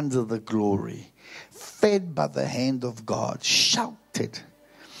 born under the glory, fed by the hand of God, sheltered,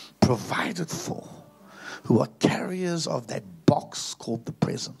 provided for, who are carriers of that box called the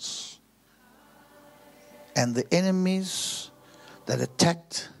presence. And the enemies that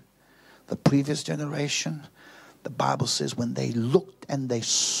attacked the previous generation, the Bible says when they looked and they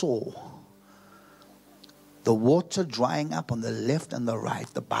saw the water drying up on the left and the right,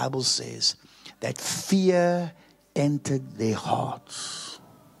 the Bible says that fear entered their hearts.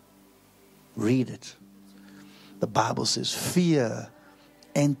 Read it. The Bible says fear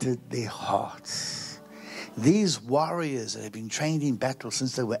entered their hearts. These warriors that have been trained in battle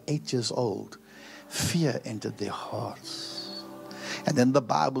since they were 8 years old, fear entered their hearts. And then the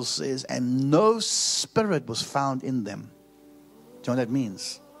Bible says, and no spirit was found in them. Do you know what that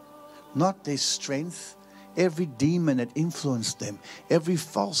means? Not their strength. Every demon that influenced them, every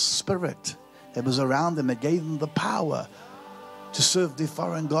false spirit that was around them that gave them the power to serve their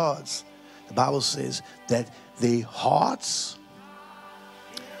foreign gods. The Bible says that their hearts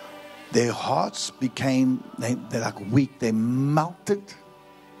became, they're like weak. They melted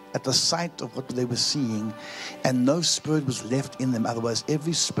at the sight of what they were seeing, and no spirit was left in them. Otherwise,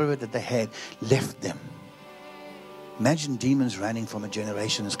 every spirit that they had left them. Imagine demons running from a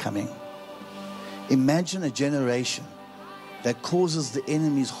generation is coming. Imagine a generation that causes the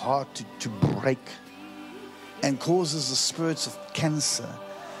enemy's heart to break and causes the spirits of cancer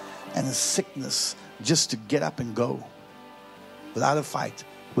and the sickness just to get up and go without a fight.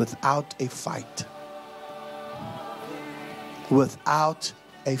 Without a fight. Without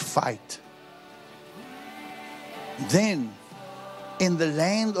a fight. Then, in the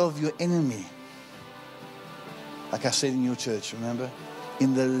land of your enemy, like I said in your church, remember?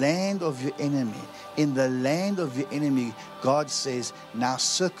 In the land of your enemy, God says, now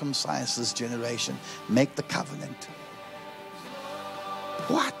circumcise this generation. Make the covenant.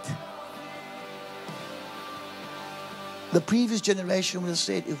 What? The previous generation would have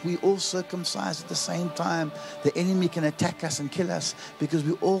said, if we all circumcise at the same time, the enemy can attack us and kill us because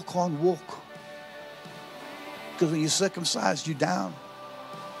we all can't walk. Because when you circumcise, you're down.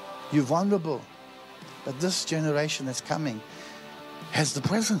 You're vulnerable. But this generation that's coming has the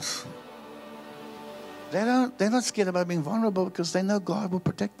presence. They're not scared about being vulnerable because they know God will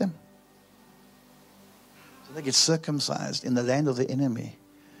protect them. So they get circumcised in the land of the enemy.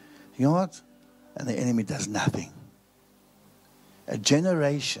 You know what? And the enemy does nothing. A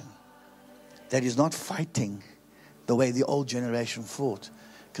generation that is not fighting the way the old generation fought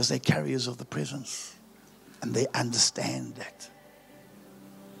because they're carriers of the presence and they understand that.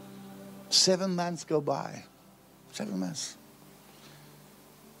 7 months go by. 7 months.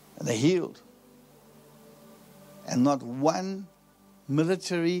 And they're healed. And not one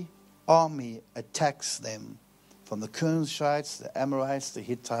military army attacks them from the Cushites, the Amorites, the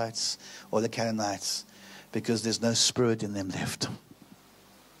Hittites, or the Canaanites because there's no spirit in them left.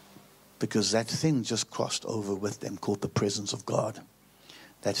 Because that thing just crossed over with them called the presence of God.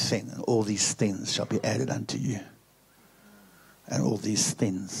 That thing, and all these things shall be added unto you. And all these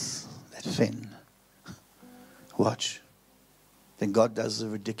things, that thing. Watch. Then God does the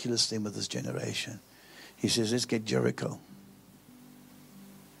ridiculous thing with this generation. He says, let's get Jericho.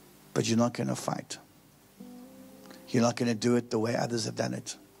 But you're not going to fight. You're not going to do it the way others have done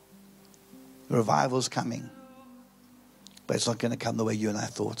it. The revival's coming. But it's not going to come the way you and I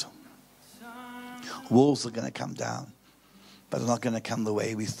thought. Walls are going to come down. But it's not going to come the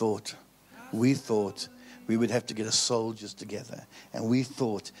way we thought. We thought we would have to get soldiers together. And we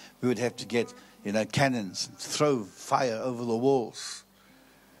thought we would have to get, cannons and throw fire over the walls.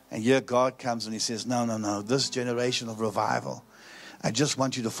 And here God comes and he says, no. This generation of revival, I just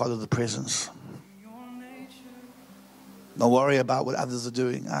want you to follow the presence. Don't worry about what others are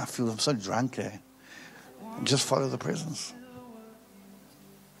doing. I feel I'm so drunk there. Just follow the presence.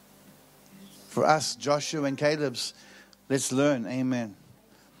 For us, Joshua and Caleb's, let's learn, amen.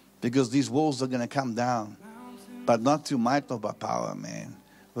 Because these walls are going to come down. But not through might nor by power, man.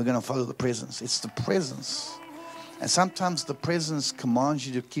 We're going to follow the presence. It's the presence. And sometimes the presence commands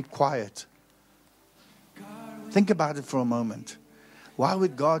you to keep quiet. Think about it for a moment. Why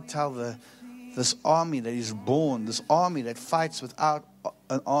would God tell this army that is born, this army that fights without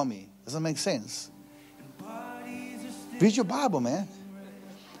an army? Doesn't make sense. Read your Bible, man.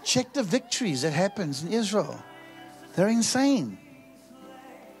 Check the victories that happens in Israel. They're insane.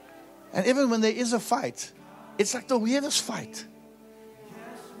 And even when there is a fight, it's like the weirdest fight.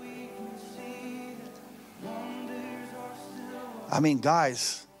 I mean,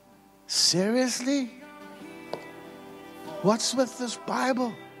 guys, seriously? What's with this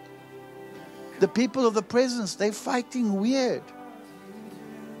Bible? The people of the presence, they're fighting weird.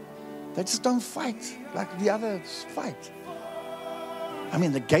 They just don't fight like the others fight. I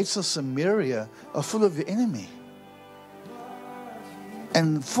mean, the gates of Samaria are full of your enemy.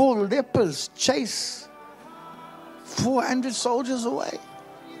 And 4 lepers chase 400 soldiers away.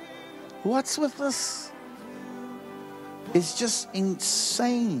 What's with this? It's just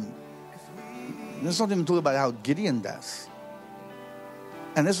insane. Let's not even talk about how Gideon does.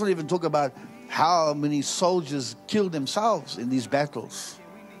 And let's not even talk about how many soldiers killed themselves in these battles.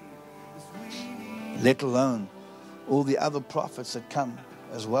 Let alone all the other prophets that come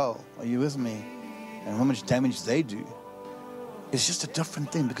as well. Are you with me? And how much damage they do. It's just a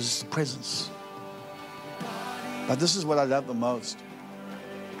different thing because it's the presence. But this is what I love the most.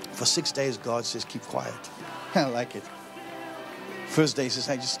 For 6 days, God says, keep quiet. I like it. First day, he says,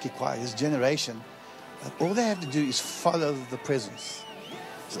 hey, just keep quiet. His generation, all they have to do is follow the presence.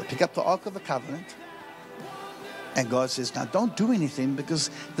 So they pick up the Ark of the Covenant. And God says, now don't do anything because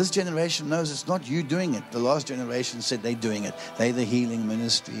this generation knows it's not you doing it. The last generation said they're doing it. They're the healing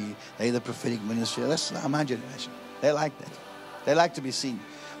ministry. They're the prophetic ministry. That's not my generation. They like that. They like to be seen.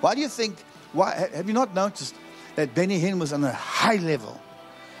 Why do you think, have you not noticed that Benny Hinn was on a high level?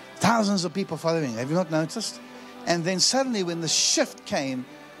 Thousands of people following. Have you not noticed? And then suddenly when the shift came,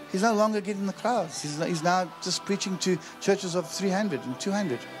 he's no longer getting the crowds. He's now just preaching to churches of 300 and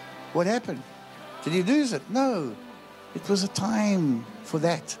 200. What happened? Did he lose it? No. It was a time for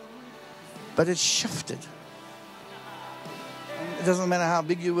that. But it shifted. It doesn't matter how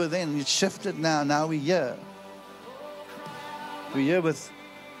big you were then. It shifted now. Now we're here. We're here with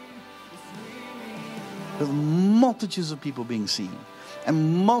multitudes of people being seen.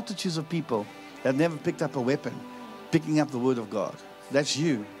 And multitudes of people that never picked up a weapon, picking up the word of God. That's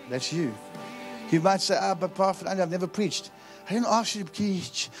you. That's you. You might say, but Prophet, I've never preached. I didn't ask you to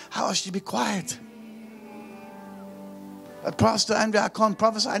preach. I asked you to be quiet. Pastor Andrew, I can't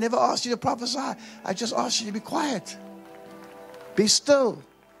prophesy. I never asked you to prophesy. I just asked you to be quiet. Be still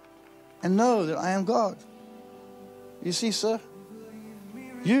and know that I am God. You see, sir?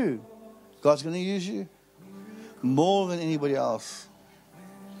 God's going to use you more than anybody else.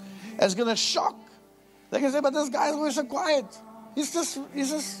 And it's going to shock. They can say, but this guy's always so quiet. He's just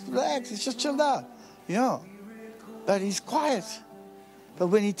relaxed. He's just chilled out. Yeah. But he's quiet. But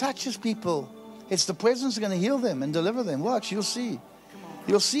when he touches people, it's the presence going to heal them and deliver them. Watch, you'll see.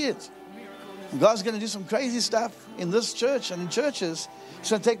 You'll see it. And God's going to do some crazy stuff in this church and in churches. He's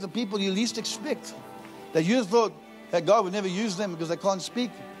going to take the people you least expect. That you thought that God would never use them because they can't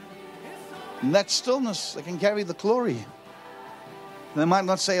speak. In that stillness, they can carry the glory. They might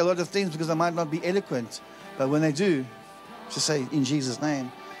not say a lot of things because they might not be eloquent. But when they do, just say, in Jesus' name.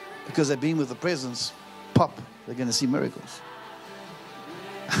 Because they've been with the presence, pop, they're going to see miracles.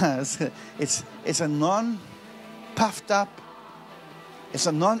 It's a non-puffed up, it's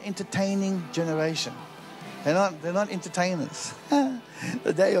a non-entertaining generation. They're not entertainers.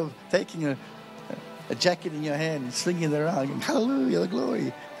 The day of taking a jacket in your hand and swinging it around, going, hallelujah, the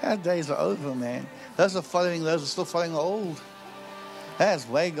glory. Our days are over, man. Those are still following the old. That's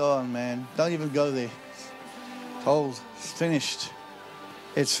way gone, man. Don't even go there. It's old. It's finished.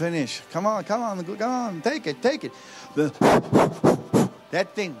 It's finished. Come on. Take it.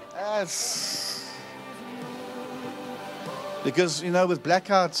 That thing. That's because, with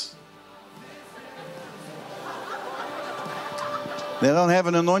blackouts, they don't have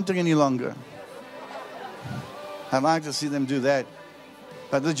an anointing any longer. I'd like to see them do that.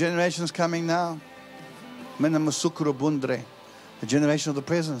 But the generation's coming now. The generation of the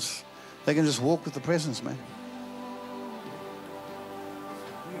presence. They can just walk with the presence, man.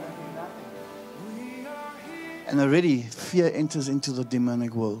 And already fear enters into the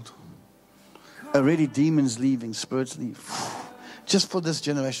demonic world. Already demons leaving, spirits leave. Just for this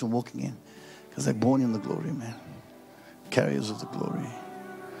generation walking in. Because they're born in the glory, man. Carriers of the glory.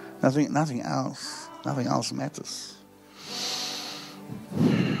 Nothing else matters.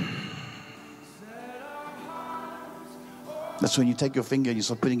 That's when you take your finger and you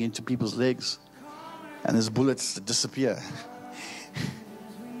start putting it into people's legs, and there's bullets that disappear.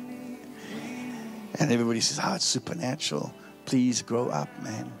 And everybody says, it's supernatural. Please grow up,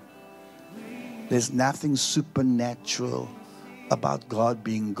 man. There's nothing supernatural about God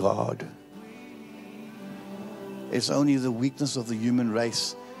being God. It's only the weakness of the human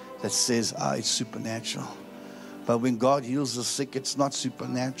race that says, it's supernatural. But when God heals the sick, it's not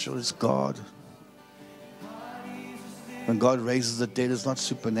supernatural, it's God. When God raises the dead, it's not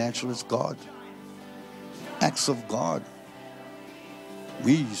supernatural, it's God. Acts of God.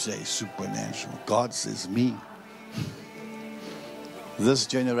 We say supernatural. God says me. This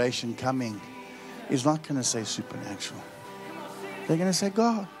generation coming is not going to say supernatural. They're going to say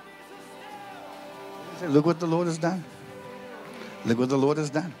God. Say, look what the Lord has done. Look what the Lord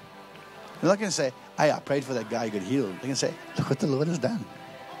has done. They're not going to say, I prayed for that guy who got healed. They're going to say, look what the Lord has done.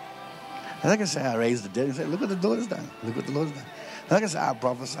 They're not going to say, I raised the dead. They say, look what the Lord has done. Look what the Lord has done. They're not going to say, I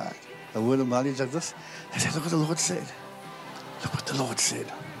prophesied. The word of knowledge like this. They say, look what the Lord said. Look what the Lord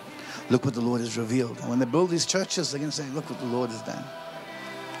said. Look what the Lord has revealed. And when they build these churches, they're going to say, look what the Lord has done.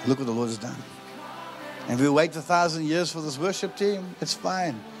 Look what the Lord has done. And if we wait 1,000 years for this worship team, it's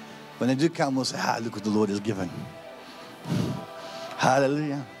fine. When they do come, we'll say, look what the Lord has given.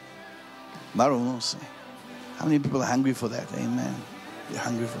 Hallelujah. How many people are hungry for that? Amen. You're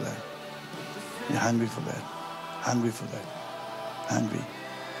hungry for that. You're hungry for that. Hungry for that. Hungry.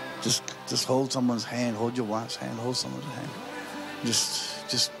 Just hold someone's hand. Hold your wife's hand. Hold someone's hand.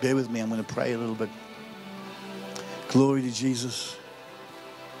 Just bear with me. I'm going to pray a little bit. Glory to Jesus.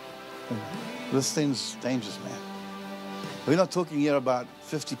 This thing's dangerous, man. We're not talking here about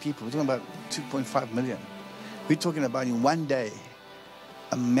 50 people. We're talking about 2.5 million. We're talking about in one day,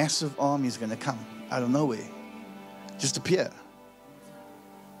 a massive army is going to come out of nowhere. Just appear.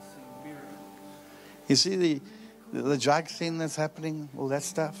 You see the drug thing that's happening, all that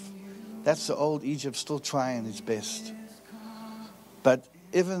stuff? That's the old Egypt still trying its best. But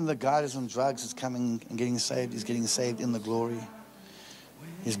even the guy that's on drugs is coming and getting saved. He's getting saved in the glory.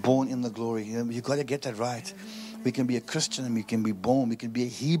 He's born in the glory. You've got to get that right. We can be a Christian and we can be born. We can be a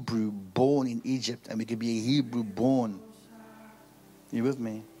Hebrew born in Egypt and we can be a Hebrew born. You with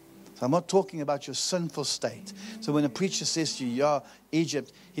me? So I'm not talking about your sinful state. So when a preacher says to you, you're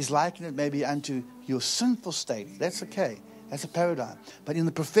Egypt, he's likening it maybe unto your sinful state. That's okay. That's a paradigm. But in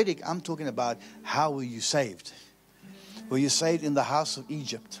the prophetic, I'm talking about how were you saved? Were you saved in the house of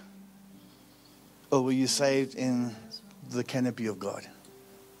Egypt? Or were you saved in the canopy of God?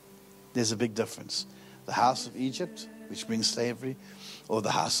 There's a big difference. The house of Egypt, which brings slavery, or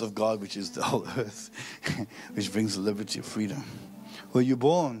the house of God, which is the whole earth, which brings liberty or freedom. Were you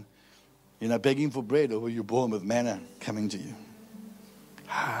born, begging for bread, or were you born with manna coming to you?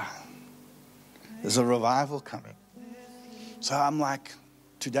 There's a revival coming. So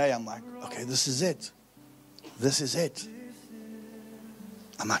today I'm like, okay, this is it. This is it.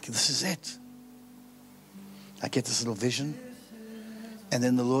 I'm like, this is it. I get this little vision. And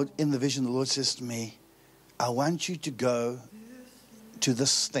then in the vision, the Lord says to me, I want you to go to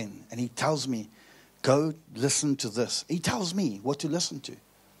this thing. And he tells me, go listen to this. He tells me what to listen to.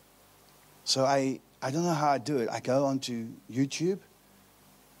 So I don't know how I do it. I go onto YouTube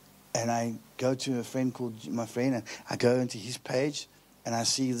and I go to a friend called my friend, and I go into his page and I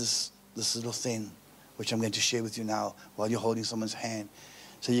see this little thing, which I'm going to share with you now while you're holding someone's hand,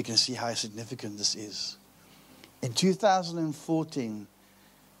 so you can see how significant this is. In 2014,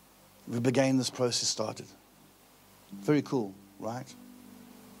 this process started. Very cool, right?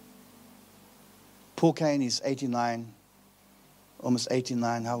 Paul Cain is 89, almost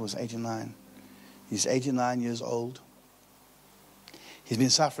 89. How was 89? He's 89 years old. He's been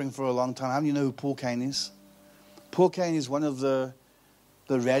suffering for a long time. How many know who Paul Cain is? Paul Cain is one of the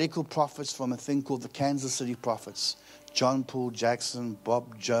radical prophets from a thing called the Kansas City Prophets. John Paul Jackson,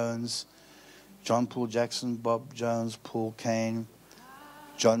 Bob Jones, Paul Cain,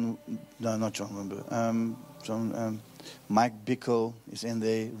 Mike Bickle is in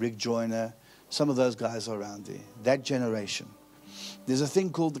there, Rick Joyner. Some of those guys are around there. That generation. There's a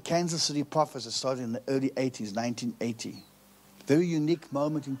thing called the Kansas City Prophets that started in the early 80s, 1980. Very unique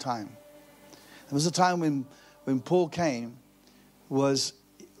moment in time. There was a time when Paul Cain was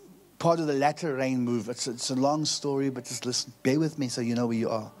part of the latter rain move. It's a long story, but just listen. Bear with me so you know where you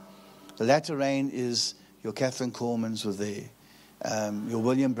are. The latter rain is your Catherine Coremans were there. your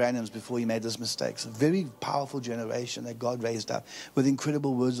William Branhams before he made those mistakes. A very powerful generation that God raised up with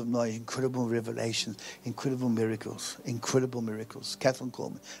incredible words of knowledge, incredible revelations, incredible miracles. Catherine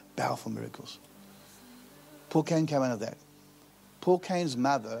Coleman, powerful miracles. Paul Cain came out of that. Paul Cain's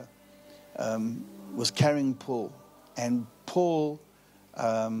mother was carrying Paul. And Paul,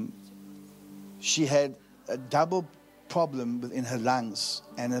 she had a double problem in her lungs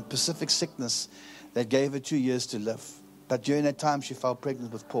and a specific sickness that gave her 2 years to live. But during that time, she fell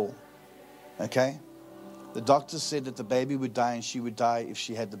pregnant with Paul. Okay? The doctor said that the baby would die and she would die if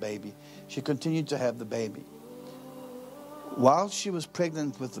she had the baby. She continued to have the baby. While she was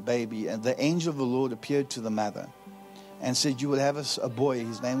pregnant with the baby, and the angel of the Lord appeared to the mother and said, you will have a boy.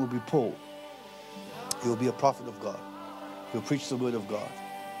 His name will be Paul. He will be a prophet of God. He will preach the word of God.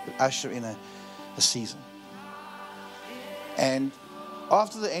 He will usher in a season. And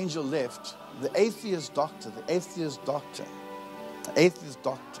after the angel left, the atheist doctor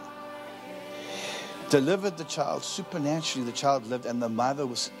delivered the child. Supernaturally, the child lived, and the mother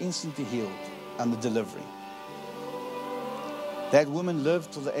was instantly healed on the delivery. That woman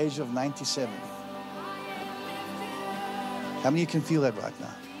lived till the age of 97. How many of you can feel that right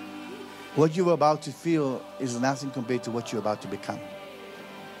now? What you're about to feel is nothing compared to what you're about to become.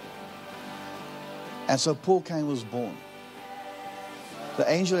 And so Paul Cain was born. The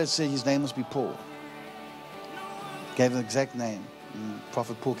angel had said his name must be Paul. Gave an exact name.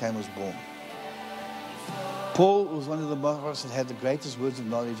 Prophet Paul Cain was born. Paul was one of the prophets that had the greatest words of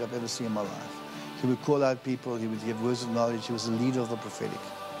knowledge I've ever seen in my life. He would call out people. He would give words of knowledge. He was the leader of the prophetic.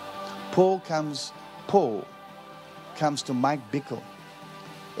 Paul comes to Mike Bickle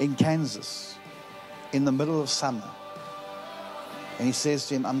in Kansas in the middle of summer. And he says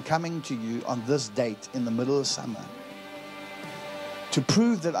to him, I'm coming to you on this date in the middle of summer to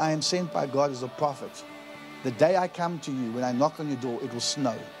prove that I am sent by God as a prophet. The day I come to you, when I knock on your door, it will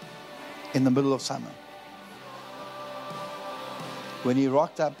snow in the middle of summer. When he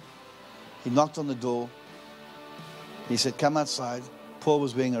rocked up, he knocked on the door. He said, come outside. Paul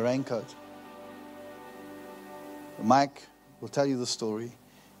was wearing a raincoat. Mike will tell you the story.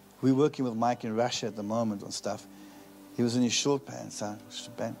 We're working with Mike in Russia at the moment on stuff. He was in his short pants,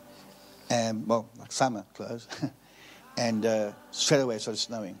 and like summer clothes. And straight away it started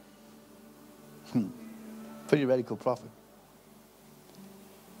snowing. Pretty radical prophet.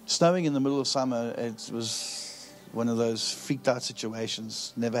 Snowing in the middle of summer, it was one of those freaked out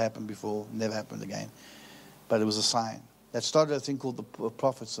situations. Never happened before, never happened again. But it was a sign. That started a thing called the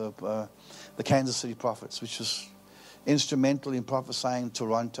prophets of the Kansas City prophets, which was instrumental in prophesying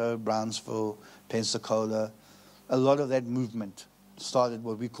Toronto, Brownsville, Pensacola. A lot of that movement started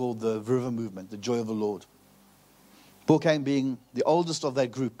what we call the river movement, the joy of the Lord. Paul Cain being the oldest of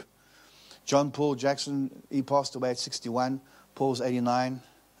that group. John Paul Jackson, he passed away at 61. Paul's 89.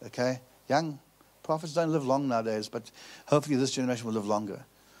 Okay? Young prophets don't live long nowadays, but hopefully this generation will live longer.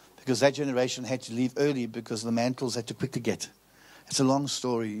 Because that generation had to leave early because the mantles had to quickly get. It's a long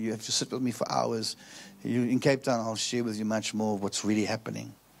story. You have to sit with me for hours. In Cape Town, I'll share with you much more of what's really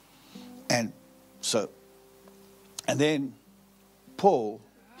happening. And then Paul,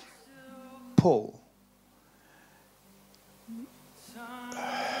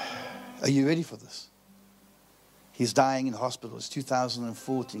 are you ready for this? He's dying in hospital. It's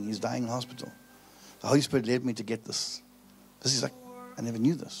 2014. He's dying in hospital. The Holy Spirit led me to get this. This is like, I never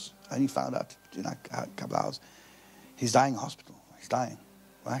knew this. I only found out in a couple of hours. He's dying in hospital. He's dying,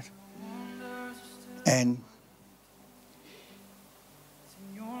 right? And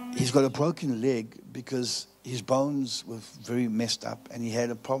he's got a broken leg because his bones were very messed up, and he had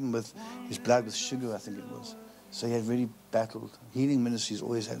a problem with his blood with sugar, I think it was. So he had really battled. Healing ministries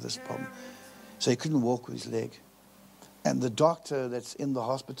always had this problem. So he couldn't walk with his leg. And the doctor that's in the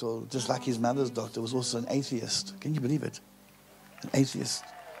hospital, just like his mother's doctor, was also an atheist. Can you believe it? An atheist.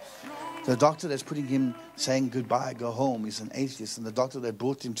 The doctor that's putting him saying goodbye, go home, is an atheist. And the doctor that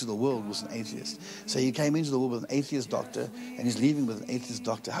brought him to the world was an atheist. So he came into the world with an atheist doctor, and he's leaving with an atheist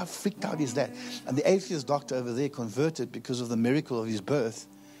doctor. How freaked out is that? And the atheist doctor over there converted because of the miracle of his birth.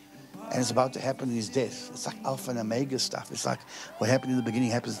 And it's about to happen in his death. It's like Alpha and Omega stuff. It's like what happened in the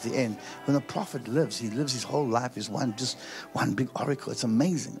beginning happens at the end. When a prophet lives, he lives his whole life as one big oracle. It's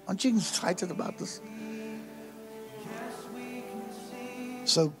amazing. Aren't you excited about this?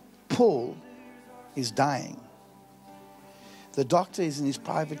 So Paul is dying. The doctor is in his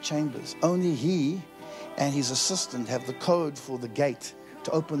private chambers. Only he and his assistant have the code for the gate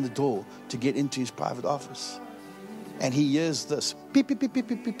to open the door to get into his private office. And he hears this, beep, beep, beep, beep,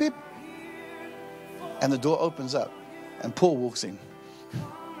 beep, beep, beep. And the door opens up, and Paul walks in.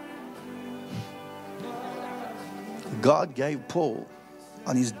 God gave Paul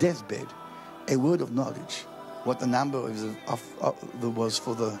on his deathbed a word of knowledge, what the number was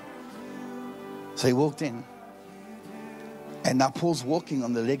for the. So he walked in, and now Paul's walking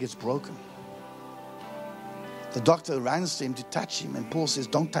on the leg is broken. The doctor runs to him to touch him, and Paul says,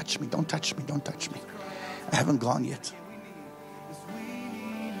 "Don't touch me, don't touch me, don't touch me. I haven't gone yet."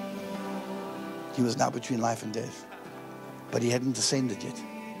 He was now between life and death, but he hadn't descended yet.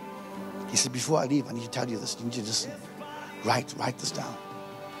 He said, "Before I leave, I need to tell you this. You need to listen. Write this down.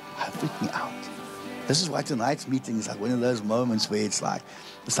 It freaked me out." This is why tonight's meeting is like one of those moments where it's like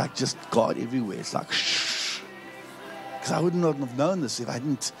just God everywhere. It's like, shh. Because I would not have known this if I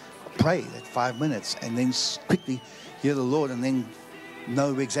didn't pray that 5 minutes and then quickly hear the Lord and then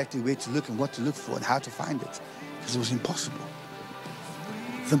know exactly where to look and what to look for and how to find it. Because it was impossible.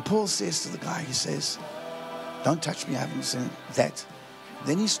 Then Paul says to the guy, he says, "Don't touch me, I haven't seen that."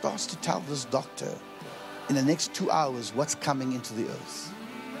 Then he starts to tell this doctor, in the next 2 hours, what's coming into the earth.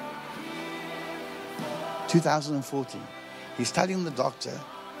 2014. He's telling the doctor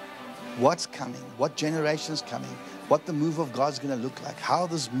what's coming, what generation's coming, what the move of God's going to look like, how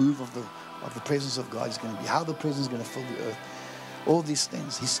this move of the presence of God is going to be, how the presence is going to fill the earth. All these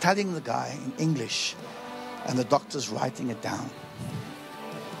things. He's telling the guy in English, and the doctor's writing it down.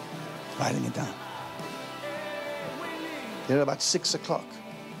 Writing it down. Then at about 6 o'clock,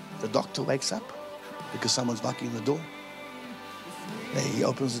 the doctor wakes up because someone's knocking on the door. He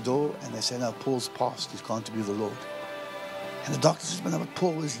opens the door and they say, "No, Paul's passed. He's gone to be with the Lord." And the doctor says, "But no,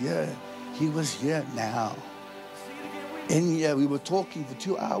 Paul was here. He was here now." And yeah, we were talking for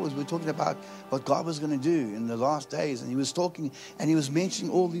 2 hours. We were talking about what God was going to do in the last days. And he was talking and he was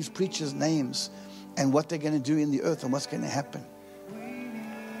mentioning all these preachers' names and what they're going to do in the earth and what's going to happen.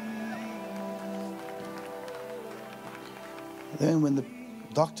 Then when the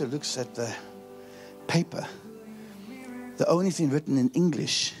doctor looks at the paper, the only thing written in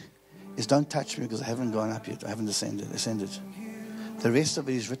English is, "Don't touch me because I haven't gone up yet. I haven't ascended. The rest of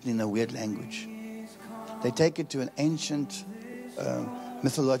it is written in a weird language. They take it to an ancient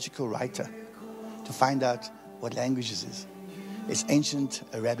mythological writer to find out what language this is. It's ancient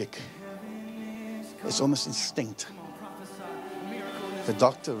Arabic. It's almost extinct. The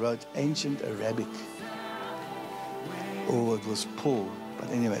doctor wrote ancient Arabic. Or it was Paul, but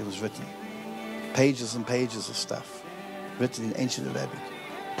anyway, it was written. Pages and pages of stuff written in ancient Arabic.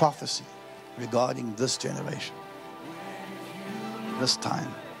 Prophecy regarding this generation, this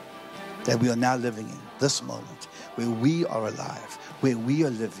time that we are now living in, this moment, where we are alive, where we are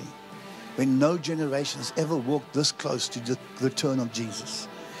living, when no generation has ever walked this close to the return of Jesus.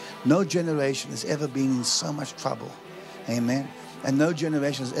 No generation has ever been in so much trouble. Amen. And no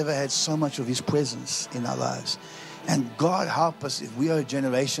generation has ever had so much of His presence in our lives. And God help us if we are a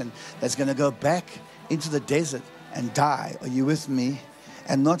generation that's going to go back into the desert and die. Are you with me?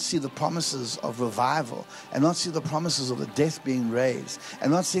 And not see the promises of revival, and not see the promises of the death being raised,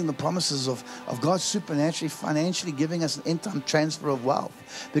 and not seeing the promises of God supernaturally, financially giving us an end-time transfer of wealth,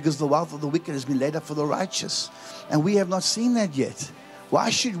 because the wealth of the wicked has been laid up for the righteous. And we have not seen that yet.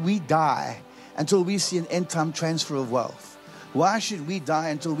 Why should we die until we see an end-time transfer of wealth? Why should we die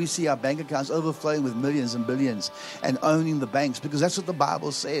until we see our bank accounts overflowing with millions and billions and owning the banks? Because that's what the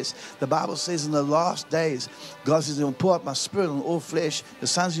Bible says. The Bible says in the last days, God says, "I will pour out my spirit on all flesh. The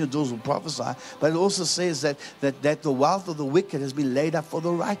sons and your daughters will prophesy." But it also says that the wealth of the wicked has been laid up for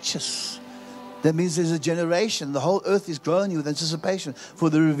the righteous. That means there's a generation. The whole earth is groaning with anticipation for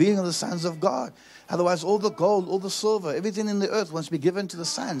the revealing of the sons of God. Otherwise, all the gold, all the silver, everything in the earth wants to be given to the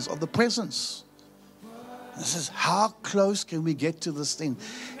sons of the presence. This is how close can we get to this thing?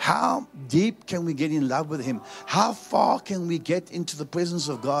 How deep can we get in love with Him? How far can we get into the presence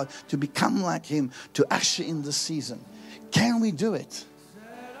of God to become like Him, to usher in this season? Can we do it?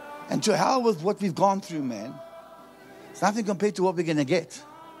 And to hell with what we've gone through, man. It's nothing compared to what we're going to get.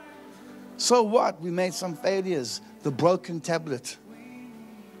 So what? We made some failures. The broken tablet.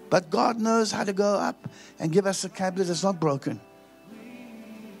 But God knows how to go up and give us a tablet that's not broken.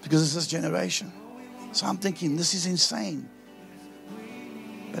 Because it's this generation. So I'm thinking, this is insane.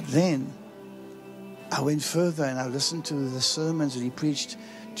 But then I went further and I listened to the sermons that he preached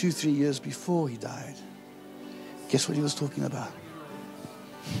 2-3 years before he died. Guess what he was talking about?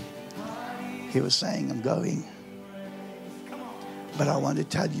 He was saying, "I'm going. But I want to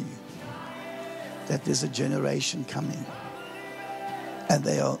tell you that there's a generation coming. And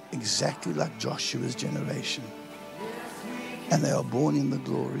they are exactly like Joshua's generation. And they are born in the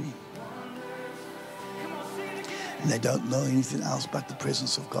glory. And they don't know anything else but the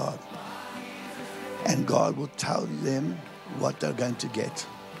presence of God. And God will tell them what they're going to get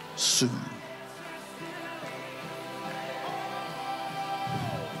soon."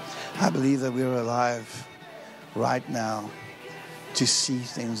 I believe that we're alive right now to see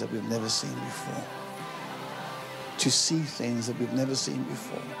things that we've never seen before. To see things that we've never seen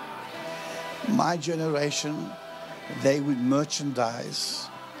before. My generation, they would merchandise.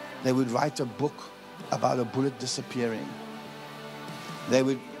 They would write a book about a bullet disappearing. They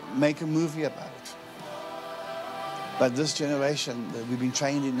would make a movie about it. But this generation that we've been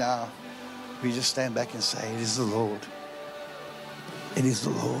trained in now, we just stand back and say, it is the Lord. It is the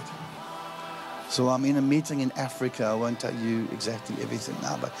Lord. So I'm in a meeting in Africa. I won't tell you exactly everything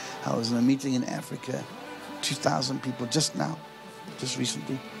now, but I was in a meeting in Africa. 2,000 people just now, just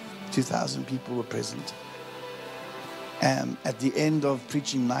recently, 2,000 people were present. And at the end of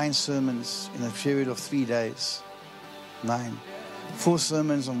preaching 9 sermons in a period of 3 days, 4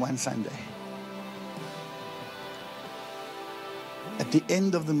 sermons on one Sunday. At the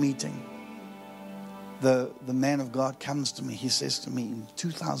end of the meeting, the man of God comes to me. He says to me,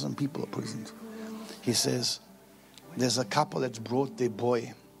 2,000 people are present. He says, there's a couple that's brought their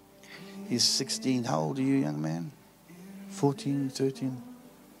boy. He's 16. How old are you, young man? 14, 13?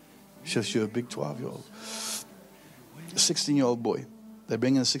 Shush, you're a big 12-year-old. A 16-year-old boy. They're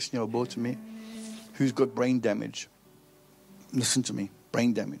bringing a 16-year-old boy to me who's got brain damage. Listen to me.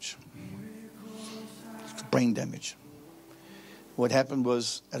 Brain damage. Brain damage. What happened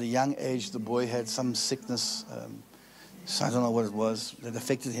was, at a young age, the boy had some sickness. So I don't know what it was that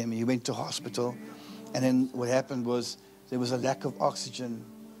affected him. He went to hospital. And then what happened was, there was a lack of oxygen.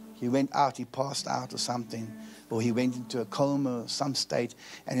 He went out, he passed out or something. Or he went into a coma or some state.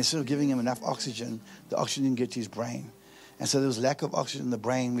 And instead of giving him enough oxygen, the oxygen didn't get to his brain. And so there was lack of oxygen in the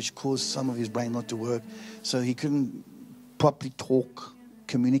brain, which caused some of his brain not to work. So he couldn't properly talk,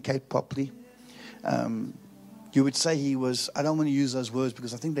 communicate properly. You would say he was, I don't want to use those words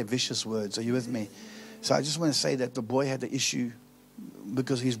because I think they're vicious words. Are you with me? So I just want to say that the boy had the issue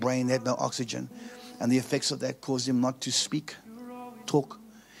because his brain had no oxygen. And the effects of that caused him not to speak, talk,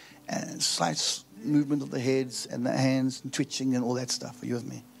 and slight movement of the heads and the hands and twitching and all that stuff. Are you with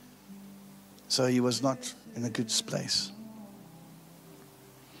me? So he was not in a good place.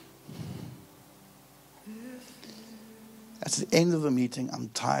 At the end of the meeting, I'm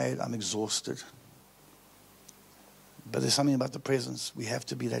tired, I'm exhausted. But there's something about the presence. We have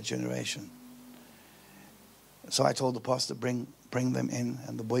to be that generation. So I told the pastor, bring them in.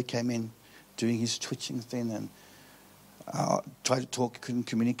 And the boy came in doing his twitching thing. And I tried to talk, couldn't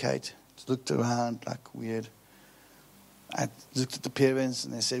communicate. Just looked around like weird. I looked at the parents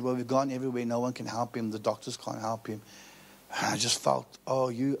and they said, well, we've gone everywhere. No one can help him. The doctors can't help him. And I just felt, oh,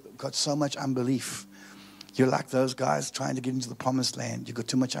 you got so much unbelief. You're like those guys trying to get into the promised land. You've got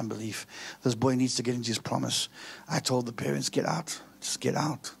too much unbelief. This boy needs to get into his promise. I told the parents, get out. Just get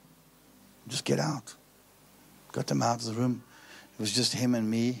out. Just get out. Got them out of the room. It was just him and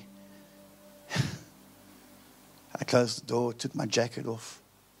me. I closed the door, took my jacket off.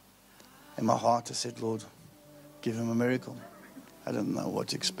 In my heart, I said, Lord, give him a miracle. I didn't know what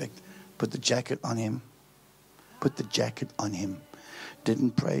to expect. Put the jacket on him. Put the jacket on him.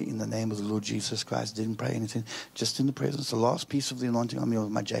 Didn't pray in the name of the Lord Jesus Christ. Didn't pray anything. Just in the presence. The last piece of the anointing on me was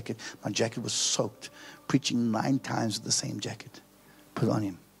my jacket. My jacket was soaked. Preaching 9 times with the same jacket. Put on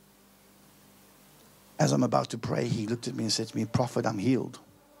him. As I'm about to pray, he looked at me and said to me, Prophet, I'm healed.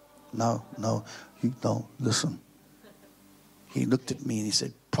 No, listen. He looked at me and he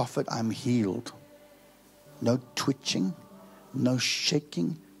said, Prophet, I'm healed. No twitching. No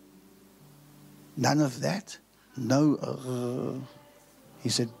shaking. None of that. No. He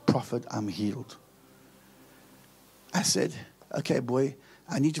said, Prophet, I'm healed. I said, okay, boy,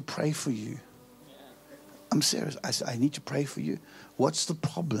 I need to pray for you. I'm serious. I said, I need to pray for you. What's the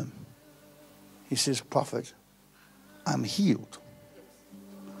problem? He says, Prophet, I'm healed.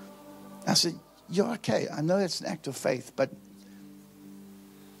 I said, you're okay. I know it's an act of faith, but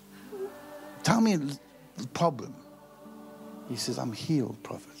tell me the problem. He says, I'm healed,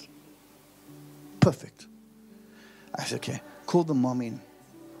 Prophet. Perfect. I said, okay, call the mom in.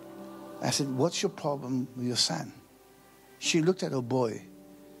 I said, what's your problem with your son? She looked at her boy.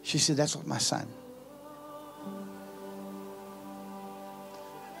 She said, that's not my son.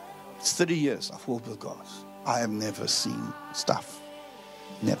 It's 30 years I've walked with God. I have never seen stuff.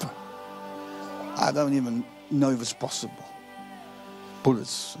 Never. I don't even know if it's possible.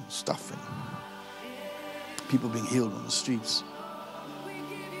 Bullets and stuff and people being healed on the streets.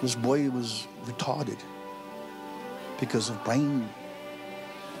 This boy was retarded because of brain.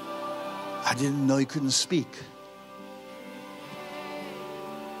 I didn't know he couldn't speak.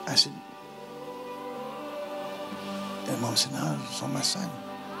 I said, and mom said, no, it's not my son.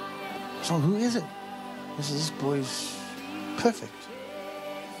 So who is it? This boy's perfect.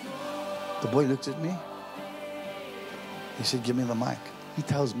 The boy looked at me. He said, give me the mic. He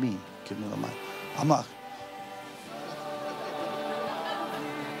tells me, give me the mic. I'm like,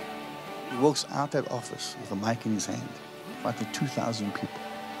 he walks out that office with a mic in his hand, right to 2,000 people.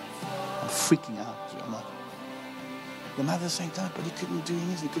 I'm freaking out. I'm like, the mother's saying, no, but he couldn't do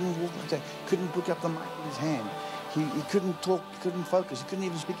anything. He couldn't walk like that. Couldn't pick up the mic in his hand. He couldn't talk. He couldn't focus. He couldn't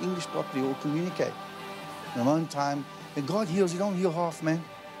even speak English properly or communicate. In the one time, when God heals, he don't heal half, man.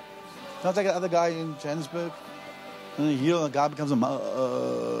 Not like the other guy in Johannesburg. And he heals, and the guy becomes a...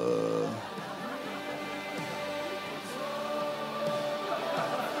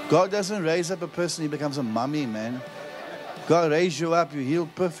 God doesn't raise up a person, he becomes a mummy, man. God raised you up, you heal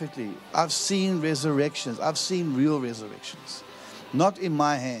perfectly. I've seen resurrections. I've seen real resurrections. Not in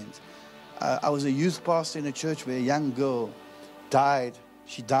my hands. I was a youth pastor in a church where a young girl died.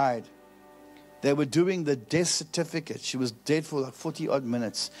 She died. They were doing the death certificate. She was dead for like 40 odd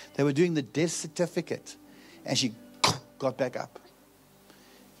minutes. They were doing the death certificate. And she got back up.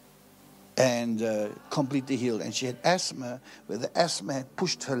 And completely healed. And she had asthma, where the asthma had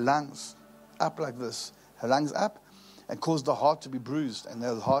pushed her lungs up like this. Her lungs up and caused the heart to be bruised. And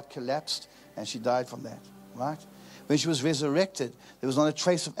the heart collapsed and she died from that. Right? When she was resurrected, there was not a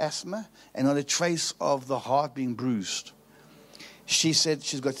trace of asthma and not a trace of the heart being bruised. She said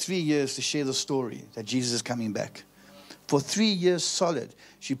she's got 3 years to share the story that Jesus is coming back. For 3 years solid,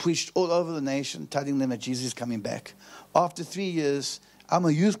 she preached all over the nation, telling them that Jesus is coming back. After 3 years, I'm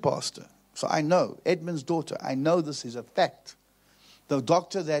a youth pastor, so I know, Edmund's daughter, I know this is a fact. The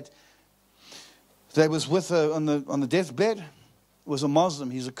doctor that was with her on the deathbed was a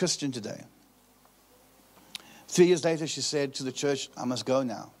Muslim. He's a Christian today. 3 years later, she said to the church, I must go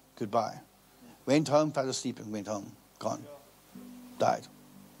now. Goodbye. Went home, fell asleep, and went home. Gone. Died.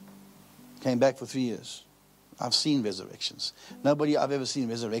 Came back for 3 years. I've seen resurrections. Nobody I've ever seen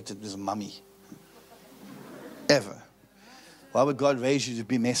resurrected is a mummy. Ever. Why would God raise you to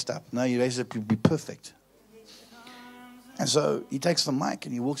be messed up? No, he raised you to be perfect. And so he takes the mic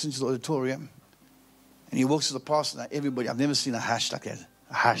and he walks into the auditorium and he walks to the pastor. Now everybody, I've never seen a hush like that.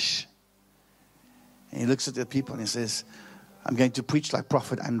 A hush. And he looks at the people and he says, I'm going to preach like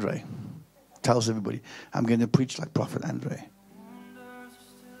Prophet Andre. Tells everybody, I'm going to preach like Prophet Andre.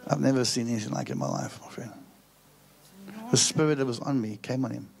 I've never seen anything like it in my life, my friend. The spirit that was on me came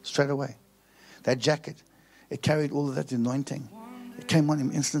on him straight away. That jacket, it carried all of that anointing. It came on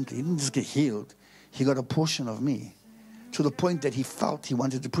him instantly. He didn't just get healed. He got a portion of me to the point that he felt he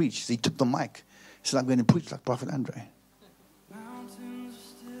wanted to preach. So he took the mic. He said, I'm going to preach like Prophet Andre.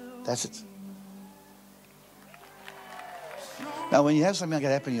 That's it. Now, when you have something like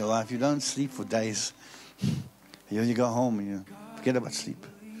that happen in your life, you don't sleep for days. You go home and you forget about sleep.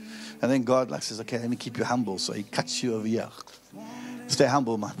 And then God says, okay, let me keep you humble. So he cuts you over here. Stay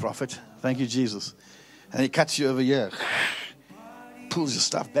humble, my prophet. Thank you, Jesus. And he cuts you over here. Pulls your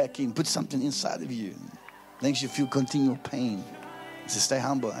stuff back in. Puts something inside of you. Makes you feel continual pain. He says, stay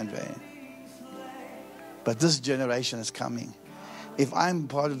humble, Andre. But this generation is coming. If I'm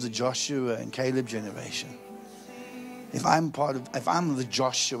part of the Joshua and Caleb generation, if I'm the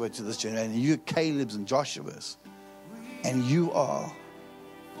Joshua to this generation, and you're Caleb's and Joshua's, and you are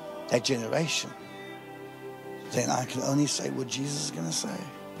that generation, then I can only say what Jesus is going to say.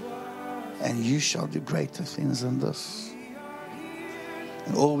 And you shall do greater things than this.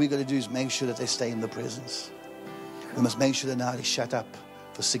 And all we got to do is make sure that they stay in the presence. We must make sure that now they shut up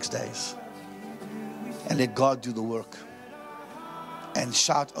for 6 days. And let God do the work. And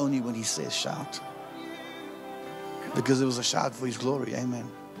shout only when he says shout. Because it was a shout for his glory. Amen.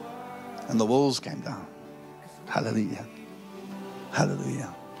 And the walls came down. Hallelujah.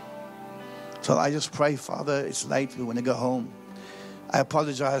 Hallelujah. So I just pray, Father, it's late. We want to go home. I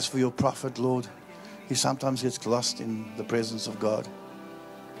apologize for your prophet, Lord. He sometimes gets lost in the presence of God.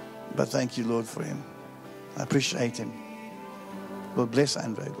 But thank you, Lord, for him. I appreciate him. Lord, bless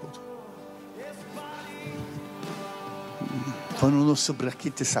Andre, Lord.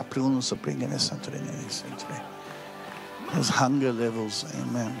 Those hunger levels,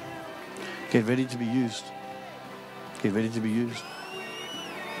 amen. Get ready to be used. Get ready to be used.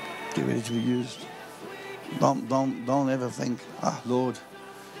 Get ready to be used. Don't ever think, Lord,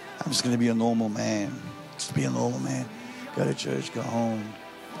 I'm just going to be a normal man. Just be a normal man. Go to church, go home.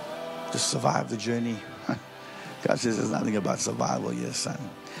 Just survive the journey. God says there's nothing about survival, yes, son.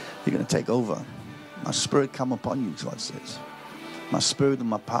 You're going to take over. My spirit come upon you, God says. My spirit and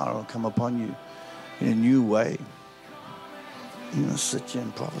my power will come upon you in a new way. I'm going to sit here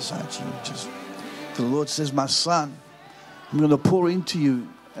and prophesy to you. The Lord says, my son, I'm going to pour into you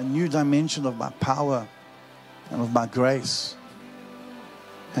a new dimension of my power and of my grace.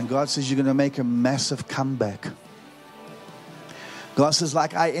 And God says, you're going to make a massive comeback. God says,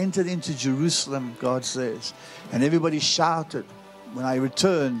 like I entered into Jerusalem, God says, and everybody shouted when I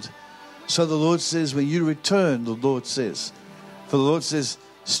returned. So the Lord says, when you return, the Lord says, for the Lord says,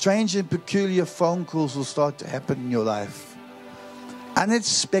 strange and peculiar phone calls will start to happen in your life.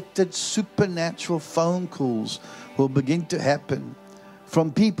 Unexpected, supernatural phone calls will begin to happen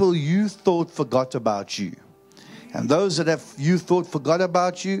from people you thought forgot about you. And those that you thought forgot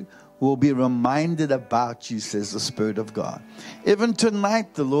about you will be reminded about you, says the Spirit of God. Even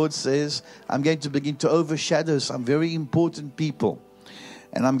tonight, the Lord says, I'm going to begin to overshadow some very important people.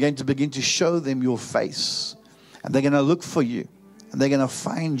 And I'm going to begin to show them your face. And they're going to look for you. And they're going to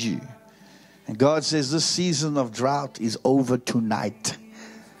find you. And God says, this season of drought is over tonight,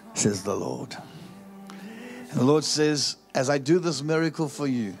 says the Lord. And the Lord says, as I do this miracle for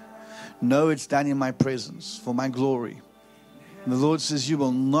you, know it's done in my presence, for my glory. And the Lord says, you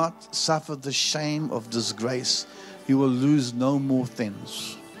will not suffer the shame of disgrace. You will lose no more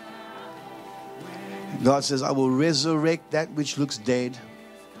things. And God says, I will resurrect that which looks dead,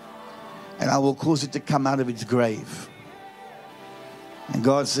 and I will cause it to come out of its grave. And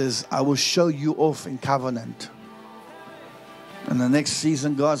God says, I will show you off in covenant. And the next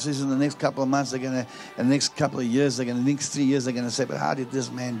season, God says, in the next couple of months, in the next couple of years, the next 3 years, they're going to say, but how did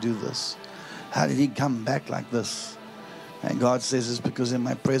this man do this? How did he come back like this? And God says, it's because in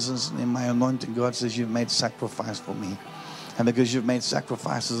my presence and in my anointing, God says, you've made sacrifice for me. And because you've made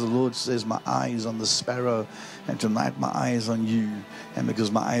sacrifices, the Lord says, my eye is on the sparrow, and tonight my eye is on you. And because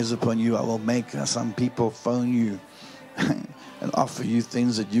my eye is upon you, I will make some people phone you and offer you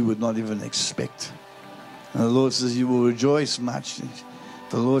things that you would not even expect. And the Lord says, you will rejoice much.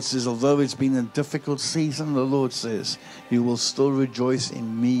 The Lord says, although it's been a difficult season, the Lord says, you will still rejoice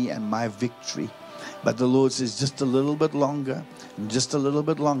in me and my victory. But the Lord says, just a little bit longer, and just a little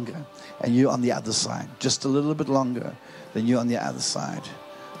bit longer, and you're on the other side. Just a little bit longer, then you're on the other side.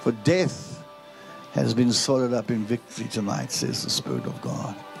 For death has been sorted up in victory tonight, says the Spirit of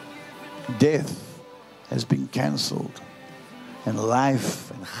God. Death has been cancelled, and life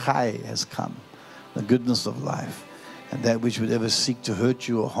and chai has come. The goodness of life, and that which would ever seek to hurt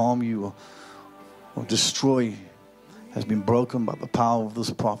you or harm you or destroy has been broken by the power of this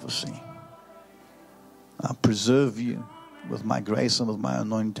prophecy. I'll preserve you with my grace and with my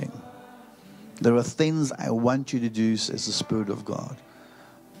anointing. There are things I want you to do, says the Spirit of God.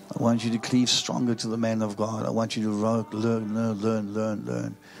 I want you to cleave stronger to the man of God. I want you to learn,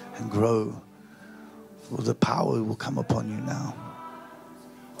 and grow. For the power will come upon you now.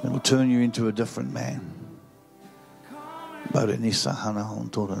 It will turn you into a different man.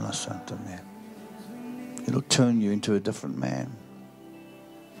 It'll turn you into a different man.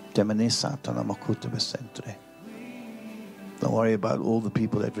 Don't worry about all the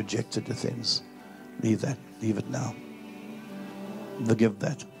people that rejected the things. Leave that. Leave it now. Forgive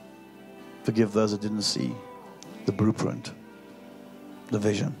that. Forgive those that didn't see the blueprint, the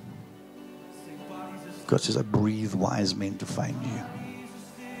vision. God says, I breathe wise men to find you.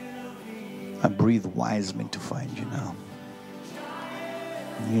 I breathe wise men to find you now.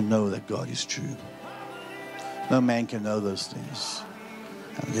 And you know that God is true. No man can know those things.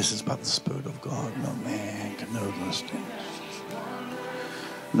 And this is about the Spirit of God. No man can know those things.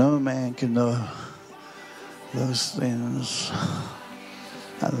 No man can know those things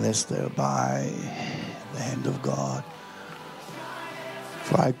unless they're by the hand of God.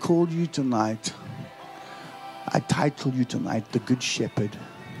 For I called you tonight, I titled you tonight, the Good Shepherd.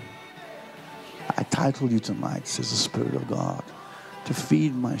 I titled you tonight, says the Spirit of God, to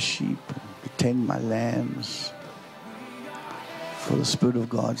feed my sheep, to tend my lambs. For the Spirit of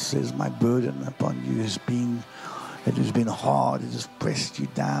God says, my burden upon you has been hard, it has pressed you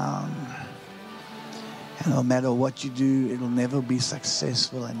down. And no matter what you do, it will never be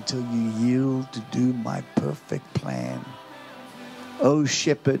successful until you yield to do my perfect plan. O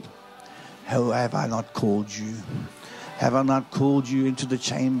shepherd, how have I not called you? Have I not called you into the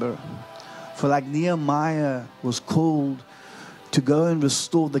chamber? For like Nehemiah was called to go and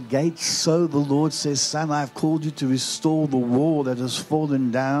restore the gates, so the Lord says, son, I've called you to restore the wall that has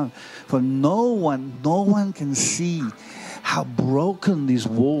fallen down. For no one can see how broken these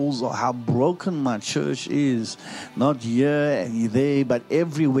walls are, how broken my church is. Not here and there, but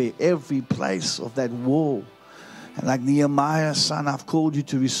everywhere, every place of that wall. And like Nehemiah, son, I've called you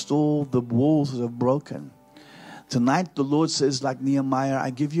to restore the walls that are broken. Tonight, the Lord says, like Nehemiah,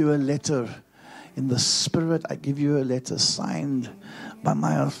 I give you a letter. In the Spirit, I give you a letter signed by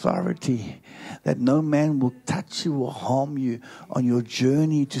my authority that no man will touch you or harm you on your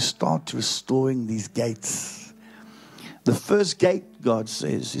journey to start restoring these gates. The first gate, God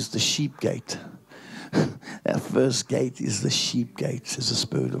says, is the sheep gate. That first gate is the sheep gate, says the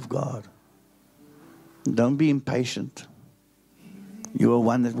Spirit of God. Don't be impatient. You are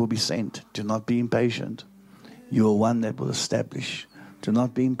one that will be sent. Do not be impatient. You are one that will establish. Do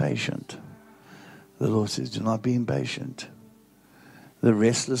not be impatient. The Lord says, do not be impatient. The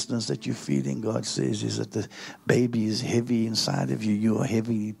restlessness that you're feeling, God says, is that the baby is heavy inside of you. You are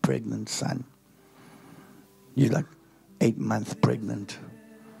heavily pregnant, son. You're like 8 months pregnant.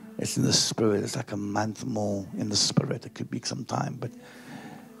 It's in the spirit. It's like a month more in the spirit. It could be some time, but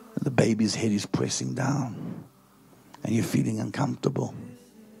the baby's head is pressing down and you're feeling uncomfortable.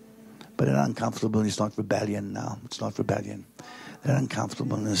 But that uncomfortable is not rebellion now. It's not rebellion. That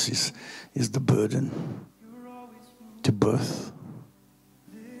uncomfortableness is the burden to birth.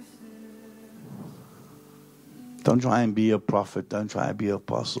 Don't try and be a prophet. Don't try and be an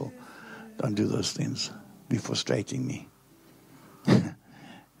apostle. Don't do those things. Be frustrating me.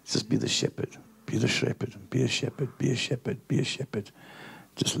 Just be the shepherd. Be the shepherd. Be a shepherd. Be a shepherd. Be a shepherd.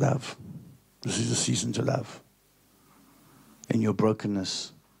 Just love. This is the season to love. In your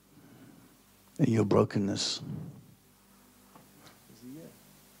brokenness. In your brokenness. Is he here?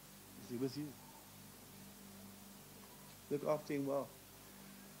 Is he with you? Look after him well.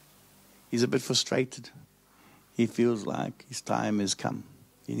 He's a bit frustrated. He feels like his time has come.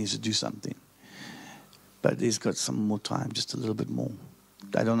 He needs to do something. But he's got some more time, just a little bit more.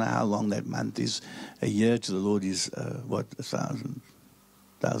 I don't know how long that month is. A year to the Lord is, 1,000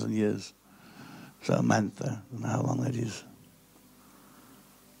 years. So a month, I don't know how long that is.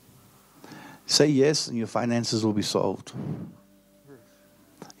 Say yes and your finances will be solved.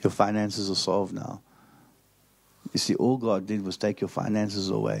 Your finances are solved now. You see, all God did was take your finances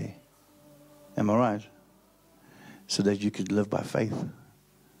away. Am I right? So that you could live by faith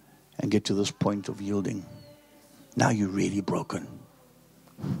and get to this point of yielding. Now you're really broken.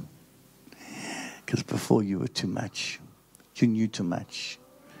 Because before you were too much. You knew too much.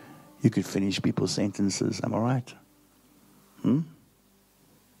 You could finish people's sentences. Am I right?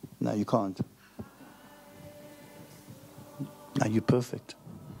 No, you can't. Now you're perfect.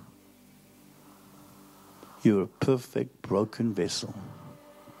 You're a perfect broken vessel.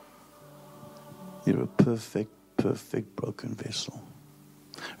 You're a perfect broken vessel.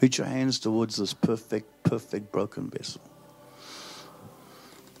 Reach your hands towards this perfect broken vessel.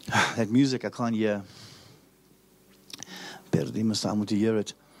 That music I can't hear. Perdimos I want to hear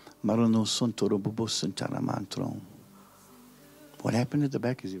it. What happened at the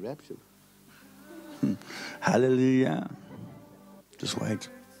back? Is he raptured? Hallelujah. Just wait.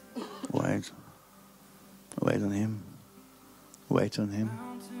 Wait. Wait on him. Wait on him.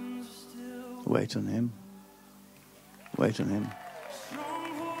 Wait on him. Wait on him.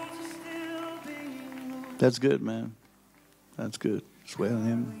 That's good, man. That's good. Just wait on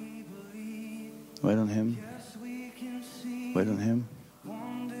him. Wait on him. Wait on him.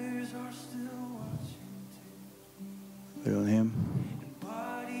 Wait on him.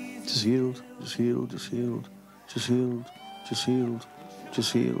 Just healed. Just healed. Just healed. Just healed. Just healed.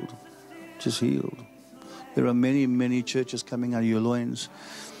 Just healed. Just healed. There are many, many churches coming out of your loins.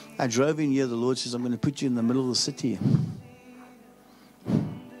 I drove in here. The Lord says, I'm going to put you in the middle of the city.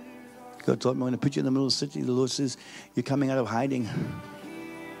 God told me, I'm going to put you in the middle of the city. The Lord says, you're coming out of hiding.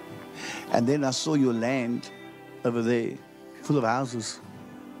 And then I saw your land over there, full of houses.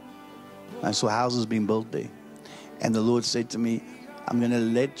 I saw houses being built there. And the Lord said to me, I'm going to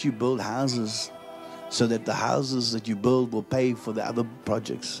let you build houses so that the houses that you build will pay for the other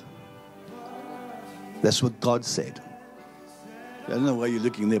projects. That's what God said. I don't know why you're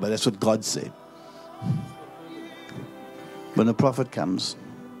looking there, but that's what God said. When a prophet comes,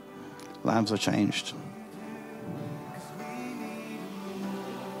 lives are changed.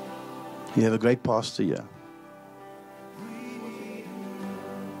 You have a great pastor here.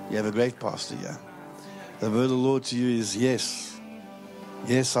 You have a great pastor here. The word of the Lord to you is yes.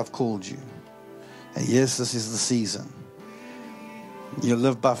 Yes, I've called you. And yes, this is the season. You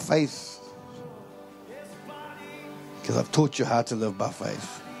live by faith. Because I've taught you how to live by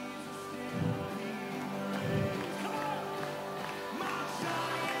faith.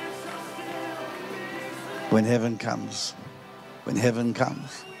 When heaven comes, when heaven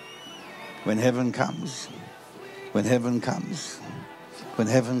comes, when heaven comes, when heaven comes, when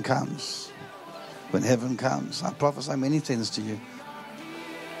heaven comes, when heaven comes. I prophesy many things to you,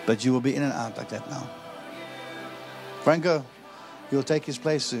 but you will be in and out like that now. Franco, you'll take his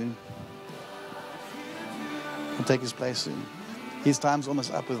place soon. He'll take his place soon. His time's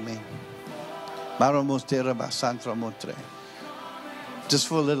almost up with me. Just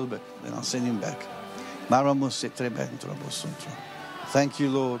for a little bit, then I'll send him back. Thank you,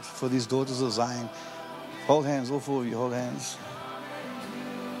 Lord, for these daughters of Zion. Hold hands, all four of you, hold hands.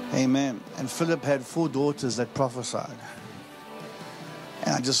 Amen. And Philip had 4 daughters that prophesied.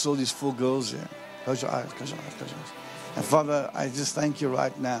 And I just saw these 4 girls here. Close your eyes, close your eyes, close your eyes. And Father, I just thank you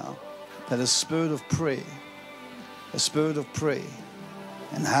right now that a spirit of prayer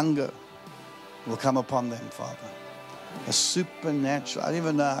and hunger will come upon them, Father. A supernatural, I don't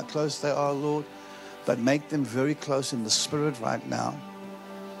even know how close they are, Lord, but make them very close in the spirit right now.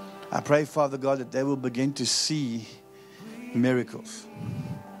 I pray, Father God, that they will begin to see miracles.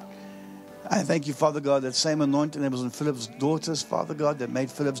 I thank you, Father God, that same anointing that was on Philip's daughters, Father God, that made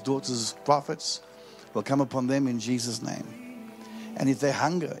Philip's daughters prophets, will come upon them in Jesus' name. And if they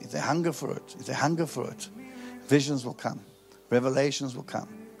hunger for it, visions will come, revelations will come,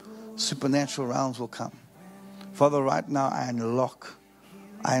 supernatural realms will come. Father, right now I unlock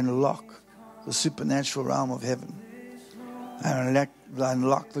the supernatural realm of heaven. I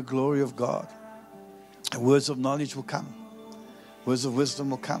unlock the glory of God. Words of knowledge will come. Words of wisdom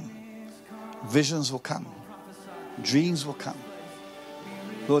will come. Visions will come. Dreams will come.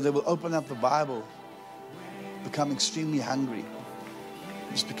 Lord, they will open up the Bible, become extremely hungry.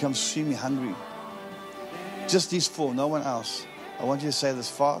 Just become extremely hungry. Just these 4, no one else. I want you to say this,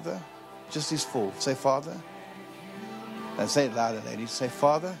 Father, just these 4. Say, Father. And say it louder, ladies. Say,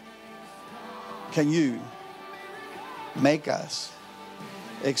 Father, can you make us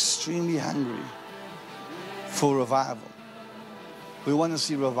extremely hungry for revival? We want to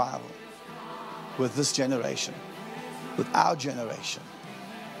see revival with this generation, with our generation.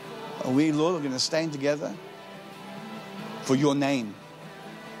 And we, Lord, are going to stand together for your name.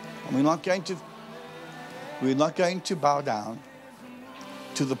 And we're not going to bow down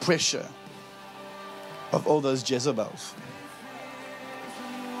to the pressure of all those Jezebels.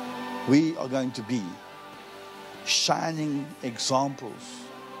 We are going to be shining examples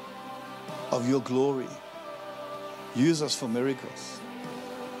of your glory. Use us for miracles.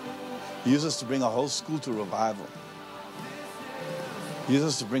 Use us to bring a whole school to revival. Use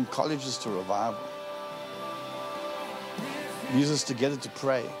us to bring colleges to revival. Use us together to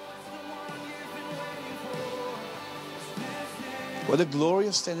pray. What a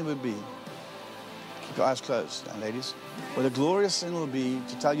glorious thing it would be. Keep your eyes closed, young ladies. What a glorious thing it would be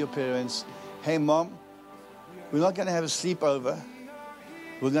to tell your parents, hey, Mom, we're not going to have a sleepover.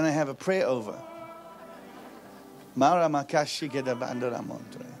 We're going to have a prayer over.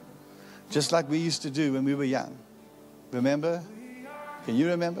 Just like we used to do when we were young. Remember? Can you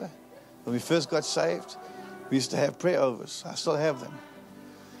remember? When we first got saved, we used to have prayer overs. I still have them.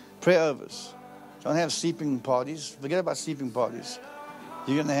 Prayer overs. Don't have sleeping parties. Forget about sleeping parties.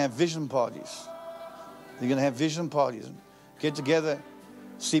 You're going to have vision parties. You're going to have vision parties. Get together,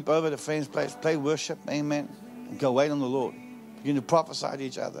 sleep over at a friend's place, play worship, amen, and go wait on the Lord. Begin to prophesy to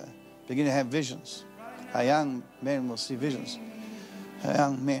each other. Begin to have visions. Our young men will see visions. Our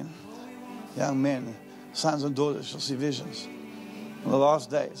young men, sons and daughters shall see visions. In the last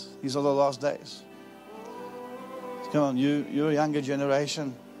days. These are the last days. Come on, you're a younger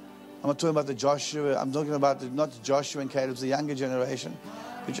generation. I'm not talking about the Joshua. I'm talking about not the Joshua and Caleb, the younger generation.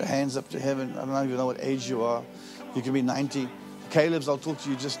 Put your hands up to heaven. I don't even know what age you are. You can be 90. Caleb's, I'll talk to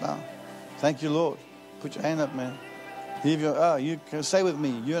you just now. Thank you, Lord. Put your hand up, man. You can stay with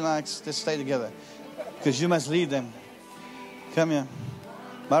me. You and I, let's stay together. Because you must lead them. Come here.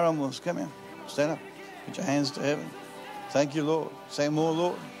 Maramos, come here. Stand up. Put your hands to heaven. Thank you, Lord. Say more,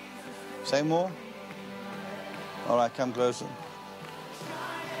 Lord. Say more. All right, come closer.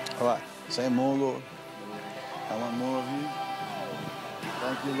 All right, say more, Lord. I want more of you.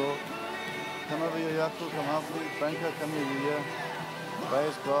 Thank you, Lord. Come over here, Yaakov. Come help me. Franco, come here.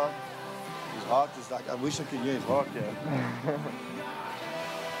 Praise God. His heart is like, I wish I could hear his heart here.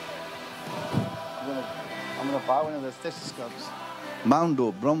 I'm going to buy one of those stethoscopes.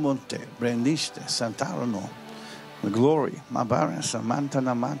 Mando, Bromonte, Brandiste, Santarano. The glory, Mabara,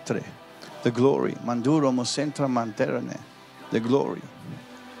 Samantana Matre. The glory, Manduro, Mocentra Manterane. The glory.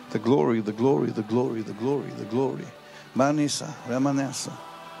 The glory, the glory, the glory, the glory, the glory. Manisa, Remanesa,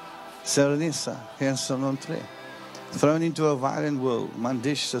 Serenissa, Hensanontre. Thrown into a violent world,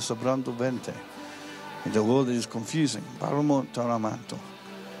 Mandisha Sobranto Vente. In the world that is confusing, Paramo Toramanto.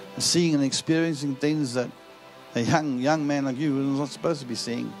 Seeing and experiencing things that a young man like you is not supposed to be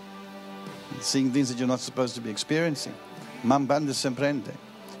seeing. Seeing things that you're not supposed to be experiencing. Mambanda Semprente.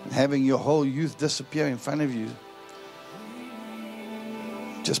 Having your whole youth disappear in front of you.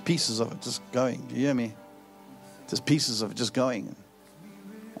 Just pieces of it just going. Do you hear me? Just pieces of it just going.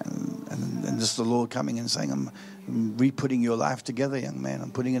 And just the Lord coming and saying, I'm re-putting your life together, young man.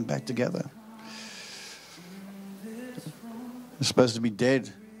 I'm putting it back together. You're supposed to be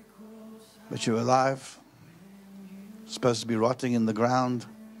dead, but you're alive. You're supposed to be rotting in the ground,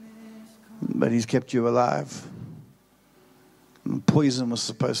 but He's kept you alive. And poison was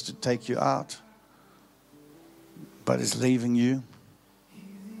supposed to take you out, but it's leaving you.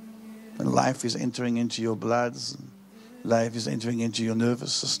 And life is entering into your bloods. Life is entering into your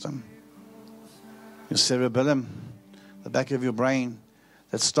nervous system. Your cerebellum, the back of your brain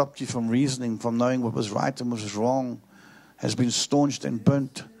that stopped you from reasoning, from knowing what was right and what was wrong, has been staunched and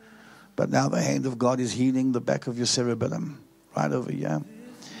burnt. But now the hand of God is healing the back of your cerebellum, right over here.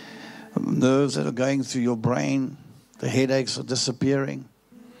 Nerves that are going through your brain, the headaches are disappearing.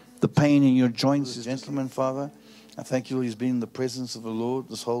 The pain in your joints is, gentlemen, Father, I thank you, He's been in the presence of the Lord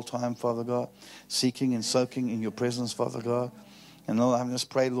this whole time, Father God, seeking and soaking in your presence, Father God. And Lord, I just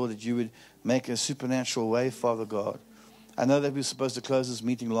pray, Lord, that you would make a supernatural way, Father God. I know that we were supposed to close this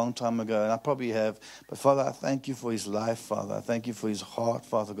meeting a long time ago, and I probably have. But, Father, I thank you for his life, Father. I thank you for his heart,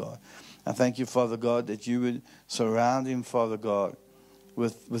 Father God. I thank you, Father God, that you would surround him, Father God,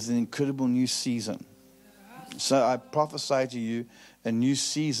 with an incredible new season. So I prophesy to you a new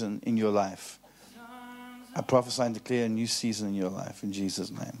season in your life. I prophesy and declare a new season in your life in Jesus'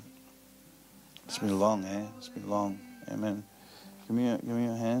 name. It's been long, eh? It's been long. Amen. Give me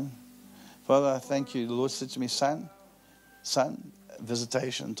your hand. Father, I thank you. The Lord said to me, son,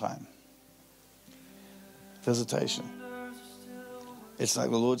 visitation time. Visitation. It's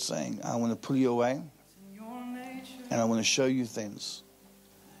like the Lord saying, I want to pull you away and I want to show you things.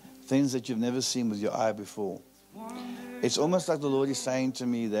 Things that you've never seen with your eye before. It's almost like the Lord is saying to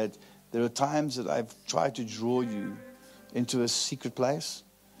me that there are times that I've tried to draw you into a secret place,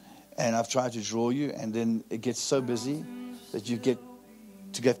 and I've tried to draw you, and then it gets so busy that you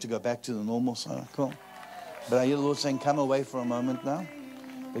have to go back to the normal cycle. But I hear the Lord saying, come away for a moment now,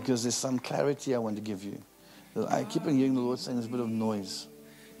 because there's some clarity I want to give you. I keep on hearing the Lord saying there's a bit of noise.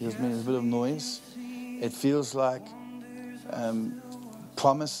 There's a bit of noise. It feels like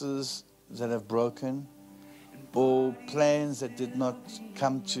promises that have broken, or plans that did not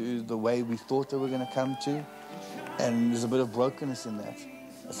come to the way we thought they were going to come to. And there's a bit of brokenness in that.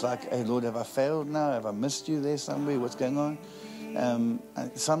 It's like, hey, Lord, have I failed now? Have I missed you there somewhere? What's going on? And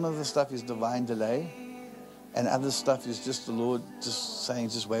some of the stuff is divine delay, and other stuff is just the Lord just saying,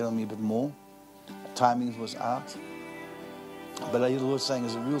 just wait on me a bit more. Timing was out. But I hear the Lord saying,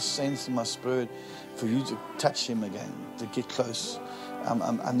 there's a real sense in my spirit for you to touch him again, to get close.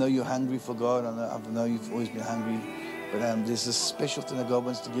 I know you're hungry for God. I know you've always been hungry. But there's this special thing that God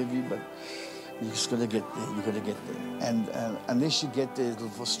wants to give you, but you just got to get there. You got to get there. And unless you get there, it'll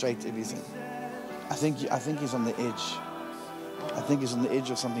frustrate everything. I think he's on the edge. I think he's on the edge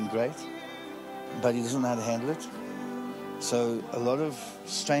of something great, but he doesn't know how to handle it. So a lot of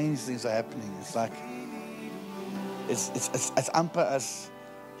strange things are happening. It's like it's amper as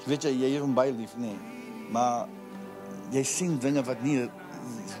weet jy hier hom bylief nie, maar jy sien dinge wat nie.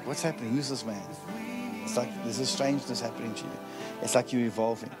 What's happening? Who's this man? It's like there's a strangeness happening to you. It's like you're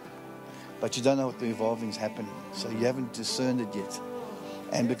evolving, but you don't know what the evolving is happening. So you haven't discerned it yet.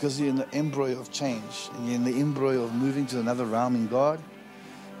 And because you're in the embryo of change, and you're in the embryo of moving to another realm in God,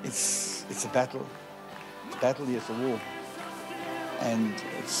 it's a battle. It's a battle here, it's a war. And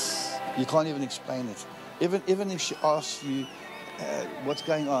you can't even explain it. Even if she asks you what's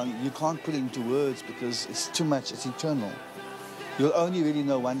going on, you can't put it into words because it's too much, it's eternal. You'll only really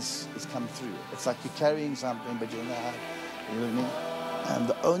know once it's come through. It's like you're carrying something, but you don't know how. You know what I mean? And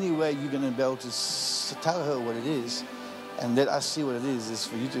the only way you're going to be able to tell her what it is and let us see what it is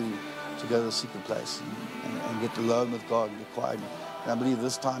for you to go to the secret place and get alone with God and get quiet. And I believe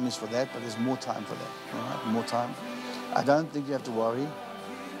this time is for that, but there's more time for that. All right? More time. I don't think you have to worry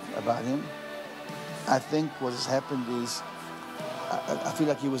about him. I think what has happened is I feel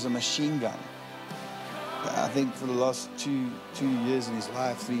like he was a machine gun. I think for the last two years in his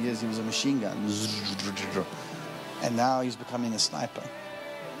life, 3 years, he was a machine gun. And now he's becoming a sniper.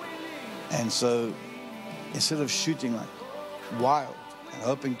 And so instead of shooting like wild and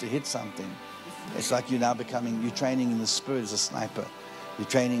hoping to hit something, it's like you're training in the spirit as a sniper. You're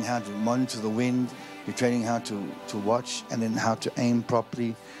training how to monitor the wind. You're training how to watch, and then how to aim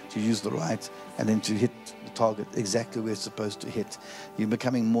properly, to use the right, and then to hit the target exactly where it's supposed to hit. You're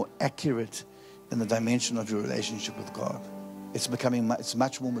becoming more accurate in the dimension of your relationship with God. It's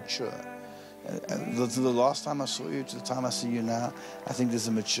much more mature. The last time I saw you to the time I see you now, I think there's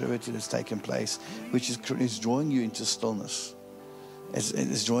a maturity that's taken place, which is drawing you into stillness.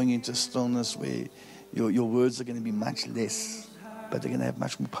 It's drawing you into stillness where your words are going to be much less, but they're going to have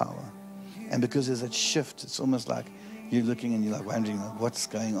much more power. And because there's that shift, it's almost like you're looking and you're like wondering what's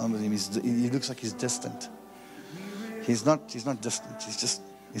going on with him. He looks like he's distant. He's not distant.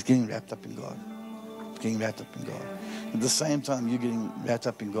 He's getting wrapped up in God. Getting wrapped up in God. At the same time, you're getting wrapped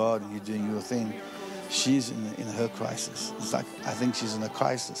up in God and you're doing your thing. She's in her crisis. It's like, I think she's in a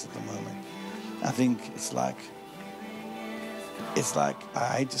crisis at the moment. I think it's like,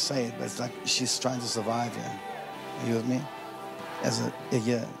 I hate to say it, but it's like she's trying to survive here. Are you with me?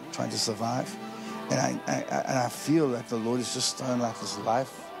 Trying to survive. And I feel like the Lord is just throwing like this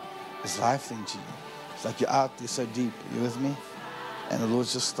life thing to you. It's like you're out there so deep. Are you with me? And the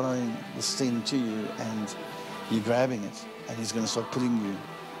Lord's just throwing this thing to you and you're grabbing it. And He's going to start putting you,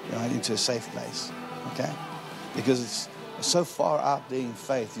 into a safe place. Okay? Because it's so far out there in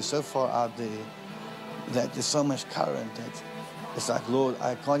faith. You're so far out there that there's so much current that it's like, Lord,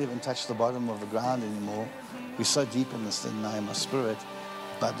 I can't even touch the bottom of the ground anymore. We're so deep in this thing now in my spirit.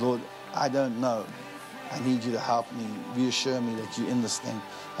 But Lord, I don't know. I need you to help me, reassure me that you're in this thing.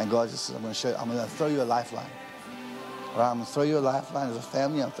 And God just said, I'm going to throw you a lifeline. All right, I'm going to throw you a lifeline. As a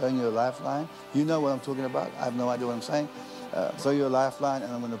family, I'm throwing you a lifeline. You know what I'm talking about. I have no idea what I'm saying. Throw you a lifeline,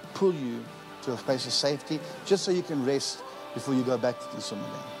 and I'm going to pull you to a place of safety just so you can rest before you go back to the swim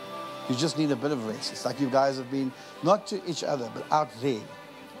again. You just need a bit of rest. It's like you guys have been, not to each other, but out there.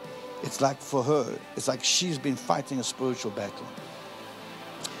 It's like for her, it's like she's been fighting a spiritual battle.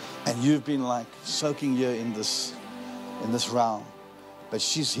 And you've been like soaking here in this realm. But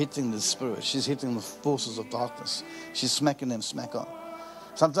she's hitting the spirit. She's hitting the forces of darkness. She's smacking them smack on.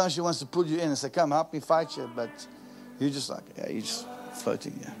 Sometimes she wants to pull you in and say, come, help me fight you. But you're just like, you're just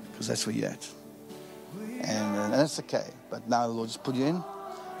floating here. Because that's where you're at. And that's okay. But now the Lord just put you in,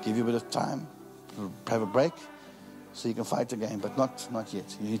 give you a bit of time, have a break, so you can fight again. But not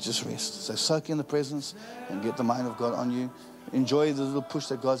yet. You need to just rest. So soak in the presence and get the mind of God on you. Enjoy the little push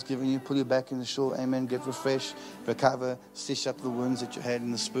that God's giving you. Pull you back in the shore. Amen. Get refreshed. Recover. Stitch up the wounds that you had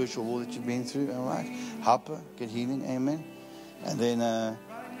in the spiritual war that you've been through. All right. Help her. Get healing. Amen. And then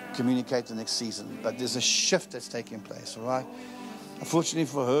communicate the next season. But there's a shift that's taking place. All right. Unfortunately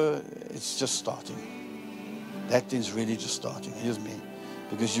for her, it's just starting. That thing's really just starting. Here's me.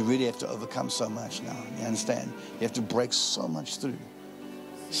 Because you really have to overcome so much now. You understand? You have to break so much through.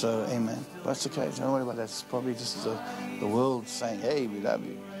 So, amen. But it's okay. Don't worry about that. It's probably just the world saying, hey, we love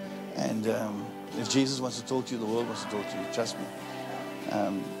you. And if Jesus wants to talk to you, the world wants to talk to you. Trust me.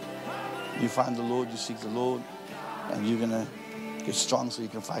 You find the Lord, you seek the Lord, and you're going to get strong so you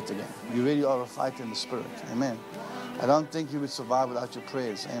can fight again. You really are a fighter in the spirit. Amen. I don't think you would survive without your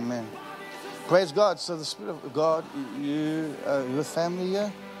prayers. Amen. Praise God. So the Spirit of God, your family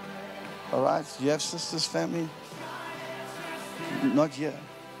here? All right. You have sisters, family? Not yet.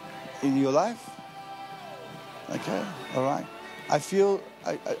 In your life? Okay, all right. I hear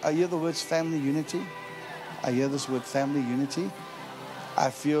the words family unity. I hear this word family unity. I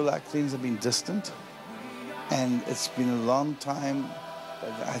feel like things have been distant. And it's been a long time.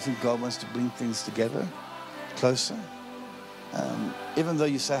 I think God wants to bring things together, closer. Even though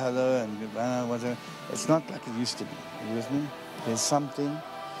you say hello and goodbye, whatever, it's not like it used to be. Are you with me? There's something.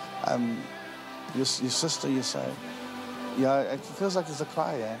 Your sister, you say, yeah, it feels like there's a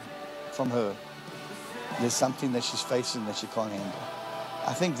cry from her. There's something that she's facing that she can't handle.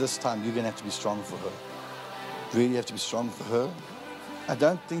 I think this time you're going to have to be strong for her. Really have to be strong for her. I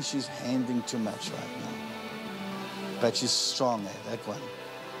don't think she's handling too much right now. But she's strong, that one.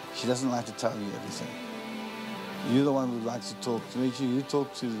 She doesn't like to tell you everything. You're the one who likes to talk to me. You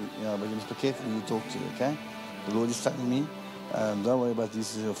talk to, but you must be careful who you talk to, okay? The Lord is telling me, don't worry about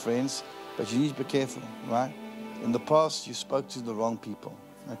these as your friends, but you need to be careful, right? In the past, you spoke to the wrong people,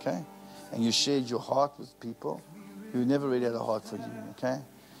 okay? And you shared your heart with people who never really had a heart for you, okay?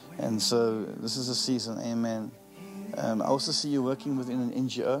 And so this is a season, amen. I also see you working within an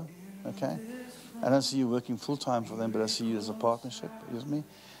NGO, okay? I don't see you working full-time for them, but I see you as a partnership, are you with me?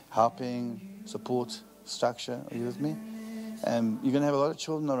 Helping, support, structure, are you with me? You're going to have a lot of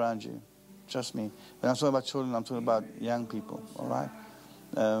children around you, trust me. When I'm talking about children, I'm talking about young people, all right?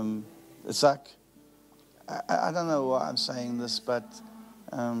 It's like, I don't know why I'm saying this, but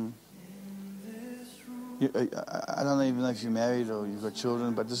I don't even know if you're married or you've got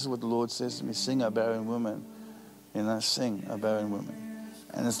children, but this is what the Lord says to me, sing, a barren woman. Sing, a barren woman.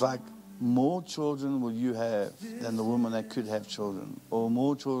 And it's like, more children will you have than the woman that could have children, or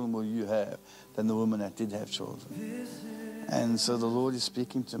more children will you have than the woman that did have children. And so the Lord is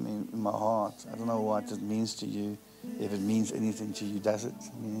speaking to me in my heart. I don't know what it means to you, if it means anything to you. Does it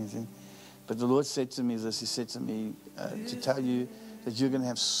mean anything? But the Lord said to me this. He said to me to tell you that you're going to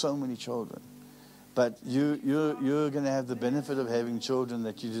have so many children. But you're going to have the benefit of having children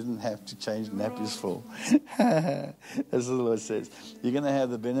that you didn't have to change nappies for. As the Lord says. You're going to have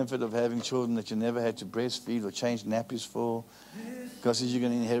the benefit of having children that you never had to breastfeed or change nappies for. God says you're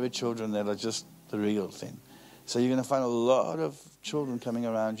going to inherit children that are just the real thing. So you're going to find a lot of children coming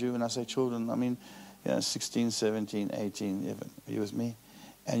around you. When I say children, I mean 16, 17, 18, even. Are you with me?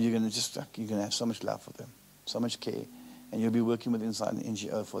 And you're going to have so much love for them, so much care. And you'll be working with inside an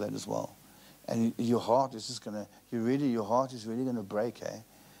NGO for that as well. And your heart is just gonna, your heart is really gonna break, eh?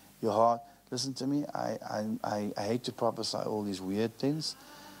 Your heart. Listen to me. I hate to prophesy all these weird things,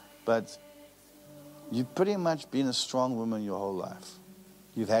 but you've pretty much been a strong woman your whole life.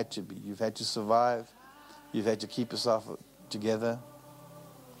 You've had to be. You've had to survive. You've had to keep yourself together.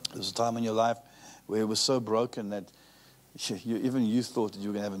 There was a time in your life where it was so broken that even you thought that you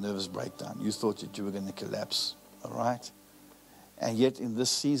were gonna have a nervous breakdown. You thought that you were gonna collapse. All right. And yet in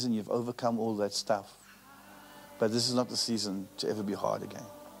this season, you've overcome all that stuff. But this is not the season to ever be hard again.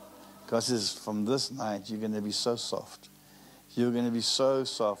 God says, from this night, you're going to be so soft. You're going to be so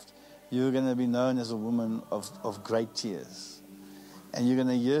soft. You're going to be known as a woman of great tears. And you're going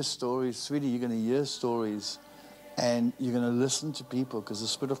to hear stories. Sweetie, you're going to hear stories. And you're going to listen to people because the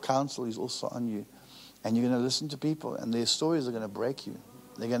spirit of counsel is also on you. And you're going to listen to people. And their stories are going to break you.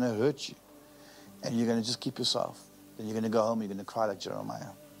 They're going to hurt you. And you're going to just keep yourself. Then you're going to go home, you're going to cry like Jeremiah.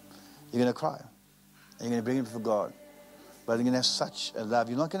 You're going to cry. And you're going to bring it before God. But you're going to have such a love.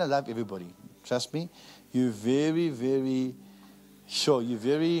 You're not going to love everybody. Trust me. You're very, very sure. You're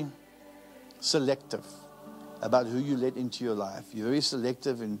very selective about who you let into your life. You're very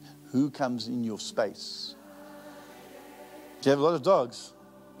selective in who comes in your space. Do you have a lot of dogs?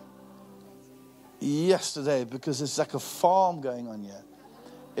 Yesterday, because it's like a farm going on here.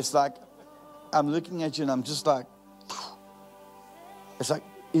 It's like, I'm looking at you and I'm just like, it's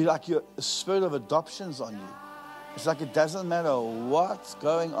like your spirit of adoption's on you. It's like it doesn't matter what's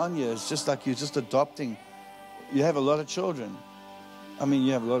going on here. It's just like you're just adopting. You have a lot of children. I mean,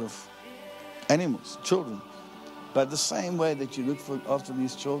 you have a lot of animals, children. But the same way that you look after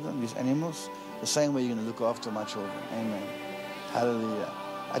these children, these animals, the same way you're going to look after my children. Amen. Hallelujah.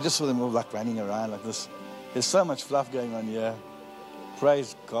 I just saw them all like running around like this. There's so much fluff going on here.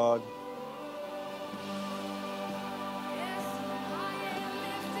 Praise God.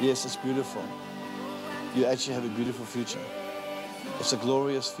 Yes, it's beautiful. You actually have a beautiful future. It's a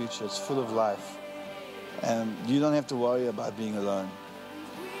glorious future. It's full of life. And you don't have to worry about being alone.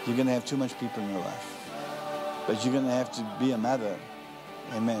 You're going to have too much people in your life. But you're going to have to be a mother.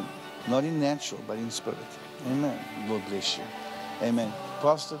 Amen. Not in natural, but in spirit. Amen. Lord bless you. Amen.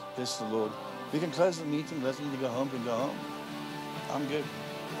 Pastor, bless the Lord. We can close the meeting. Let's need to go home. We can go home. I'm good.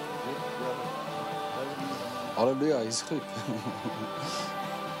 Hallelujah, is goed.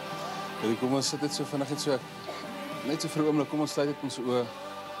 Kom ons sit dit so vinnig net so vir 'n oomblik, kom ons sluit dit ons oë.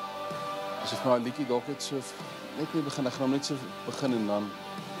 As ons maar 'n liedjie dalk net so net nie begin, ek gaan net so begin en dan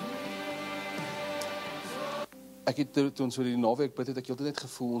ek het toe ons oor die naweek bid het ek heeltyd net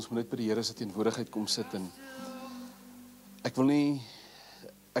gevoel ons moet net by die Here se teenwoordigheid kom sit en ek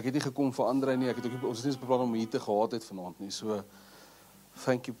het nie gekom vir Andre nie, ons het nie beplan om hier te gehad het vanaand nie. So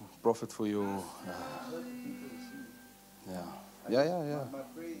thank you Prophet for your My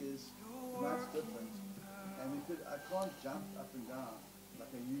prayer is much different, and I can't jump up and down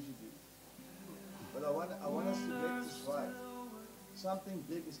like I usually do. But I want us to get this right. Something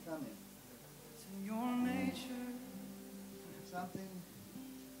big is coming. Something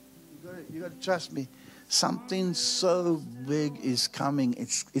you got to trust me. Something so big is coming.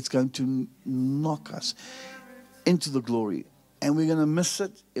 It's going to knock us into the glory, and we're going to miss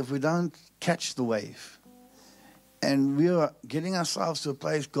it if we don't catch the wave. And we are getting ourselves to a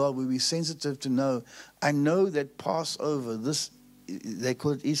place, God, where we're sensitive to know. I know that Passover, they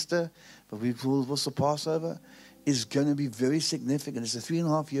call it Easter, but we call it also Passover, is going to be very significant. It's a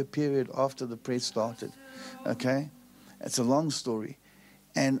 3.5-year period after the prayer started. Okay? It's a long story.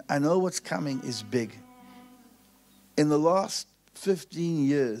 And I know what's coming is big. In the last 15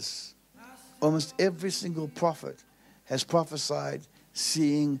 years, almost every single prophet has prophesied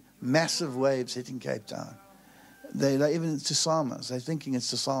seeing massive waves hitting Cape Town. They're even tsunamis. They're thinking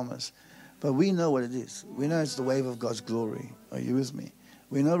it's tsunamis. But we know what it is. We know it's the wave of God's glory. Are you with me?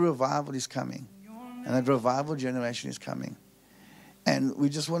 We know revival is coming. And that revival generation is coming. And we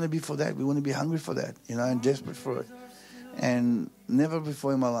just want to be for that. We want to be hungry for that, and desperate for it. And never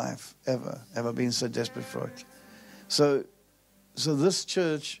before in my life, ever, have I been so desperate for it. So this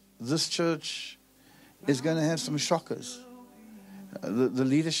church is going to have some shockers. The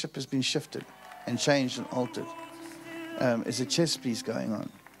leadership has been shifted and changed and altered. It's a chess piece going on.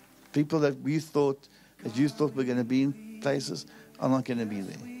 People that you thought were going to be in places are not going to be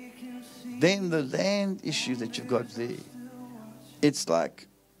there. Then the land issue that you've got there, it's like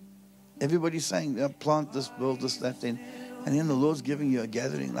everybody's saying, plant this, build this, that, then. And then the Lord's giving you a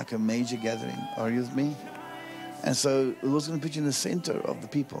gathering, like a major gathering. Are you with me? And so the Lord's going to put you in the center of the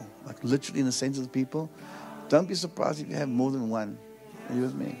people, like literally in the center of the people. Don't be surprised if you have more than one. Are you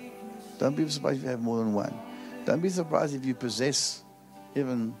with me? Don't be surprised if you have more than one. Don't be surprised if you possess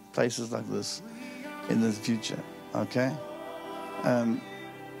even places like this in the future. Okay?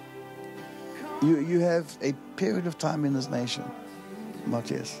 You have a period of time in this nation,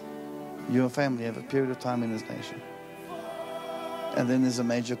 Matthias. Your family have a period of time in this nation. And then there's a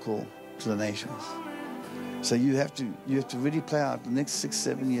major call to the nations. So you have to really play out the next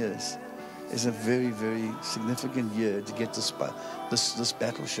 6-7 years. Is a very, very significant year to get this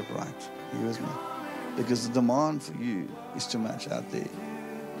battleship right. Are you with me? Because the demand for you is too much out there.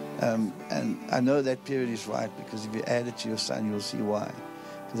 And I know that period is right, because if you add it to your son, you'll see why.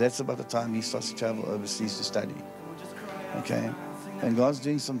 Because that's about the time he starts to travel overseas to study. Okay? And God's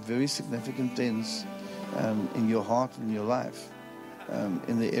doing some very significant things in your heart and in your life.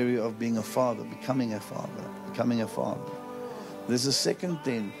 In the area of being a father, becoming a father. There's a second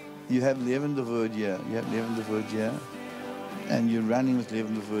thing. You have Levende Word here. And you're running with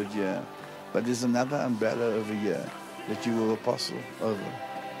Levende Word here. But there's another umbrella over here that you will apostle over.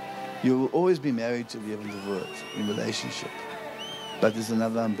 You will always be married to Levende Word in relationship. But there's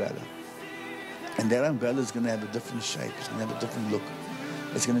another umbrella. And that umbrella is going to have a different shape. It's going to have a different look.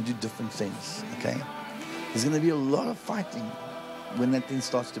 It's going to do different things. Okay? There's going to be a lot of fighting when that thing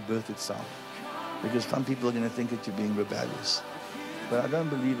starts to birth itself. Because some people are going to think that you're being rebellious. But I don't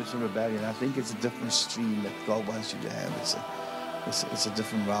believe it's a rebellion. I think it's a different stream that God wants you to have. It's a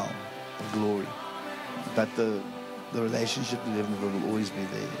different realm of glory. But the relationship we live in will always be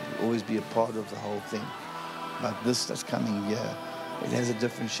there. It will always be a part of the whole thing. But this that's coming here, it has a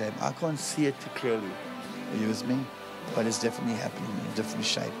different shape. I can't see it too clearly. Are you with me? But it's definitely happening in a different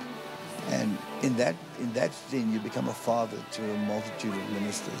shape. And in that thing, you become a father to a multitude of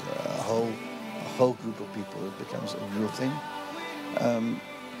ministers, a whole group of people. It becomes a real thing.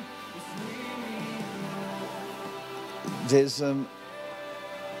 There's a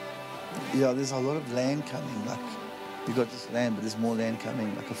lot of land coming. Like, you got this land, but there's more land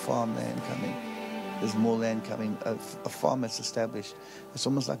coming, like a farmland coming. There's more land coming, a farm that's established. It's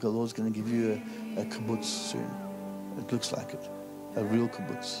almost like the Lord's going to give you a kibbutz soon. It looks like it, a real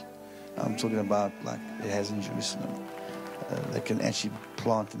kibbutz. I'm talking about like it has in Jerusalem. They can actually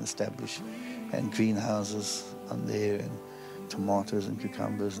plant and establish, and greenhouses on there, and tomatoes and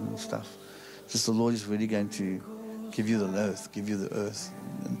cucumbers and stuff. Just the Lord is really going to give you the earth,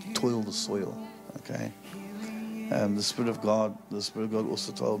 and toil the soil. Okay. The Spirit of God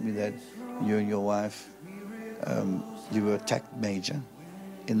also told me that you and your wife, you were attacked major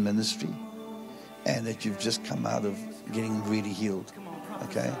in ministry, and that you've just come out of getting really healed.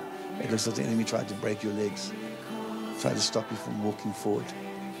 Okay. It looks like the enemy tried to break your legs, tried to stop you from walking forward,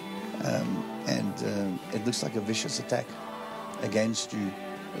 and it looks like a vicious attack against you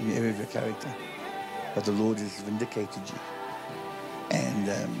in the area of your character. But the Lord has vindicated you. And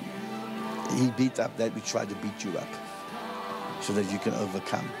He beat up that which tried to beat you up, so that you can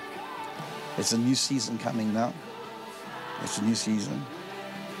overcome. It's a new season coming now. It's a new season.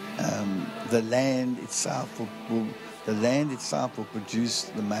 The land itself will produce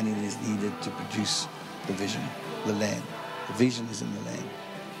the money that is needed to produce the vision. The land. The vision is in the land.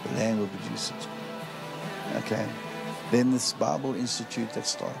 The land will produce it. Okay. Then this Bible Institute that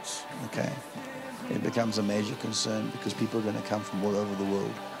starts. Okay. It becomes a major concern, because people are going to come from all over the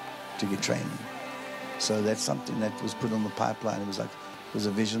world to get training. So that's something that was put on the pipeline. It was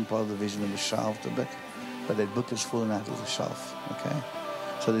a vision, part of the vision, that was shelved a bit. But that book has fallen out of the shelf. Okay.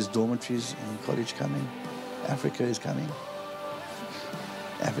 So there's dormitories in college coming. Africa is coming.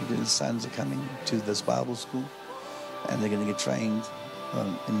 African sons are coming to this Bible school, and they're going to get trained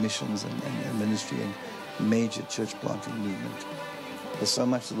in missions and ministry and major church planting movement. There's so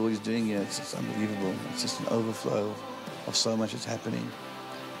much the Lord is doing here. It's just unbelievable. It's just an overflow of so much that's happening.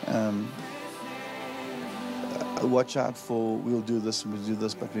 Watch out for, we'll do this and we'll do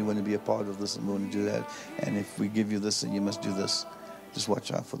this, but we want to be a part of this and we want to do that. And if we give you this, then you must do this. Just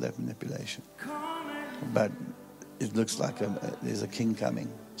watch out for that manipulation. But it looks like there's a king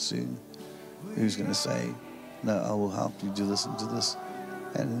coming soon who's going to say, no, I will help you do this and do this.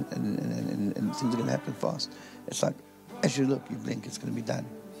 And things are going to happen fast. It's like, as you look, you blink, it's going to be done.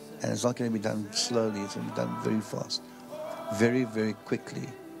 And it's not going to be done slowly. It's going to be done very fast. Very, very quickly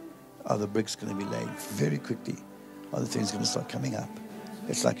are the bricks going to be laid. Very quickly are the things going to start coming up.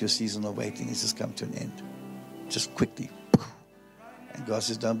 It's like your season of waiting has just come to an end. Just quickly. And God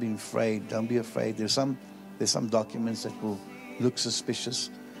says, don't be afraid. Don't be afraid. There's some documents that will look suspicious,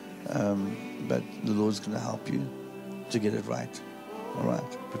 but the Lord's going to help you to get it right. All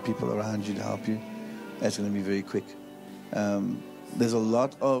right. Put people around you to help you. That's going to be very quick. There's a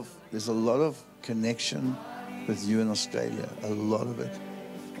lot of connection with you in Australia. A lot of it.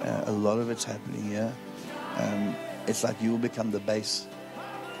 A lot of it's happening here. It's like you will become the base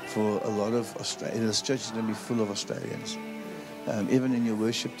for a lot of Australia. This church is going to be full of Australians. Even in your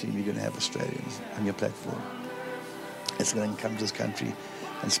worship team, you're going to have Australians on your platform. It's going to come to this country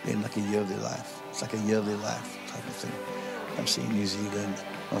and spend like a year of their life. It's like a year of their life type of thing. I'm seeing New Zealand,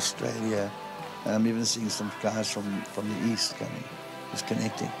 Australia. I'm even seeing some guys from the East coming, just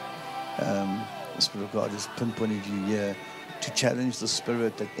connecting. The Spirit of God has pinpointed you here to challenge the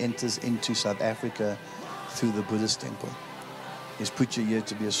spirit that enters into South Africa through the Buddhist temple. He's put you here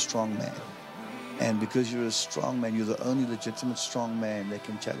to be a strong man. And because you're a strong man, you're the only legitimate strong man that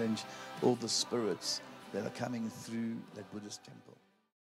can challenge all the spirits that are coming through that Buddhist temple.